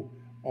know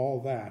all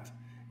that.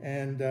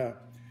 And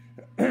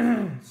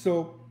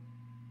so,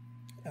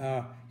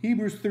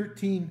 Hebrews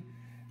 13,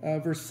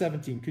 verse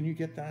 17. Can you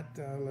get that,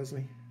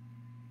 Leslie?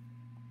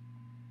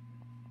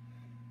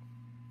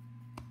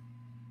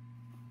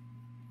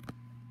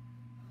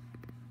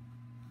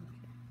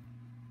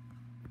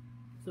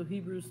 So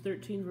Hebrews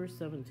 13, verse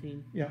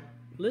 17. Yeah.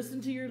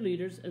 Listen to your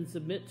leaders and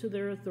submit to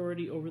their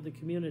authority over the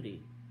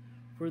community,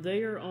 for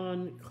they are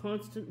on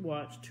constant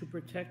watch to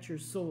protect your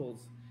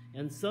souls,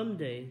 and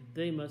someday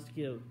they must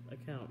give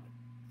account.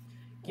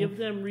 Give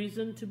them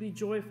reason to be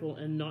joyful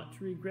and not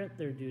to regret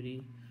their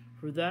duty,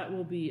 for that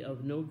will be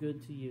of no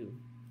good to you.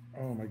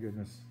 Oh my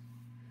goodness.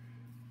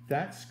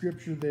 That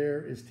scripture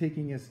there is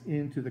taking us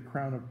into the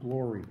crown of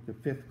glory, the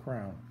fifth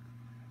crown.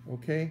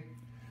 Okay?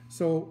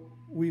 So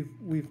we've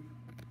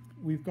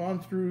gone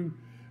through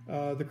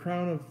the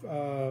crown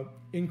of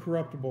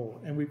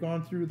incorruptible, and we've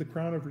gone through the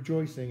crown of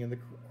rejoicing, and the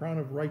crown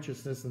of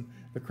righteousness, and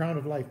the crown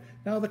of life.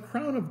 Now the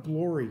crown of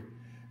glory.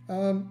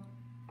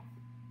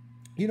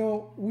 You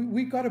know,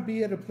 we got to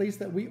be at a place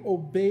that we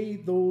obey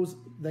those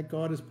that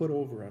God has put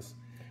over us.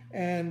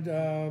 And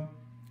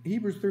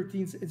Hebrews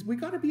 13 says we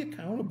got to be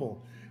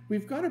accountable.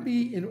 We've got to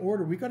be in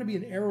order. We've got to be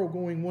an arrow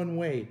going one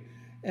way.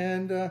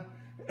 And,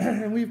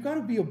 and we've got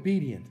to be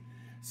obedient.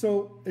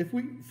 So if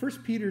we, 1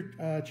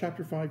 Peter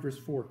chapter 5, verse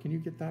 4, can you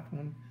get that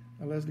one,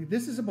 Leslie?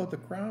 This is about the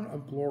crown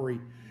of glory.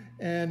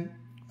 And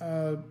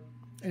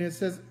it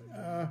says,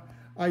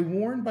 I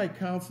warn by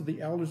counsel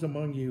the elders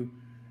among you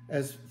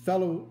as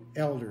fellow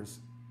elders,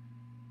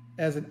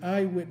 as an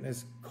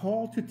eyewitness,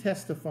 called to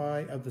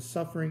testify of the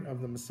suffering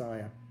of the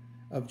Messiah,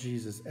 of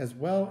Jesus, as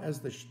well as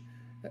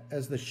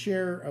the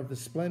share of the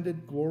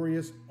splendid,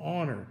 glorious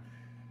honor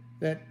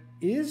that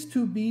is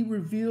to be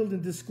revealed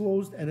and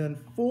disclosed and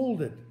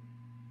unfolded.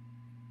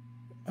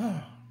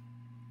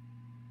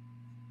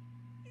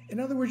 In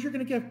other words, you're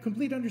going to get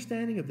complete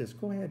understanding of this.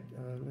 Go ahead,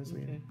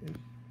 Leslie. Okay.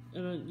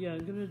 And yeah,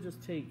 I'm going to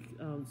just take,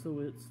 so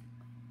it's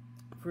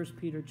 1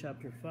 Peter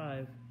chapter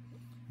 5.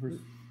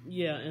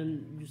 Yeah,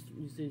 and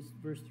you say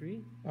verse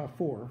 3?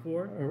 4.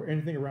 Or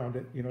anything around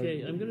it. You know.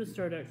 Okay, I'm going to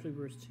start actually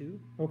verse 2.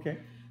 Okay.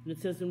 And it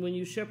says, and when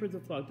you shepherd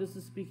the flock, this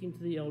is speaking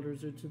to the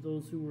elders or to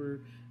those who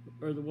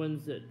are the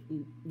ones that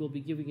will be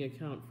giving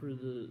account for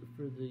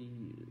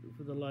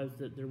the lives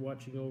that they're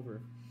watching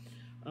over.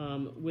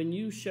 When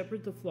you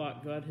shepherd the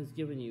flock God has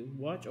given you,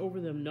 watch over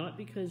them not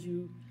because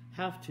you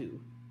have to,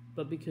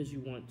 but because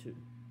you want to.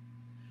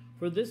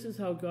 For this is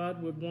how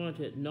God would want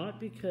it, not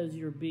because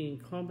you're being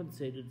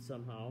compensated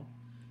somehow,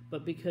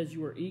 but because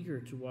you are eager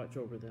to watch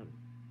over them.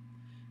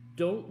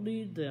 Don't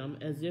lead them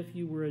as if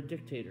you were a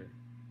dictator,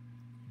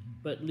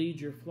 but lead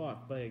your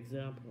flock by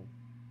example.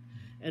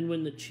 And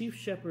when the chief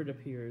shepherd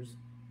appears,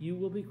 you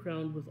will be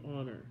crowned with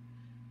honor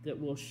that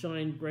will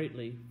shine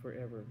brightly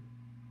forever.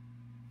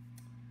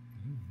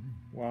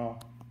 Wow.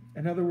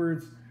 In other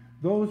words,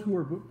 those who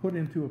are put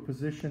into a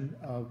position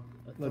of,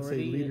 let's say,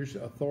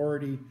 leadership,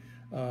 authority,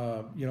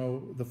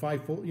 the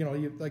fivefold,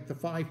 like the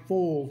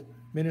fivefold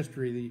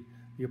ministry,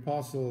 the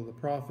apostle, the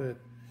prophet,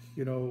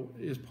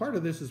 is part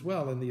of this as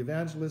well, and the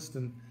evangelist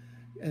and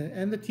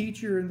the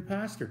teacher and the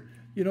pastor.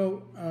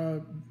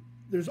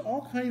 There's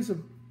all kinds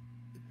of,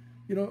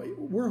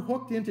 we're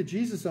hooked into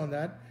Jesus on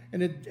that,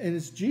 and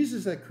it's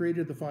Jesus that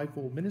created the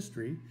fivefold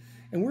ministry,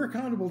 and we're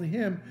accountable to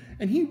him,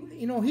 and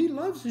he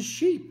loves his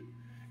sheep.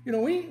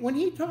 When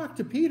he talked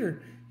to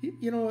Peter,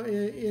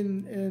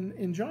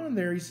 in John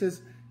there, he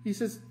says,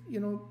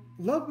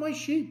 love my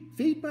sheep,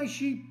 feed my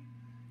sheep,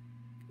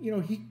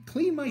 he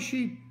clean my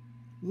sheep,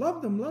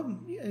 love them,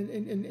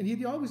 and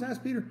he always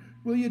asked Peter,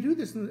 will you do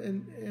this?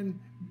 And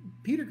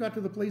Peter got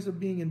to the place of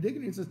being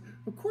indignant and says,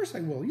 of course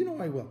I will,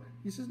 I will.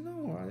 He says,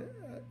 no,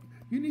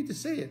 you need to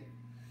say it.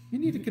 You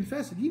need to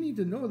confess it. You need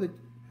to know that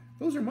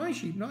those are my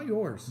sheep, not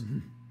yours. Mm-hmm.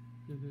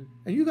 Mm-hmm.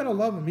 And you got to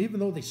love them even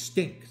though they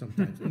stink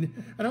sometimes.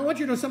 And I want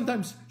you to know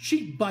sometimes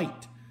sheep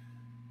bite.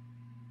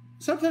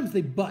 Sometimes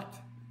they butt.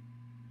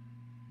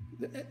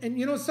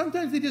 And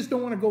sometimes they just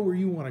don't want to go where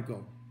you want to go.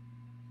 Do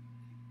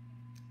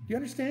you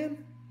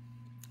understand?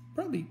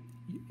 Probably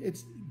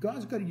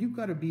you've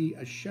got to be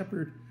a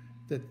shepherd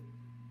that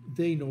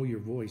they know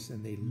your voice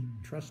and they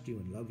trust you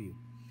and love you.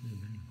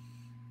 Mm-hmm.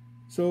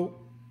 So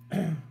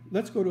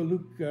let's go to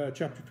Luke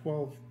chapter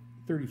 12,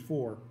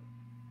 34.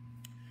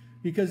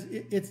 Because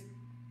it's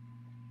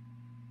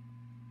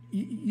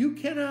you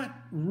cannot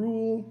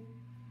rule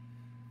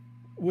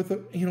with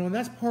and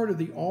that's part of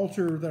the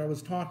altar that I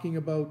was talking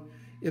about.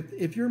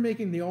 If you're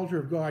making the altar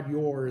of God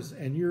yours,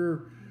 and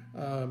you're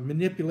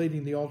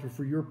manipulating the altar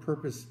for your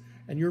purpose,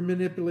 and you're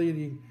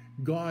manipulating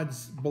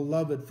God's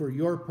beloved for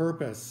your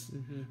purpose,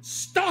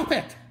 stop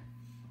it!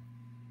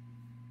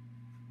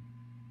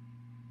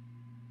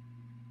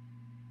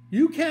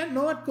 You can't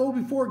not go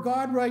before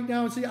God right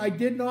now and say, I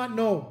did not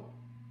know.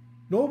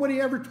 Nobody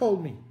ever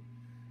told me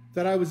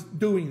that I was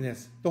doing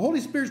this. The Holy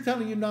Spirit's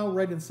telling you now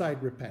right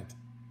inside, repent.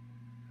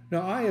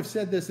 Now, I have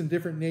said this in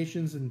different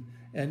nations,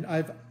 and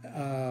I've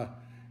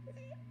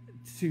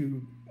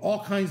to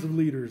all kinds of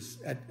leaders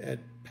at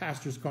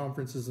pastors'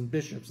 conferences and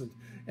bishops.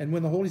 And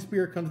when the Holy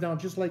Spirit comes down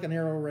just like an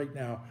arrow right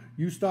now,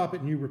 you stop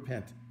it and you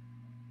repent.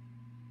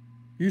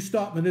 You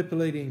stop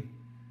manipulating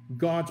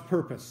God's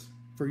purpose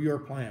for your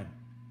plan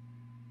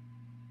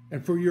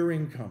and for your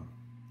income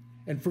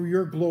and for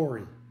your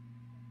glory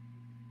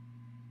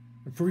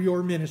and for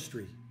your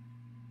ministry.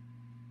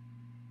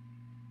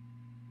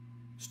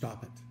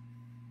 Stop it.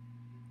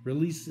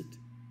 Release it.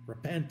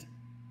 Repent.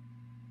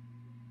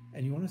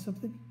 And you want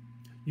something?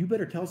 You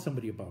better tell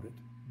somebody about it,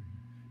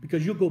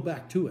 because you'll go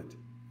back to it.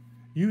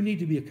 You need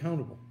to be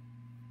accountable.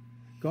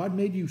 God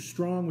made you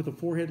strong with a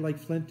forehead like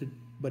flint,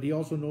 but he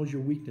also knows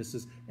your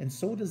weaknesses, and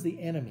so does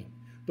the enemy.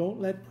 Don't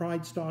let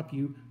pride stop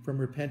you from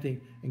repenting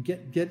and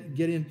get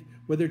in,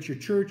 whether it's your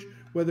church,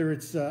 whether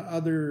it's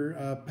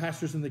other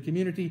pastors in the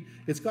community.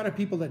 It's got to be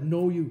people that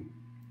know you,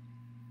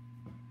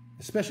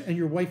 especially, and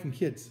your wife and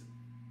kids.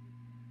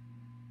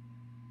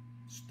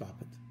 Stop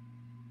it.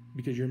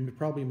 Because you're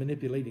probably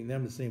manipulating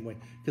them the same way.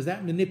 Because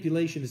that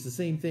manipulation is the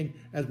same thing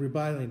as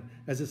reviling,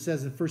 as it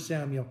says in 1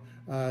 Samuel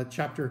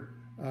chapter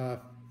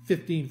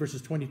 15,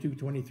 verses 22,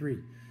 23.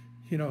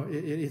 You know,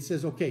 it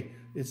says, okay,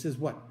 it says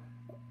what?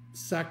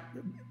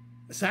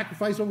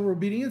 Sacrifice over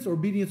obedience, or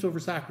obedience over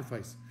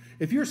sacrifice.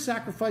 If you're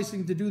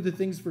sacrificing to do the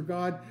things for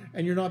God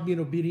and you're not being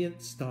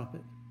obedient, stop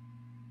it.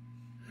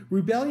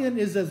 Rebellion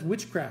is as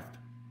witchcraft,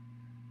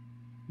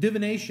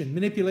 divination,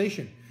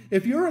 manipulation.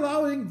 If you're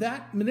allowing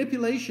that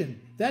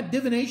manipulation, that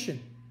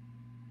divination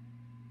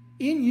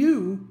in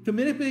you to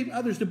manipulate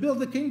others to build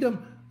the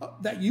kingdom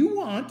that you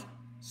want,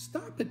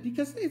 stop it,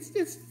 because it's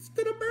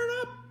going to burn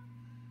up.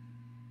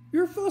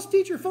 You're a false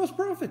teacher, false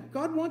prophet.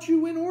 God wants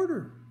you in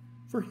order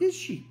for his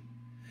sheep.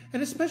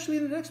 And especially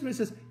in the next one, it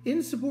says,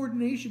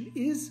 insubordination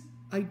is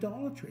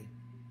idolatry.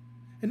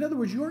 In other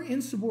words, your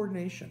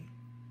insubordination.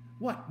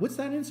 What's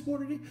that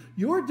insubordination?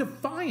 Your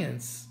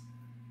defiance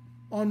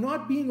on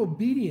not being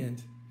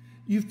obedient.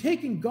 You've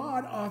taken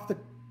God off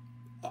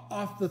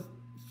the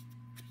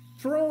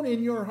throne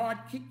in your heart,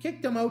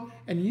 kicked him out,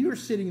 and you're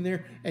sitting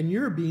there and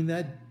you're being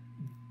that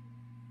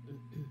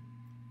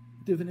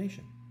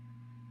divination.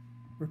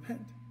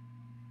 Repent.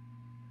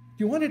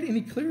 Do you want it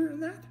any clearer than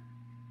that?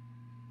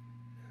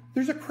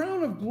 There's a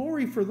crown of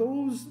glory for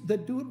those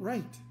that do it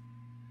right.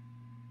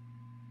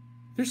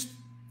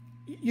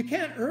 You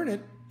can't earn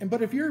it,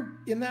 but if you're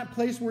in that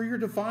place where you're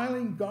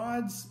defiling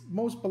God's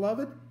most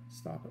beloved,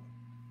 stop it.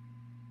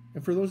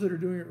 And for those that are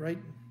doing it right,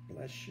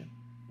 bless you.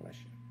 Bless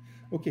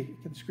you. Okay,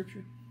 get the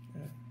scripture.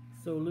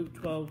 So Luke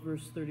 12,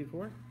 verse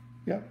 34.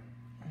 Yeah.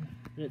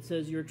 And it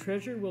says, your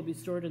treasure will be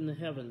stored in the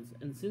heavens,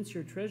 and since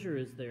your treasure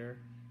is there,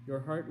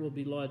 your heart will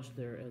be lodged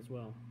there as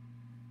well.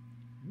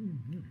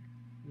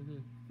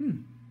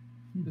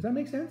 Does that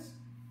make sense?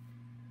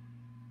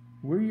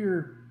 Where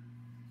your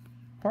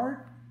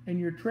heart and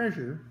your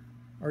treasure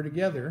are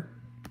together,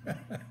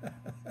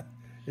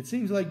 it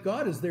seems like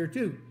God is there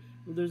too.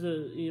 Well, there's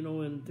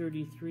in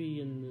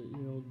 33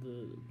 and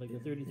a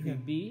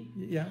 33B.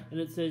 Yeah. And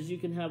it says you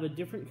can have a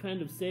different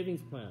kind of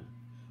savings plan,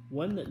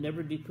 one that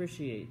never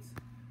depreciates,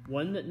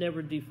 one that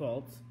never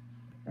defaults,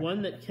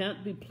 one that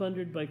can't be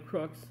plundered by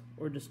crooks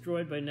or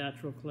destroyed by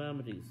natural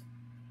calamities.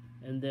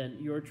 And then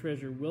your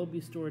treasure will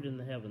be stored in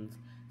the heavens.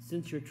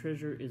 Since your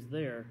treasure is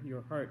there,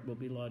 your heart will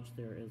be lodged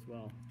there as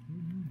well.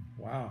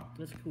 Wow.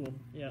 That's cool.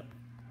 Yeah.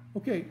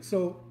 Okay,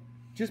 so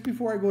just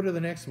before I go to the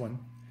next one,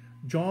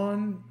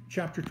 John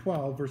chapter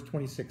 12, verse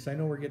 26. I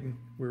know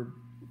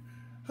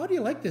how do you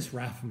like this,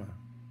 Raphma?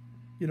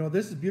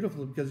 This is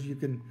beautiful because you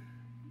can,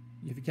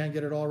 if you can't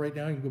get it all right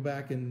now, you can go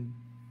back and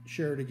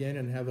share it again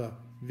and have a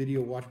video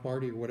watch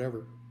party or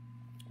whatever.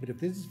 But if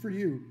this is for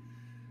you,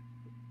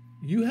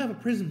 you have a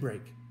prison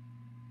break.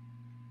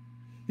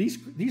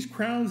 These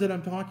crowns that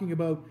I'm talking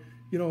about,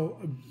 the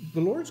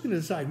Lord's going to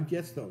decide who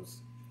gets those.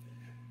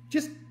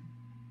 Just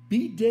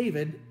beat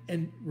David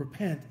and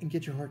repent and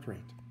get your heart right.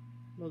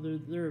 Well,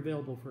 they're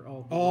available for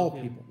all people. All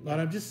people. Yeah. But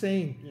I'm just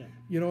saying,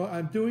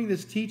 I'm doing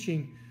this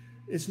teaching.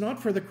 It's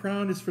not for the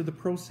crown, it's for the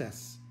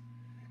process.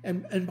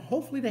 And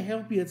hopefully to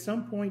help you at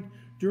some point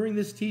during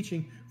this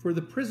teaching for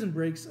the prison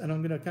breaks, and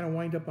I'm going to kind of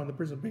wind up on the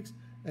prison breaks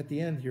at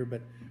the end here.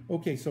 But,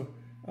 okay, so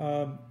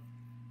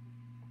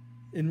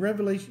in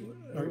Revelation...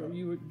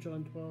 you were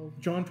John 12?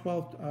 John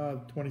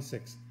 12,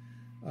 26.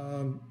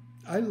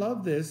 I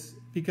love this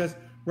because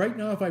right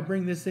now if I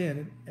bring this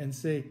in and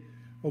say,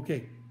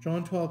 okay,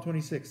 John 12,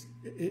 26,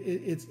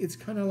 it's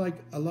kind of like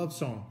a love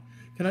song.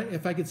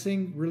 If I could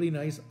sing really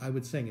nice, I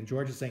would sing. And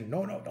George is saying,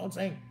 no, don't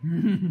sing.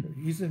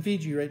 He's in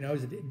Fiji right now.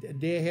 He's a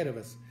day ahead of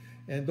us.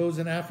 And those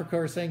in Africa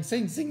are saying,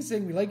 sing, sing,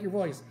 sing. We like your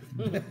voice.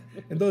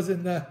 And those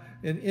in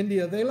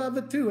India, they love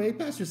it too, eh,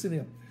 Pastor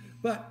Sunil?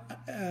 But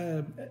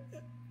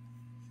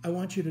I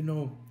want you to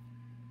know,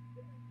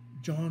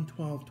 John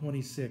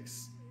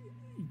 12:26.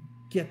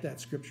 Get that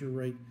scripture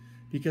right,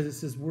 because it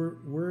says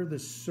where the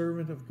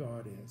servant of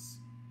God is,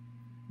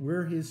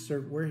 where his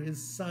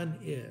son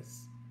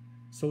is,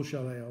 so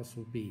shall I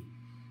also be.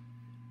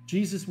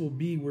 Jesus will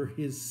be where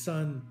his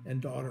son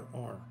and daughter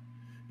are,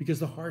 because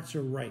the hearts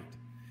are right.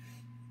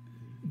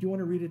 Do you want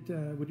to read it?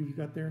 What have you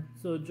got there?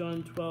 So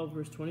John 12,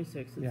 verse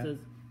 26, it says,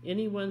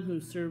 anyone who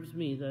serves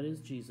me, that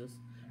is Jesus,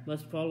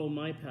 must follow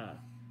my path.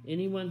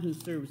 Anyone who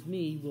serves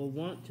me will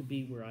want to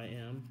be where I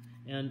am,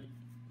 and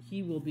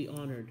he will be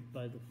honored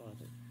by the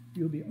Father.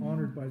 You'll be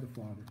honored by the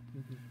Father.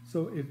 Mm-hmm.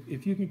 So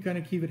if you can kind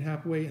of keep it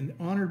halfway, and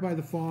honored by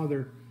the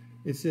Father,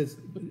 it says,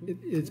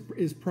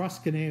 it's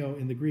proskuneo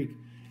in the Greek.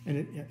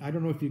 And I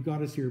don't know if you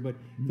got us here, but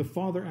the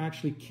Father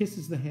actually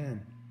kisses the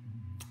hand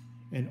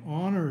and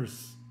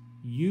honors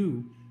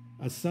you,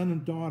 a son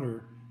and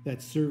daughter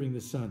that's serving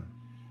the Son.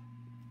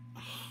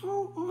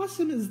 How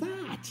awesome is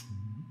that?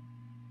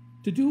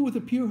 To do it with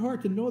a pure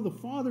heart, to know the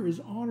Father is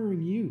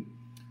honoring you.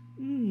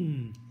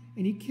 And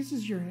he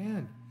kisses your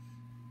hand.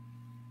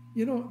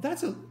 You know,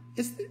 that's a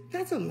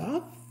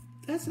love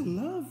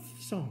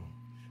song.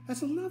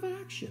 That's a love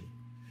action.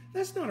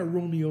 That's not a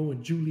Romeo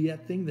and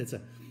Juliet thing that's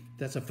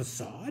a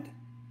facade.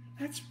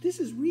 This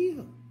is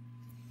real.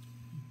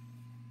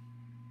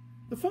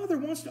 The Father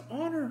wants to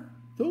honor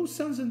those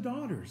sons and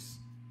daughters,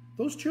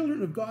 those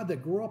children of God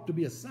that grow up to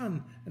be a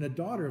son and a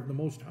daughter of the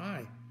Most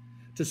High,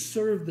 to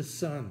serve the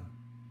Son.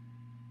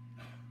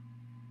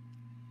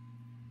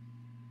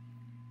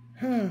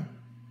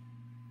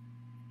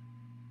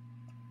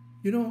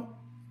 You know,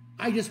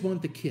 I just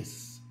want the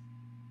kiss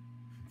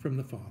from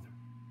the Father.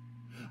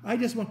 I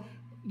just want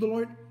the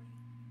Lord.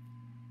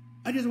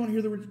 I just want to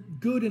hear the words,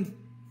 good and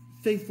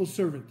faithful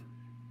servant.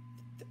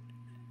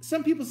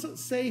 Some people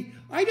say,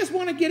 I just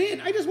want to get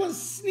in. I just want to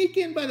sneak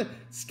in by the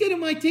skin of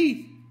my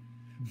teeth.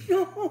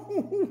 No,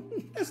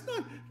 that's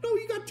not. No,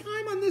 you got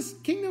time on this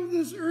kingdom of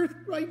this earth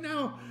right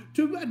now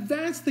to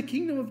advance the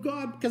kingdom of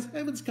God, because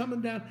heaven's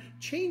coming down.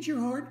 Change your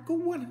heart. Go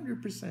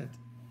 100%.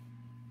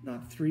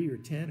 Not 3 or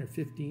 10 or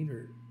 15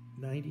 or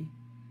 90.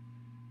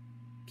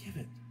 Give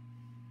it.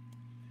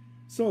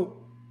 So,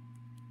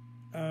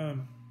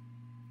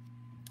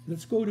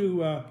 let's go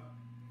to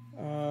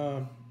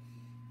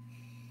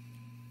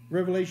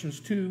Revelations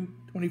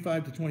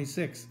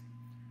 2:25-26.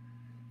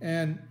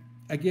 And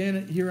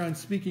again, here I'm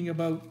speaking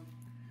about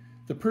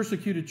the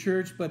persecuted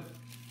church, but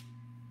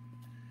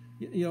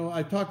you know,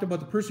 I've talked about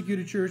the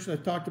persecuted church,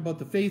 I've talked about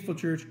the faithful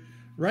church.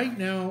 Right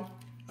now,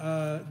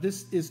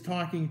 this is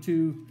talking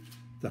to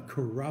the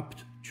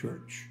corrupt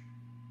church.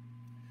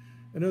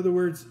 In other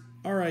words,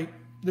 all right,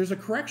 there's a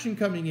correction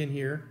coming in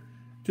here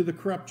to the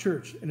corrupt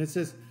church, and it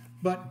says,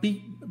 but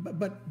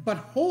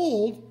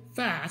hold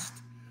fast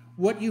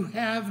what you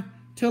have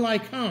till I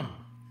come,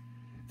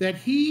 that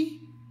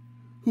he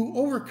who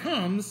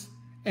overcomes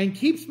and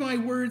keeps my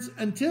words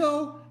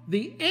until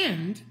the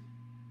end,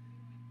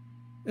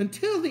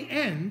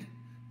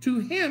 to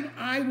him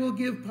I will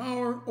give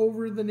power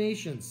over the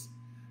nations.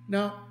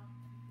 Now,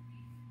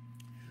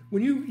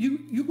 when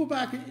you go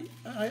back,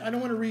 I don't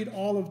want to read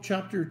all of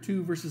chapter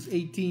 2, verses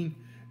 18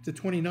 to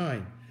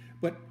 29,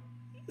 but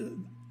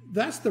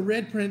that's the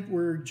red print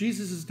where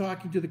Jesus is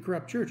talking to the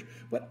corrupt church.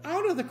 But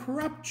out of the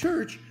corrupt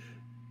church,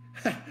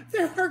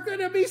 there are going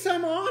to be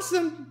some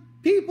awesome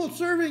people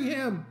serving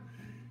him,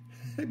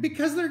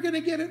 because they're going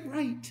to get it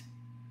right.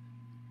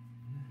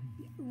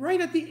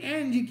 Right at the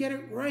end, you get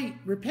it right.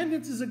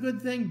 Repentance is a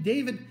good thing.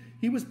 David,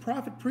 he was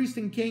prophet, priest,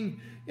 and king,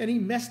 and he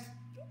messed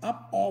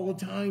up all the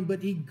time, but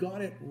he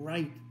got it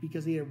right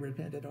because he had a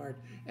repentant heart.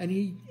 And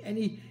he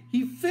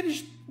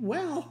finished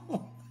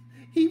well.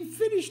 He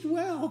finished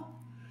well.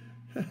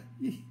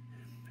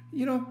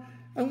 You know,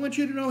 I want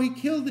you to know he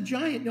killed the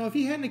giant. Now, if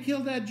he hadn't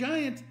killed that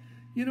giant,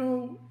 you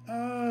know,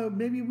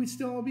 maybe we'd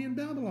still all be in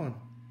Babylon.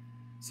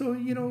 So,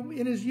 you know,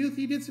 in his youth,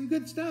 he did some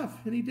good stuff,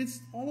 and he did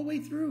all the way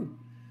through.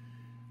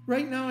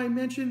 Right now, I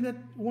mentioned that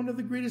one of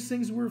the greatest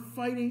things we're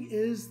fighting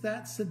is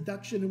that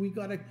seduction, and we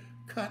got to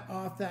cut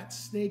off that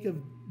snake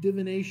of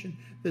divination,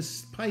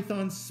 this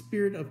python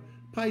spirit of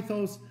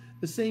Pythos,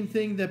 the same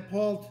thing that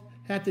Paul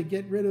had to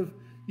get rid of,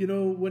 you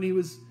know, when he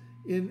was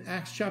in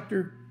Acts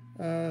chapter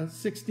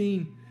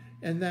 16,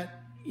 and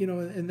that, you know,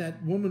 and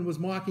that woman was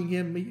mocking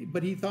him,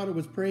 but he thought it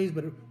was praise,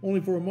 but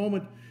only for a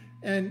moment.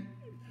 And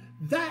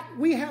that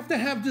we have to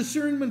have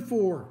discernment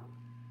for.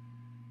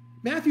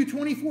 Matthew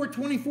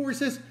 24:24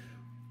 says,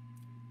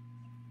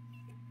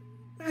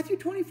 Matthew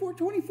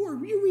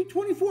 24:24. You read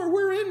 24.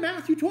 We're in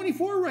Matthew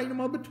 24 right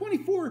now, but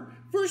 24,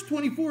 verse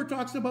 24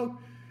 talks about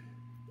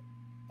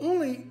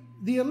only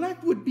the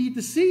elect would be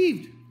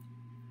deceived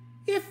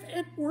if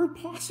it were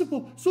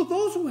possible. So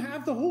those who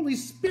have the Holy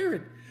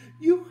Spirit,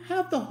 you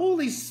have the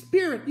Holy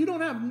Spirit. You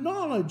don't have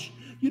knowledge.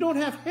 You don't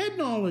have head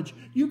knowledge.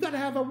 You've got to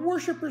have a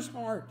worshiper's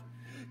heart.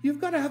 You've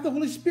got to have the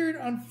Holy Spirit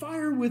on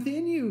fire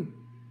within you.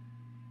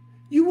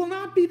 You will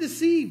not be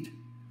deceived.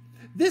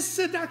 This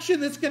seduction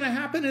that's going to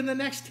happen in the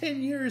next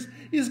 10 years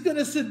is going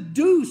to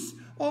seduce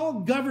all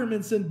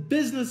governments and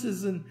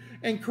businesses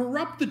and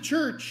corrupt the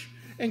church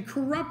and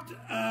corrupt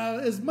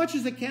as much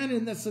as it can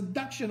in the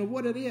seduction of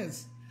what it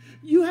is.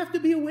 You have to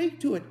be awake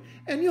to it,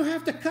 and you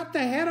have to cut the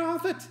head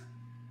off it.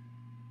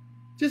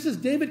 Just as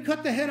David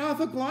cut the head off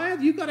of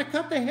Goliath, you've got to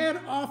cut the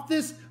head off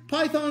this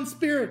python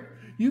spirit.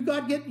 You've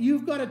got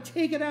to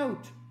take it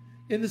out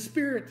in the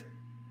spirit.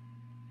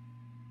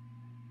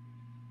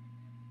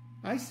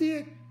 I see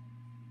it,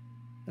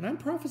 and I'm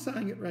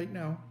prophesying it right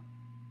now.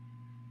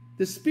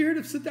 The spirit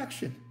of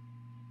seduction.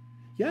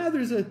 Yeah,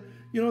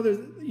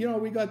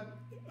 we got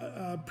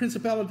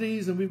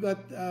principalities, and we've got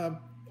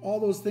all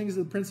those things,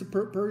 the Prince of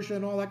Persia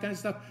and all that kind of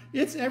stuff.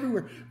 It's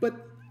everywhere.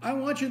 But I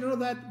want you to know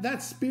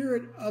that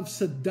spirit of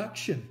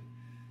seduction,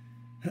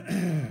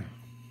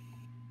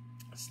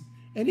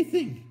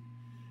 anything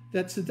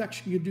that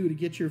seduction can do to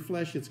get your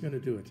flesh, it's going to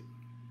do it.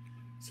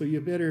 So you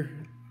better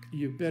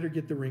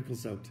get the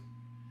wrinkles out.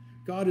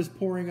 God is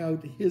pouring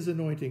out his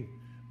anointing.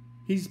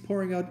 He's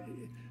pouring out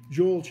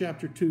Joel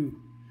chapter 2.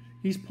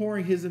 He's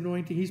pouring his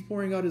anointing. He's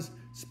pouring out his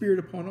spirit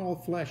upon all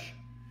flesh,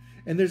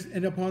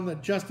 and upon the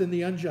just and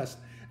the unjust.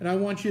 And I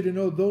want you to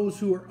know those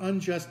who are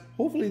unjust,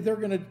 hopefully they're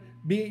going to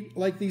be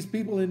like these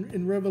people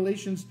in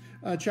Revelations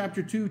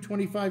chapter 2,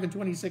 25 and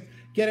 26.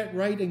 Get it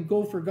right and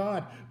go for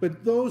God.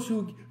 But those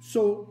who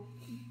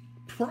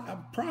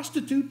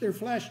prostitute their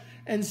flesh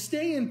and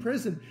stay in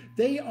prison,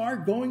 they are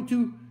going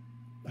to,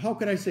 how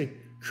could I say,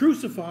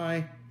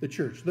 crucify the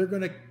church. They're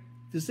going to,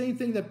 the same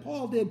thing that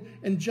Paul did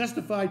and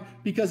justified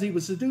because he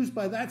was seduced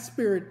by that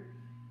spirit,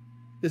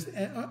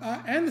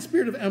 and the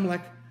spirit of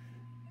Amalek.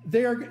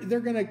 They're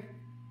going to,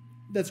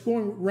 that's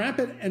going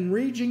rampant and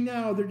raging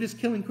now. They're just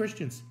killing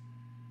Christians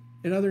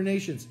in other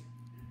nations.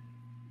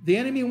 The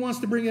enemy wants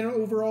to bring it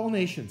over all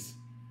nations.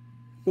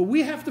 But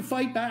we have to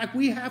fight back.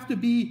 We have to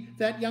be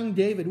that young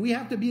David. We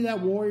have to be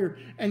that warrior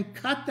and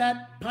cut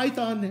that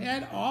python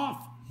head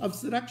off of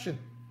seduction.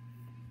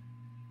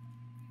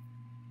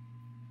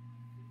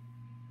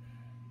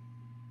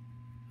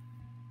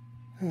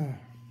 And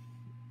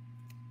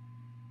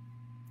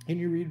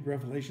you read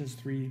Revelations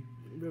 3,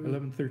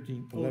 11 to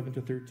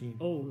 13.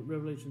 Oh,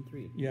 Revelation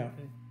 3. Yeah.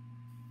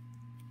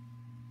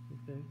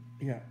 Okay.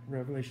 Yeah,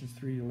 Revelations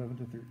 3, 11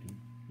 to 13.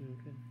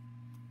 Okay.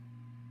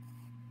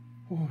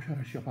 Oh,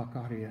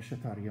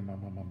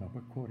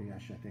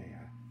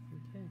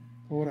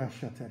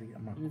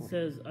 And it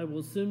says, I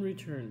will soon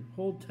return.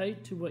 Hold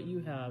tight to what you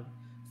have,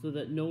 so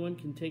that no one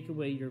can take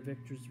away your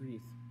victor's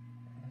wreath.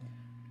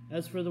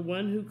 As for the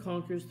one who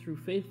conquers through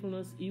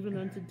faithfulness even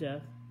unto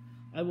death,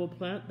 I will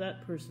plant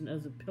that person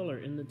as a pillar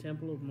in the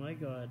temple of my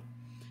God,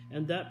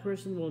 and that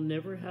person will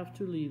never have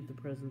to leave the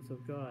presence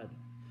of God.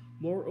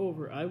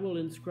 Moreover, I will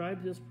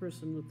inscribe this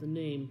person with the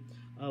name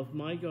of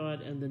my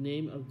God and the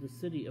name of the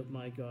city of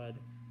my God,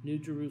 New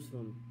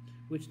Jerusalem,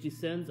 which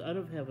descends out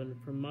of heaven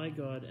from my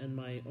God and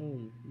my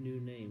own new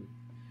name.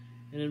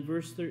 And in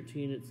verse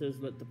 13 it says,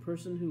 let the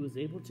person who is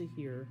able to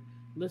hear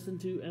listen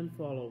to and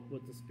follow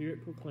what the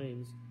Spirit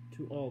proclaims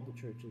to all the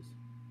churches.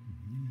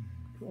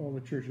 To all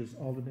the churches,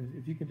 all the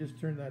ministries. If you can just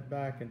turn that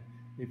back, and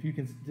if you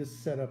can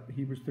just set up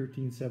Hebrews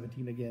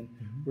 13:17 again,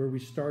 where we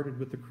started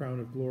with the crown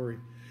of glory.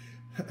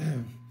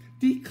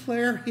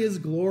 Declare his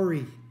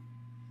glory.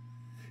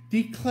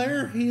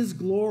 Declare his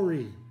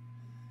glory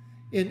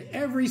in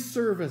every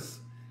service,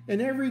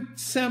 in every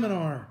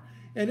seminar,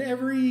 and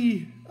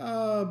every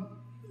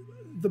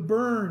the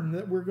burn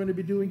that we're going to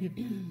be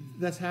doing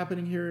that's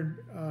happening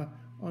here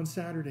on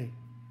Saturday.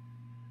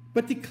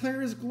 But declare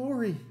his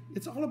glory.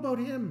 It's all about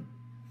him.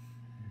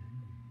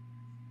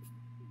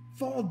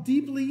 Fall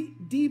deeply,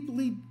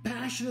 deeply,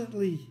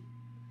 passionately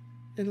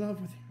in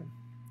love with him.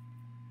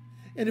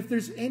 And if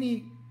there's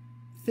anything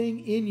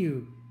in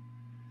you,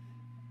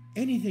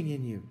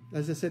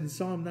 as I said in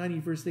Psalm 90,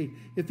 verse 8,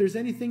 if there's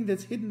anything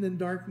that's hidden in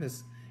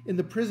darkness, in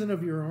the prison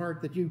of your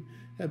heart, that you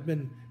have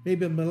been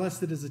maybe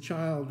molested as a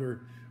child,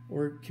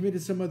 or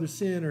committed some other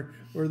sin,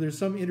 or there's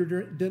some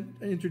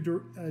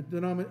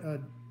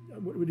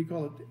what would you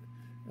call it?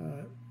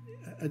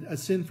 A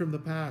sin from the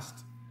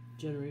past.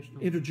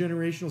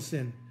 Intergenerational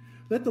sin.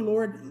 Let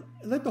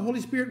the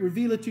Holy Spirit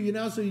reveal it to you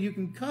now so you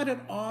can cut it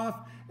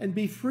off and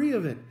be free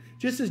of it.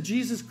 Just as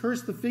Jesus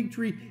cursed the fig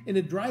tree and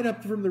it dried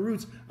up from the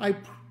roots,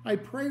 I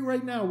pray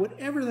right now,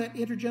 whatever that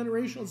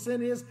intergenerational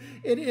sin is,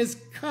 it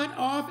is cut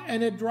off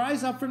and it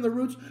dries up from the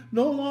roots,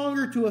 no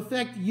longer to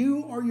affect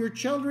you or your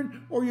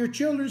children or your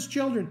children's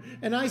children.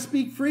 And I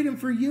speak freedom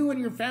for you and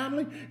your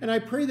family, and I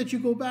pray that you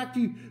go back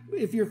to,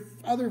 if your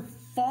other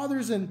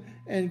fathers and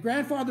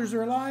grandfathers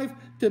are alive,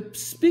 to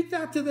speak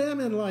that to them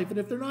in life. And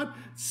if they're not,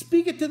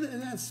 speak it to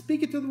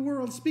the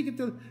world, speak it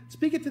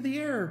to the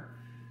air.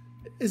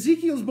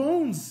 Ezekiel's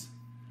bones.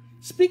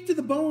 Speak to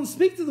the bones,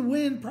 speak to the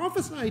wind,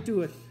 prophesy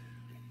to it.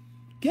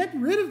 Get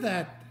rid of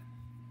that.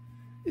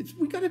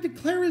 We got to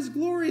declare his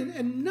glory,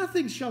 and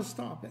nothing shall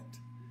stop it.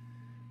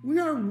 We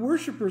are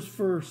worshipers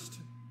first,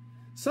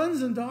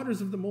 sons and daughters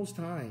of the Most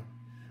High.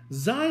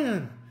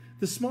 Zion,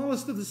 the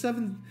smallest of the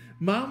 7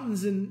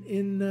 mountains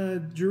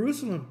in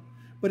Jerusalem,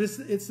 but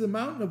it's the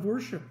mountain of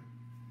worship.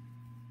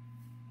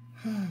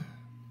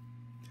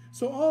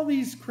 So all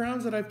these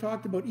crowns that I've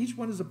talked about, each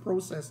one is a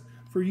process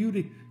for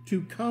you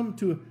to come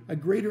to a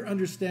greater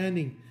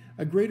understanding,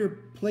 a greater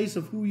place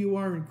of who you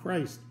are in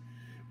Christ.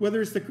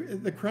 Whether it's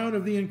the crown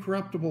of the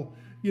incorruptible,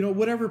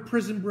 whatever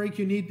prison break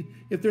you need.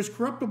 If there's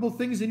corruptible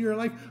things in your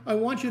life, I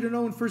want you to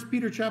know in 1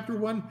 Peter chapter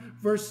 1,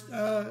 verse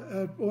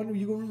 1,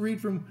 you go read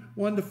from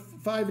 1 to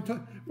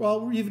 5,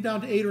 well, even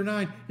down to 8 or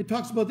 9, it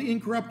talks about the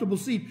incorruptible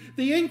seed.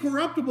 The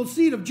incorruptible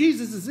seed of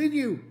Jesus is in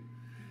you.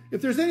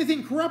 If there's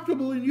anything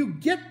corruptible in you,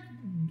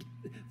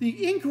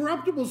 the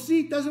incorruptible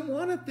seed doesn't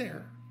want it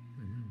there.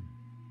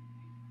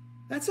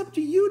 That's up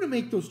to you to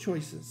make those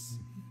choices.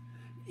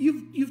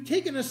 You've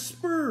taken a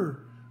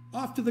spur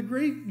off to the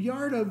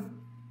graveyard of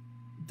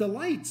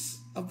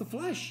delights of the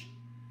flesh.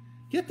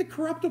 Get the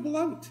corruptible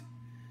out.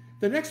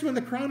 The next one,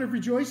 the crown of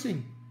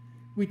rejoicing.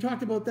 We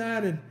talked about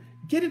that, and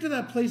get into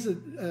that place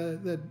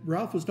that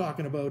Ralph was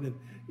talking about, and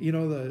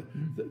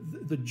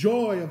the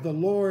joy of the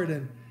Lord,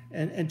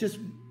 and just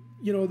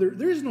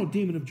there is no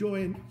demon of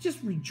joy, and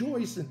just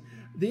rejoice. And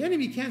the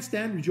enemy can't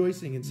stand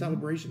rejoicing and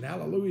celebration.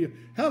 Hallelujah,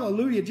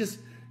 hallelujah. Just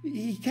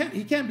he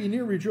can't be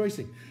near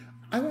rejoicing.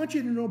 I want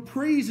you to know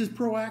praise is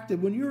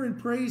proactive. When you're in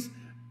praise,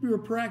 you're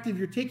proactive.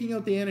 You're taking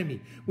out the enemy.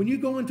 When you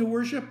go into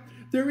worship,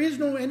 there is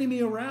no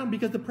enemy around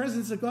because the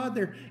presence of God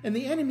there, and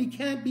the enemy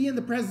can't be in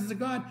the presence of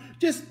God.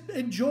 Just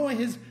enjoy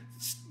his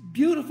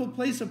beautiful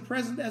place of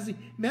presence as he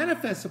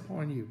manifests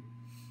upon you.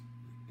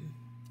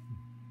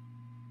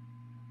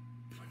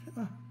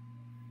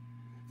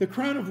 The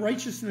crown of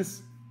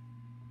righteousness,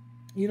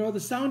 the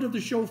sound of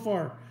the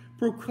shofar,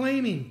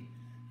 proclaiming,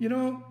 we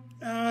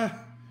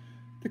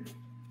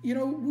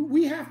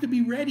have to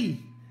be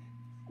ready.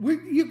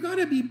 You've got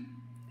to be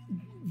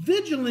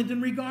vigilant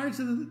in regards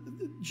to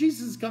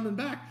Jesus coming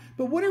back.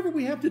 But whatever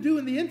we have to do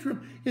in the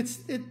interim,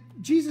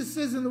 Jesus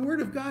says in the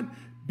Word of God,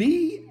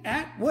 be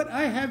at what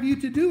I have you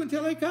to do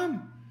until I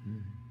come.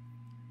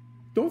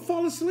 Don't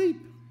fall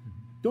asleep.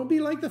 Don't be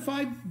like the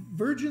 5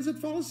 virgins that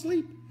fall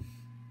asleep.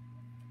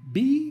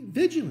 Be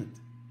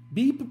vigilant.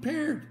 Be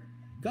prepared.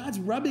 God's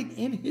rubbing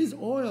in his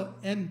oil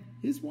and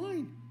his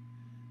wine.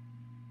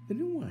 The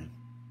new wine.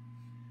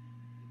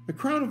 The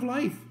crown of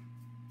life.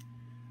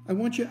 I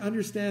want you to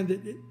understand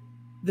that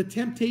the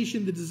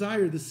temptation, the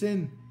desire, the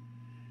sin.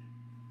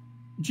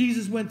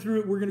 Jesus went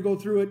through it. We're going to go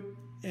through it.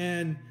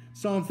 And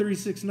Psalm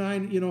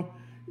 36:9,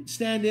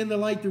 stand in the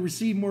light to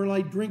receive more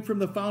light. Drink from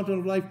the fountain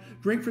of life.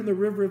 Drink from the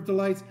river of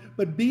delights.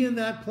 But be in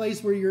that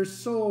place where you're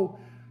so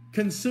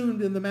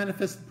consumed in the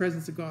manifest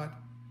presence of God.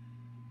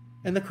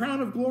 And the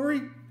crown of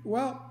glory,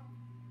 well,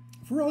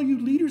 for all you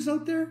leaders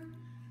out there,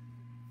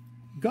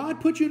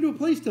 God put you into a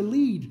place to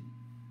lead.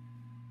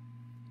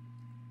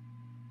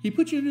 He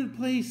put you into a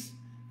place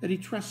that he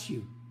trusts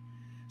you.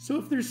 So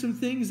if there's some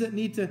things that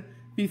need to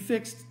be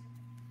fixed,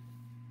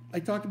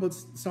 I talked about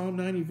Psalm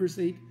 90, verse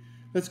 8.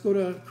 Let's go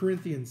to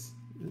Corinthians.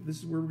 This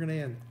is where we're going to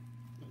end.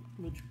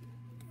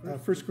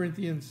 1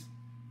 Corinthians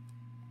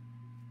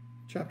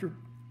chapter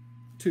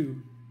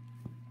 2.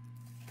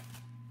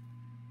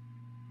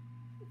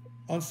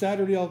 On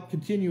Saturday, I'll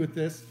continue with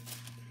this.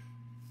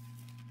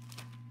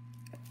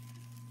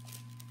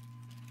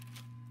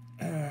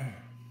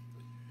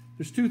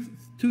 There's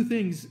two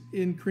things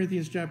in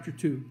Corinthians chapter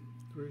 2.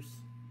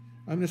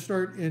 I'm going to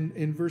start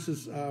in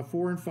verses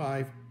 4 and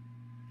 5.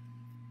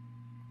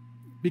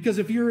 Because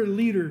if you're a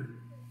leader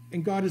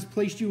and God has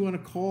placed you on a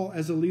call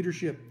as a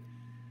leadership,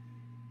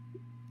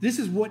 this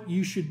is what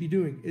you should be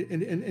doing.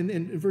 And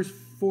in verse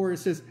 4 it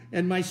says,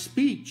 and my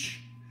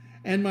speech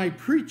and my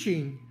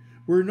preaching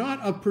were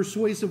not of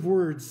persuasive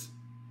words.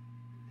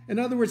 In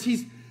other words,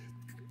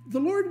 the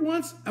Lord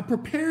wants a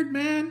prepared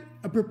man,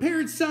 a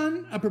prepared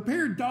son, a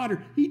prepared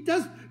daughter. He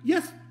does,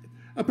 yes,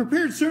 a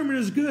prepared sermon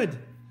is good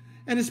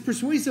and it's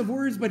persuasive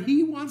words, but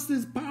he wants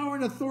this power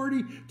and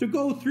authority to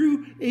go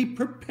through a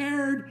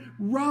prepared,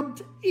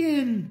 rubbed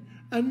in,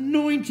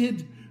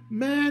 anointed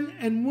man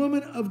and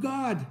woman of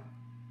God.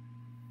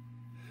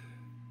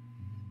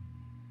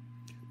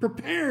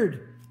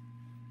 Prepared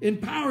in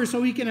power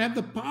so he can have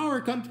the power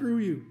come through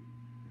you.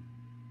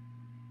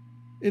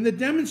 In the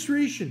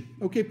demonstration,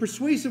 okay,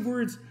 persuasive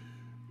words.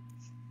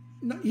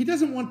 He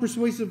doesn't want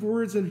persuasive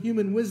words and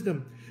human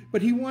wisdom,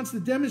 but he wants the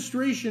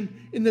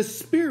demonstration in the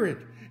Spirit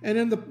and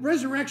in the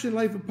resurrection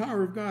life and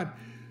power of God,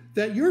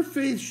 that your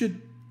faith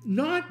should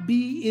not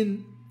be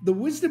in the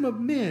wisdom of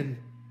men,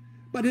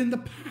 but in the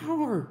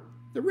power,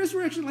 the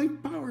resurrection life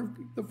and power of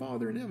the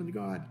Father in heaven,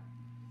 God.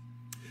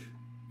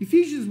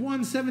 Ephesians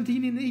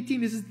 1:17 and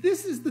 18 is,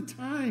 this is the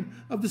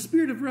time of the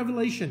Spirit of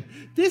revelation.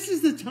 This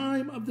is the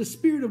time of the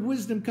Spirit of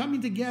wisdom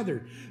coming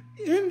together.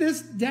 In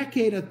this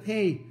decade of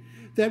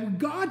that when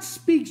God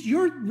speaks,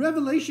 your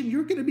revelation,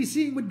 you're going to be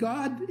seeing what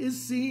God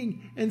is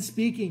seeing and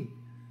speaking.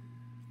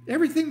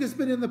 Everything that's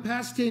been in the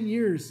past 10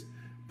 years,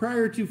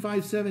 prior to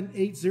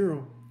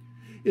 5780,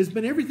 has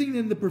been everything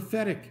in the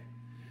prophetic.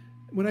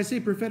 When I say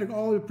prophetic,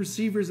 all the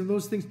perceivers and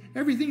those things,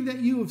 everything that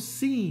you have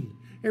seen,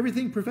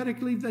 everything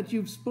prophetically that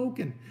you've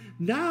spoken.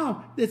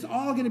 Now it's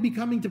all going to be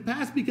coming to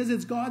pass because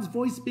it's God's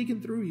voice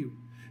speaking through you.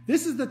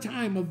 This is the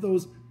time of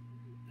those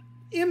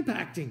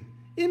impacting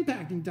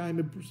time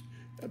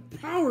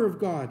of power of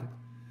God.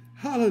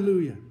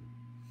 Hallelujah.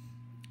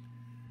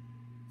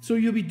 So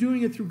you'll be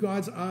doing it through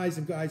God's eyes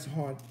and God's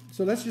heart.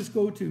 So let's just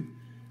go to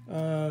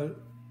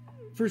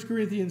 1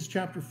 Corinthians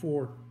chapter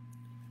 4.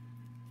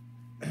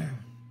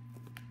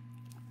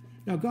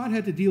 Now God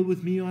had to deal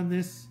with me on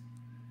this,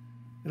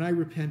 and I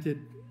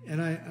repented,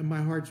 and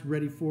my heart's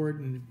ready for it.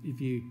 And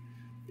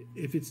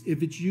if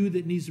it's you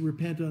that needs to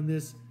repent on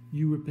this,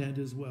 you repent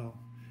as well.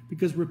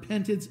 Because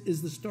repentance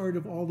is the start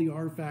of all the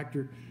R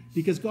factor.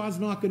 Because God's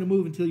not going to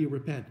move until you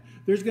repent.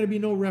 There's going to be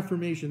no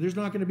reformation. There's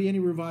not going to be any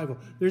revival.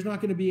 There's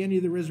not going to be any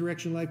of the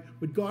resurrection life.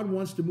 But God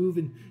wants to move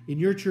in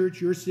your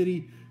church, your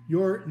city,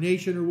 your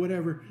nation, or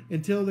whatever,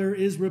 until there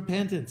is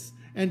repentance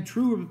and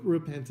true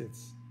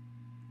repentance.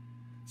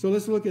 So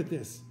let's look at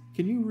this.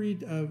 Can you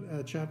read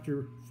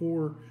chapter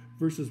 4,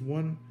 verses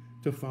 1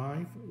 to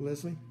 5,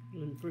 Leslie?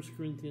 In 1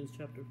 Corinthians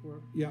chapter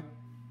 4? Yeah.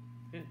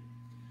 Okay.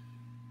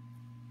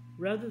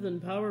 Rather than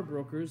power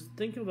brokers,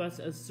 think of us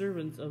as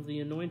servants of the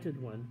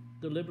Anointed One,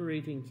 the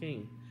liberating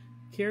King,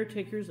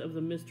 caretakers of the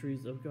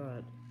mysteries of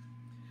God.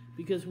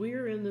 Because we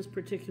are in this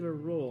particular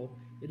role,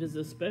 it is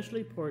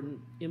especially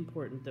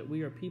important that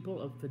we are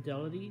people of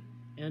fidelity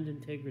and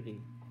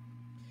integrity.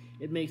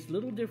 It makes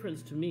little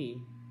difference to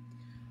me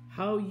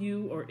how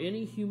you or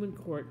any human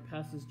court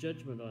passes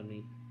judgment on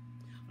me.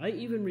 I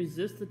even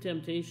resist the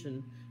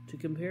temptation to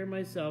compare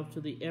myself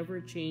to the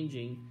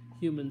ever-changing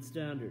human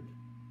standard.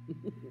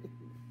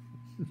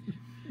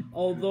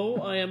 Although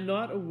I am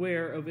not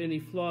aware of any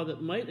flaw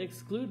that might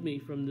exclude me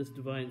from this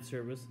divine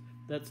service,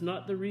 that's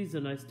not the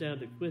reason I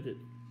stand acquitted.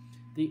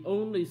 The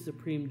only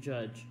supreme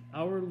judge,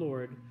 our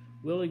Lord,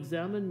 will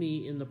examine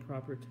me in the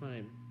proper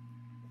time.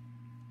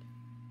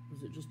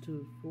 Was it just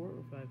to 4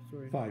 or 5?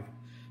 Sorry. 5.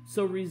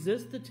 So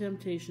resist the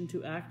temptation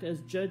to act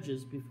as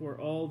judges before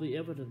all the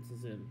evidence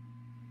is in.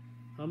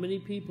 How many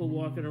people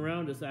walking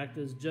around us act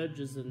as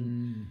judges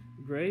and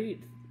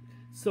great?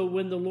 So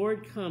when the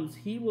Lord comes,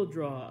 he will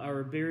draw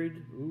our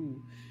buried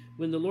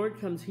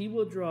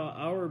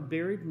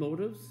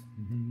motives,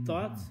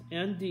 thoughts,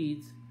 and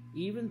deeds,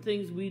 even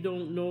things we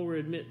don't know or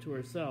admit to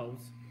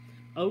ourselves,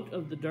 out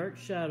of the dark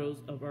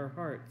shadows of our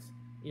hearts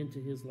into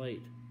his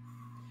light.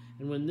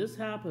 And when this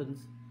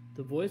happens,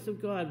 the voice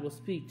of God will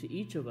speak to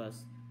each of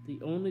us the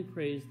only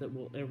praise that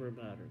will ever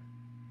matter.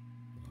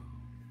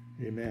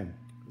 Amen.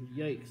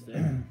 Yikes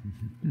there.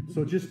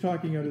 So just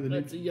talking out of the...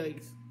 That's a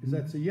yikes.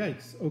 That's a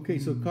yikes. Okay,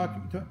 so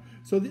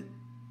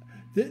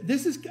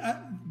this is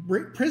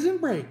prison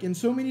break in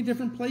so many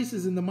different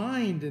places, in the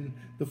mind and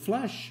the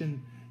flesh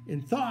and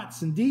in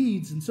thoughts and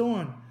deeds and so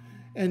on.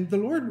 And the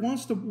Lord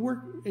wants to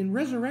work in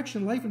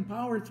resurrection, life, and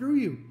power through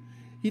you.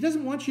 He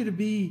doesn't want you to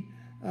be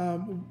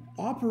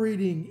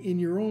operating in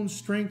your own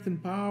strength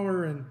and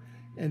power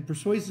and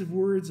persuasive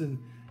words and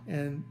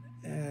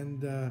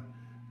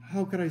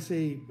how could I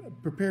say,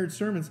 prepared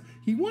sermons.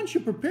 He wants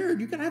you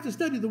prepared. You're going to have to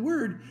study the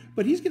Word,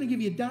 but He's going to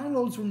give you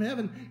downloads from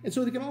heaven, and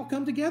so they can all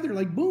come together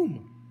like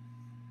boom.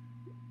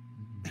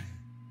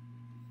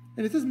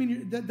 And it doesn't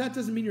mean that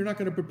doesn't mean you're not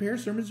going to prepare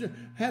sermons.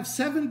 Have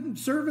 7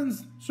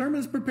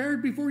 sermons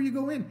prepared before you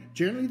go in.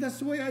 Generally, that's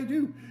the way I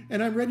do,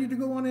 and I'm ready to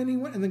go on any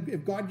one. And then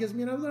if God gives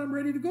me another, I'm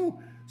ready to go.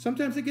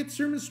 Sometimes I get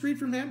sermons straight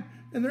from Him,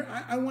 and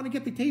I want to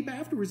get the tape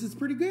afterwards. It's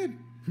pretty good.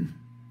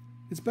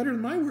 It's better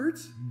than my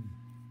words.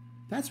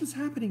 That's what's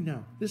happening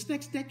now. This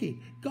next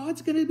decade,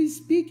 God's going to be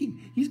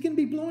speaking. He's going to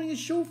be blowing His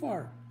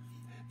shofar.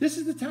 This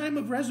is the time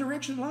of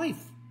resurrection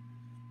life.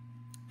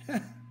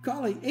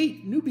 Golly,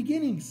 8 new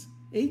beginnings.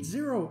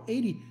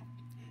 80.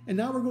 And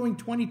now we're going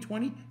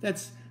 2020.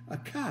 That's a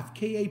kaf,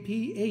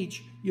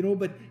 K-A-P-H,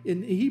 but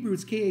in Hebrew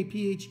it's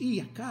K-A-P-H-E,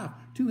 a kaf,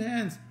 2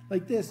 hands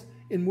like this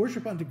in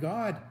worship unto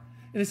God.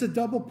 And it's a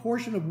double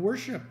portion of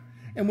worship.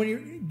 And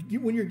when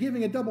you're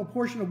giving a double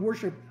portion of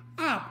worship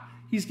up,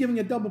 He's giving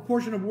a double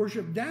portion of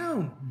worship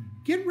down.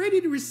 Get ready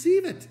to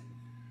receive it.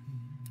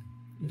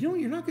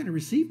 You're not going to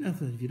receive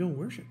nothing if you don't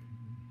worship.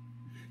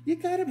 You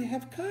got to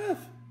have kaf.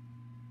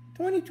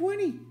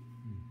 2020.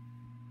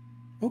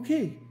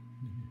 Okay.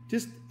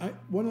 Just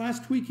one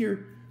last tweak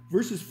here.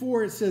 Verses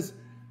 4, it says,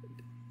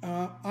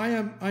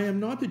 I am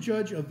not the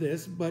judge of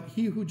this, but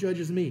He who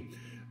judges me.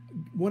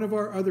 One of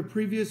our other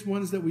previous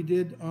ones that we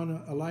did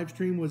on a live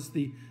stream was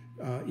the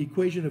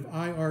equation of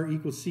IR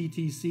equals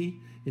CTC.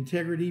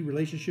 Integrity,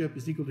 relationship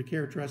is equal to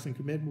care, trust, and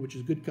commitment, which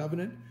is good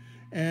covenant.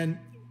 And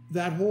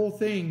that whole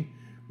thing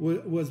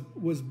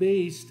was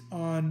based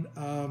on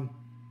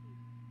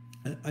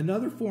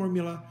another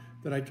formula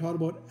that I taught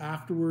about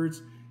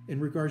afterwards in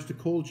regards to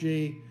Cold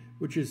J,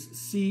 which is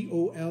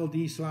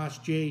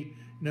COLD/J.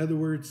 In other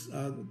words,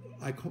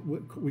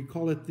 we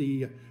call it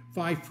the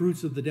 5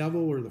 fruits of the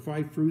devil, or the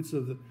 5 fruits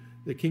of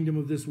the kingdom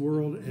of this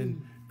world.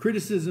 And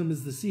Criticism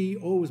is the C.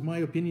 O is my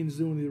opinion is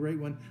the only right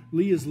one. L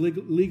is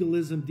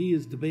legalism. D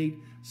is debate.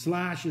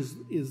 Slash is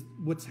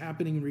what's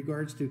happening in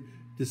regards to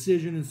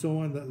decision and so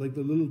on, like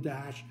the little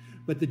dash.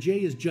 But the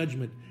J is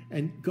judgment.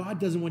 And God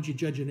doesn't want you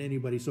judging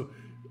anybody. So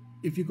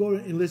if you go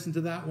and listen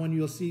to that one,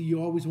 you'll see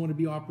you always want to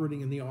be operating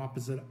in the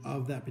opposite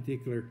of that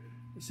particular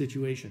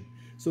situation.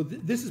 So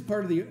this is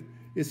part of the,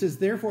 it says,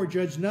 therefore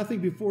judge nothing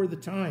before the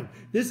time.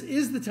 This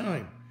is the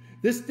time.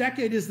 This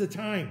decade is the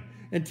time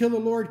until the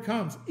Lord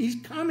comes. He's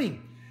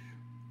coming.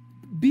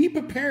 Be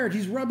prepared.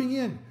 He's rubbing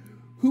in.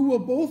 Who will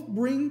both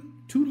bring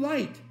to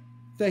light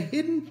the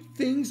hidden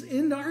things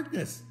in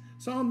darkness.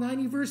 Psalm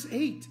 90 verse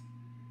 8.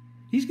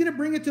 He's going to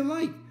bring it to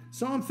light.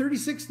 Psalm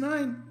 36,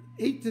 9,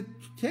 8 to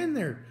 10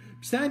 there.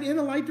 Stand in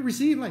the light to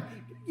receive light.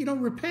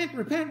 Repent,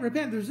 repent,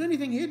 repent. If there's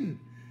anything hidden.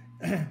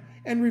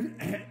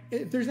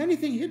 If there's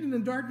anything hidden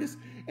in darkness,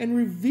 and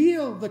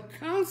reveal the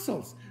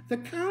counsels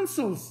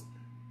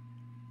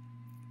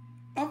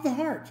of the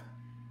heart,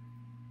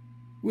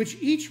 which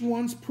each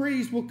one's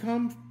praise will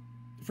come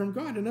from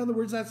God. In other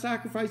words, that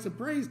sacrifice of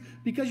praise,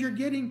 because you're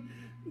getting,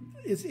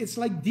 it's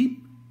like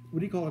deep, what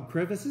do you call it,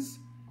 crevices?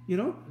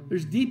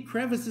 There's deep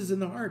crevices in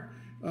the heart.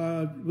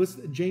 What's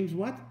James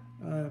what?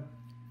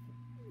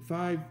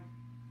 5,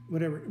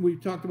 whatever. We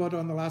talked about it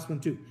on the last one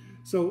too.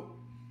 So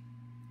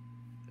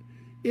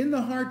in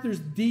the heart, there's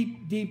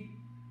deep,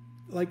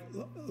 like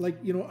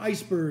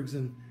icebergs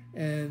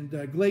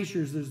and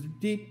glaciers. There's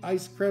deep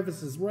ice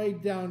crevices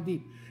right down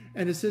deep.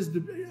 And it says,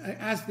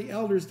 ask the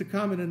elders to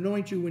come and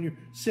anoint you when you're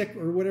sick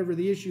or whatever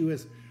the issue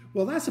is.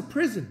 Well, that's a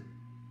prison.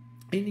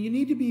 And you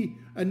need to be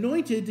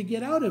anointed to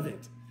get out of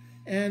it.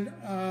 And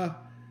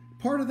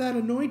part of that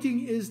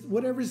anointing is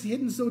whatever's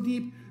hidden so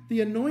deep. The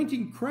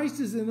anointing,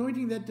 Christ is the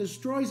anointing that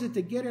destroys it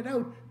to get it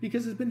out,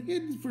 because it's been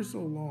hidden for so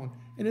long.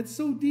 And it's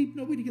so deep,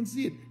 nobody can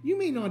see it. You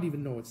may not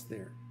even know it's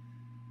there.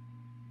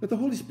 But the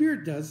Holy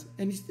Spirit does.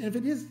 And if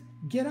it is,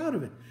 get out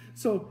of it.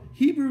 So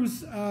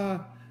Hebrews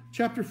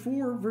chapter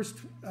 4, verse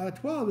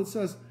 12, it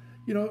says,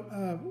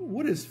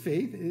 what is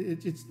faith?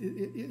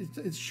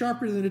 It's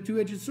sharper than a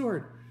two-edged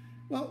sword.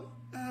 Well,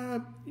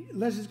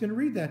 Leslie's going to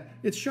read that.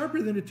 It's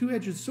sharper than a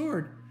two-edged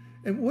sword.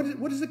 And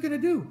what is it going to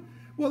do?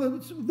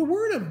 Well, the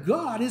Word of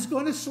God is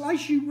going to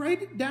slice you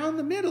right down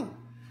the middle.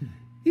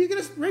 He's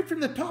going to, right from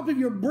the top of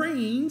your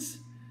brains,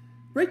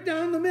 right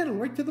down the middle,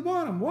 right to the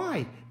bottom.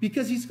 Why?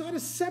 Because he's got to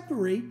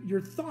separate your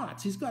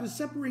thoughts. He's got to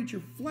separate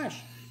your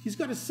flesh. He's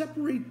got to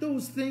separate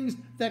those things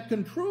that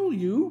control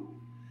you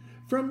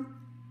from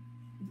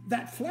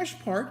that flesh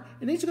part.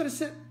 And he's got to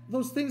set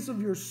those things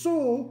of your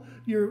soul,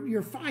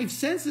 your 5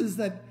 senses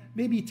that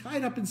may be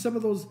tied up in some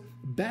of those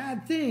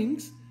bad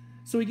things,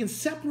 so he can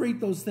separate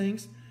those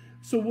things.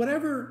 So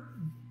whatever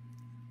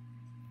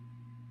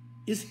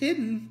is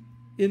hidden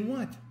in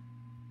what?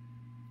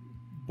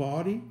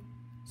 Body,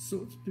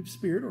 soul,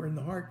 spirit, or in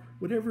the heart,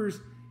 whatever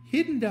is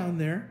hidden down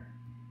there.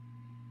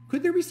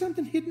 Could there be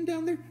something hidden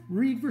down there?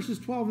 Read verses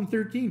 12 and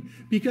 13.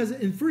 Because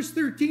in verse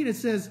 13 it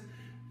says,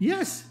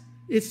 yes,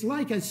 it's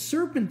like a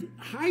serpent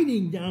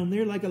hiding down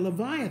there like a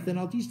Leviathan.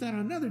 I'll teach that on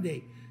another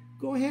day.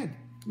 Go ahead.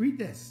 Read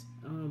this.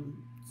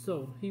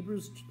 So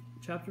Hebrews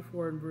chapter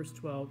 4 and verse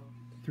 12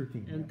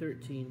 and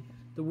 13.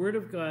 The word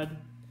of God,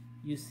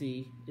 you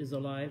see, is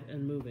alive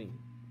and moving,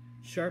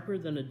 sharper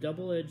than a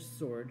double-edged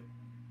sword,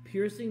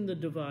 piercing the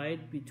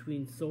divide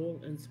between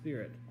soul and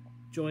spirit,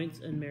 joints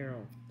and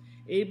marrow,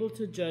 able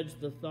to judge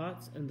the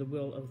thoughts and the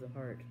will of the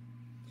heart.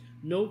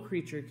 No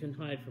creature can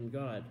hide from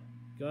God.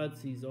 God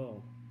sees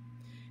all.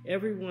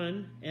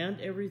 Everyone and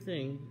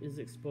everything is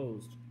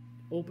exposed,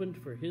 opened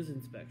for his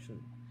inspection,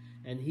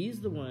 and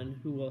he's the one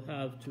who we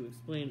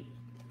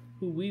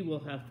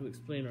will have to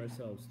explain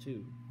ourselves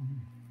to.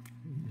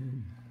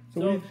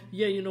 So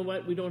yeah, you know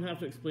what? We don't have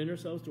to explain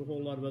ourselves to a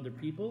whole lot of other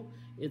people.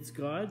 It's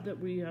God that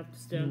we have to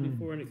stand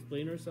before and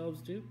explain ourselves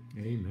to.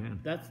 Amen.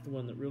 That's the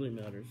one that really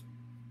matters.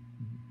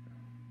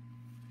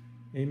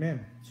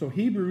 Amen. So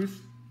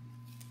Hebrews,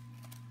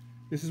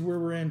 this is where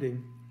we're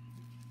ending.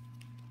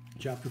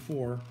 Chapter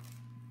 4.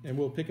 And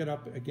we'll pick it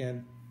up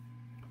again.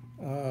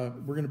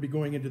 We're going to be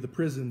going into the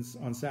prisons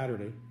on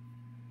Saturday.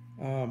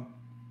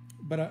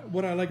 But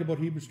what I like about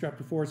Hebrews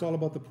chapter 4 is all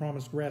about the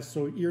promised rest.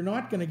 So you're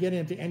not going to get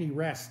into any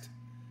rest.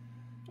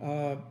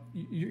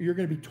 You're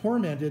going to be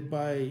tormented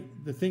by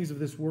the things of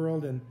this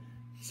world. And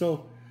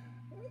so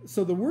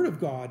the Word of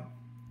God,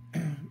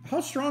 how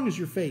strong is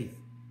your faith?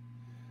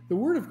 The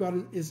Word of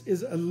God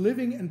is a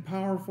living and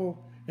powerful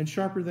and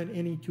sharper than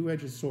any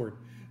two-edged sword.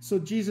 So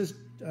Jesus,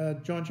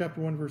 John chapter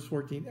 1, verse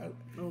 14,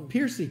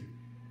 piercing.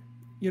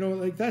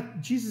 Like that,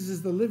 Jesus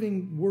is the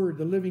living Word,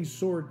 the living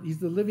sword. He's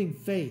the living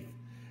faith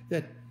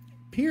that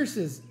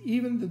pierces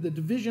even the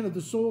division of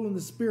the soul and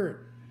the spirit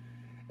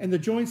and the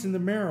joints and the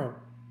marrow,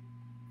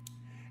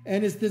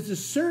 and is the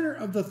discerner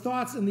of the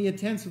thoughts and the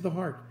intents of the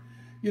heart.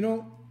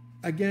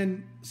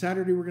 Again,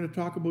 Saturday we're going to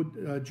talk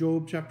about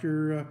Job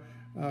chapter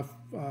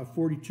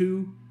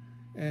 42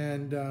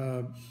 and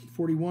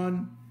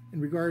 41 in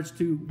regards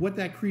to what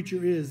that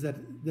creature is that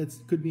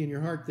could be in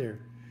your heart there.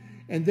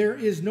 And there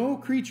is no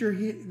creature,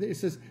 it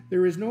says,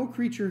 there is no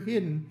creature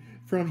hidden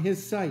from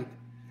his sight,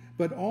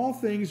 but all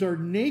things are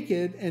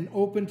naked and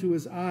open to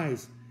his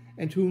eyes,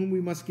 and to whom we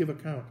must give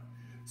account.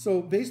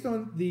 So based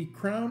on the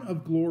crown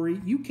of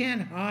glory, you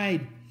can't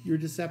hide your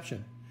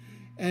deception.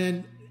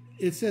 And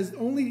it says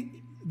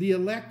only the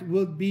elect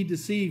will be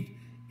deceived.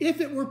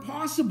 If it were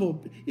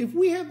possible, if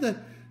we have the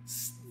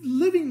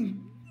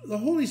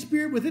Holy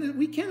Spirit within it,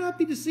 we cannot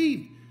be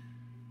deceived.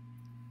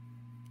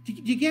 Do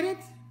you get it?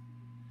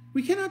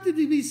 We cannot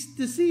be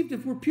deceived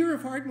if we're pure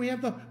of heart and we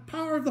have the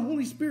power of the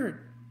Holy Spirit.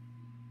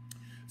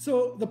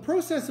 So the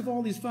process of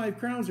all these 5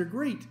 crowns are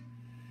great.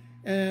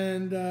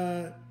 And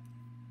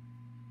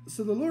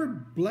so the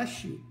Lord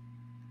bless you,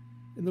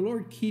 and the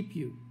Lord keep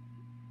you,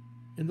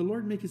 and the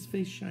Lord make his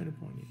face shine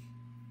upon you.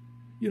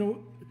 You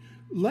know,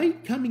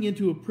 light coming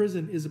into a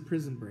prison is a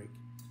prison break.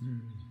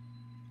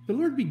 The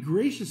Lord be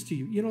gracious to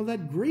you. You know,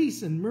 that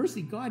grace and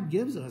mercy God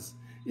gives us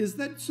is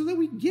that so that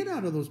we get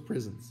out of those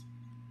prisons.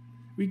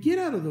 We get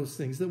out of those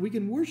things, that we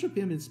can worship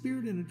him in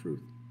spirit and in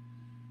truth.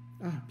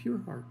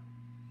 Pure heart.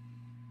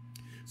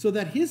 So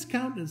that his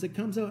countenance that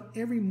comes out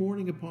every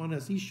morning upon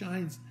us, he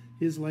shines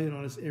his light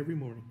on us every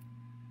morning.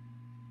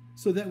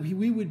 So that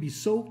we would be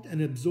soaked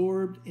and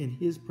absorbed in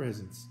his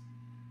presence.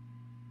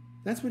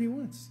 That's what he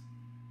wants.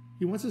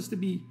 He wants us to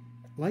be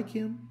like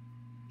him,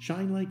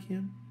 shine like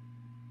him,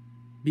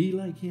 be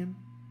like him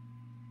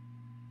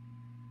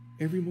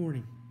every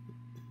morning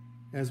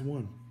as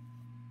one.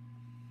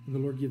 And the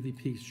Lord give thee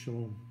peace,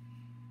 shalom,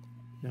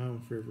 now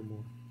and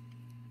forevermore.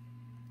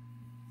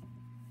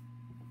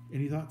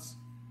 Any thoughts?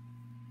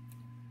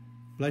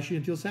 Bless you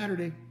until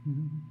Saturday.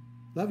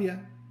 Love ya.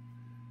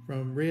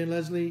 From Ray and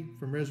Leslie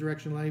from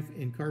Resurrection Life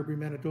in Carberry,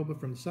 Manitoba,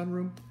 from the Son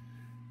Room.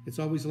 It's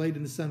always late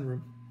in the Son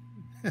Room.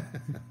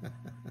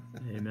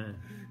 Amen.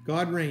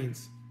 God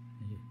reigns.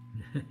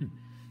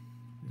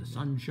 The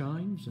sun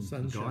shines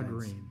and God shines.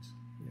 reigns.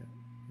 Yeah.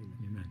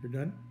 Amen. You're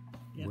done?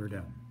 Yep. We're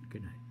done.